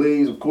know, for the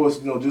ladies, of course,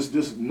 you know,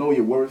 just know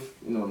your worth,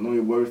 you know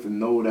your worth and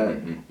know that,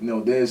 you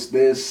know,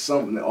 there's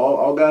something.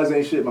 All guys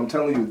ain't shit. But I'm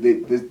telling you,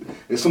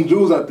 there's some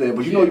jewels out there.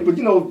 But you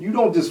know, you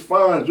don't just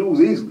find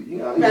jewels easily. You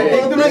know,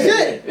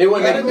 It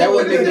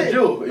wouldn't make a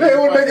jewel. Yeah, it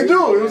wouldn't make a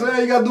jewel. You know what I'm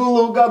saying? You gotta do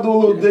a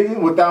little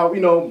digging without, you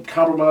know,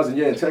 compromising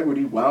your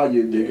integrity while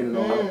you're digging and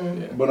all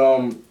that. But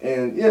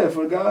and yeah,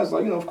 for the guys,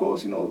 like, you know, of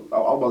course, you know, I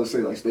was about to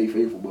say like stay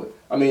faithful, but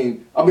I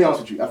mean, I'll be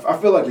honest with you. I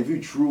feel like if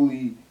you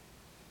truly,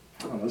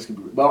 I don't know, this could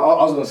be, but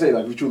I was gonna say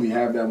like if you truly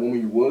have that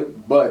woman, you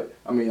would. But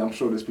I mean, I'm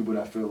sure there's people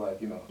that feel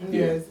like, you know.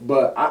 Yes.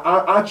 But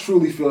I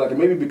truly feel like, and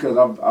maybe because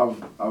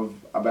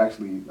I've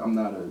actually, I'm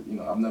not a, you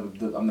know, I've never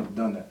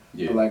done that.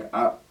 Yeah. But like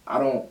I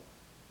don't.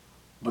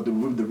 But the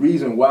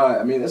reason why,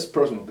 I mean, it's a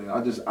personal thing.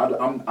 I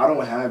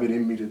don't have it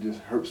in me to just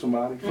hurt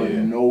somebody for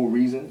no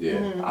reason.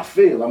 Yeah. I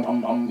feel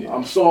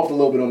I'm soft a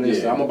little bit on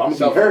this. I'm gonna be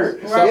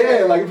hurt. Right.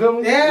 Yeah, like you feel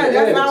me? Yeah,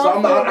 that's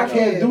not I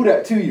can't do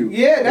that to you.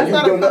 Yeah, that's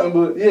not done nothing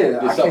but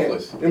I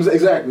selfless. can't.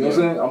 Exactly. You know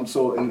what I'm saying? I'm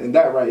so in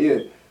that right.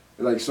 Yeah.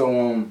 Like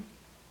so.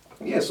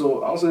 Yeah.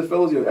 So I'll say,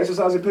 fellas,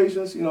 exercise your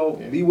patience. You know,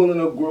 be willing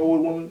to grow with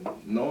a woman.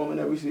 Know them in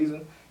every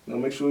season. You know,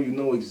 make sure you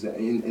know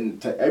exactly,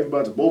 and to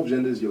everybody, to both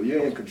genders,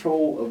 you're in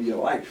control of your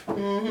life. You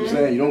know what I'm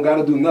saying? You don't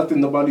gotta do nothing.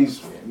 Nobody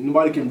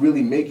can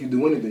really make you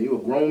do anything. You're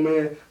a grown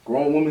man,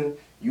 grown woman.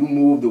 You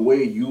move the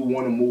way you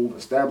want to move.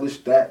 Establish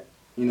that,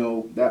 you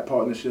know, that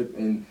partnership,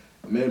 and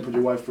men put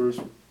your wife first.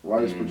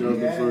 Wives put your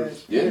husband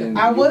first. Yeah.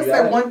 I would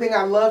say one thing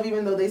I love,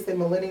 even though they say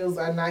millennials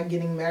are not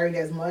getting married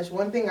as much,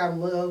 one thing I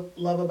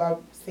love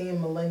about seeing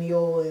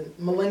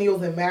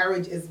millennials in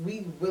marriage is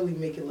we really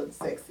make it look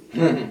sexy.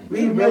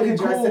 We really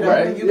dress it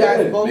up, and you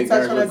guys both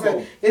touch on it.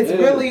 Cool. It's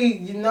really,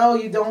 you know,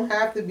 you don't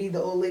have to be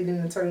the old lady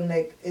in the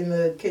turtleneck in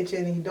the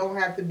kitchen, and you don't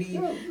have to be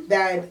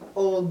that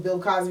old Bill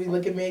Cosby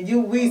looking man.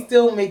 We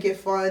still make it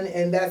fun,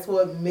 and that's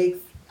what makes,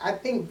 I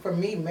think for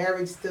me,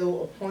 marriage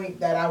still a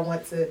point that I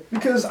want to.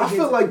 Because I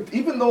feel like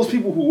even those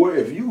people who were,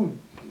 if you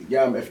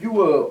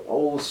were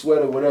old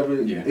sweater, whatever,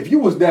 if you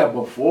was that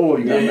before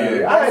you got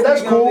married,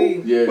 that's cool.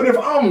 Yeah. But if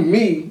I'm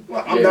me,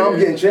 I'm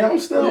getting changed. I'm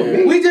still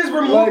me. We just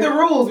remove the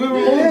rules. We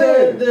remove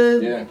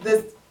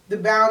the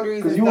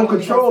boundaries. Because you in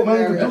control, man.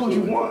 You can do what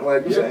you want.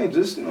 Like you're saying,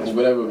 just you know, it's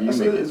whatever you make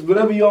it. It's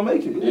whatever y'all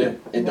make it. Yeah.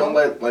 And don't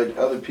let like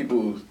other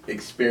people's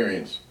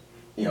experience,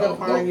 you know,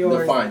 define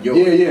yours.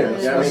 Yeah.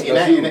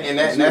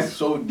 And that's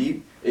so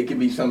deep. It could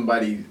be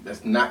somebody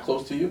that's not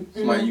close to you.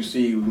 Somebody you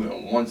see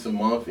once a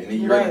month, and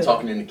then you're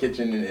talking in the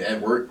kitchen and at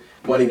work.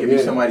 But it could be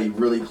somebody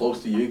really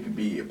close to you. It could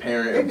be a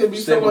parent. It could be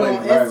someone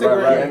on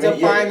Instagram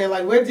defining.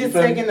 Like we're just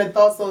taking the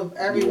thoughts of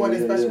everyone,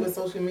 especially with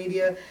social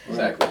media.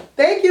 Exactly.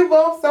 Thank you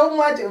both so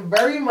much,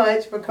 very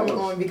much, for coming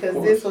on, because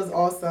this was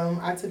awesome.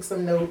 I took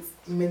some notes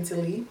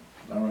mentally.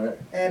 All right.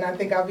 And I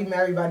think I'll be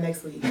married by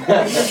next week.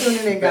 Thanks for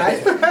tuning in,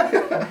 guys.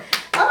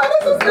 Oh,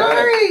 this was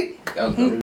great. That was great.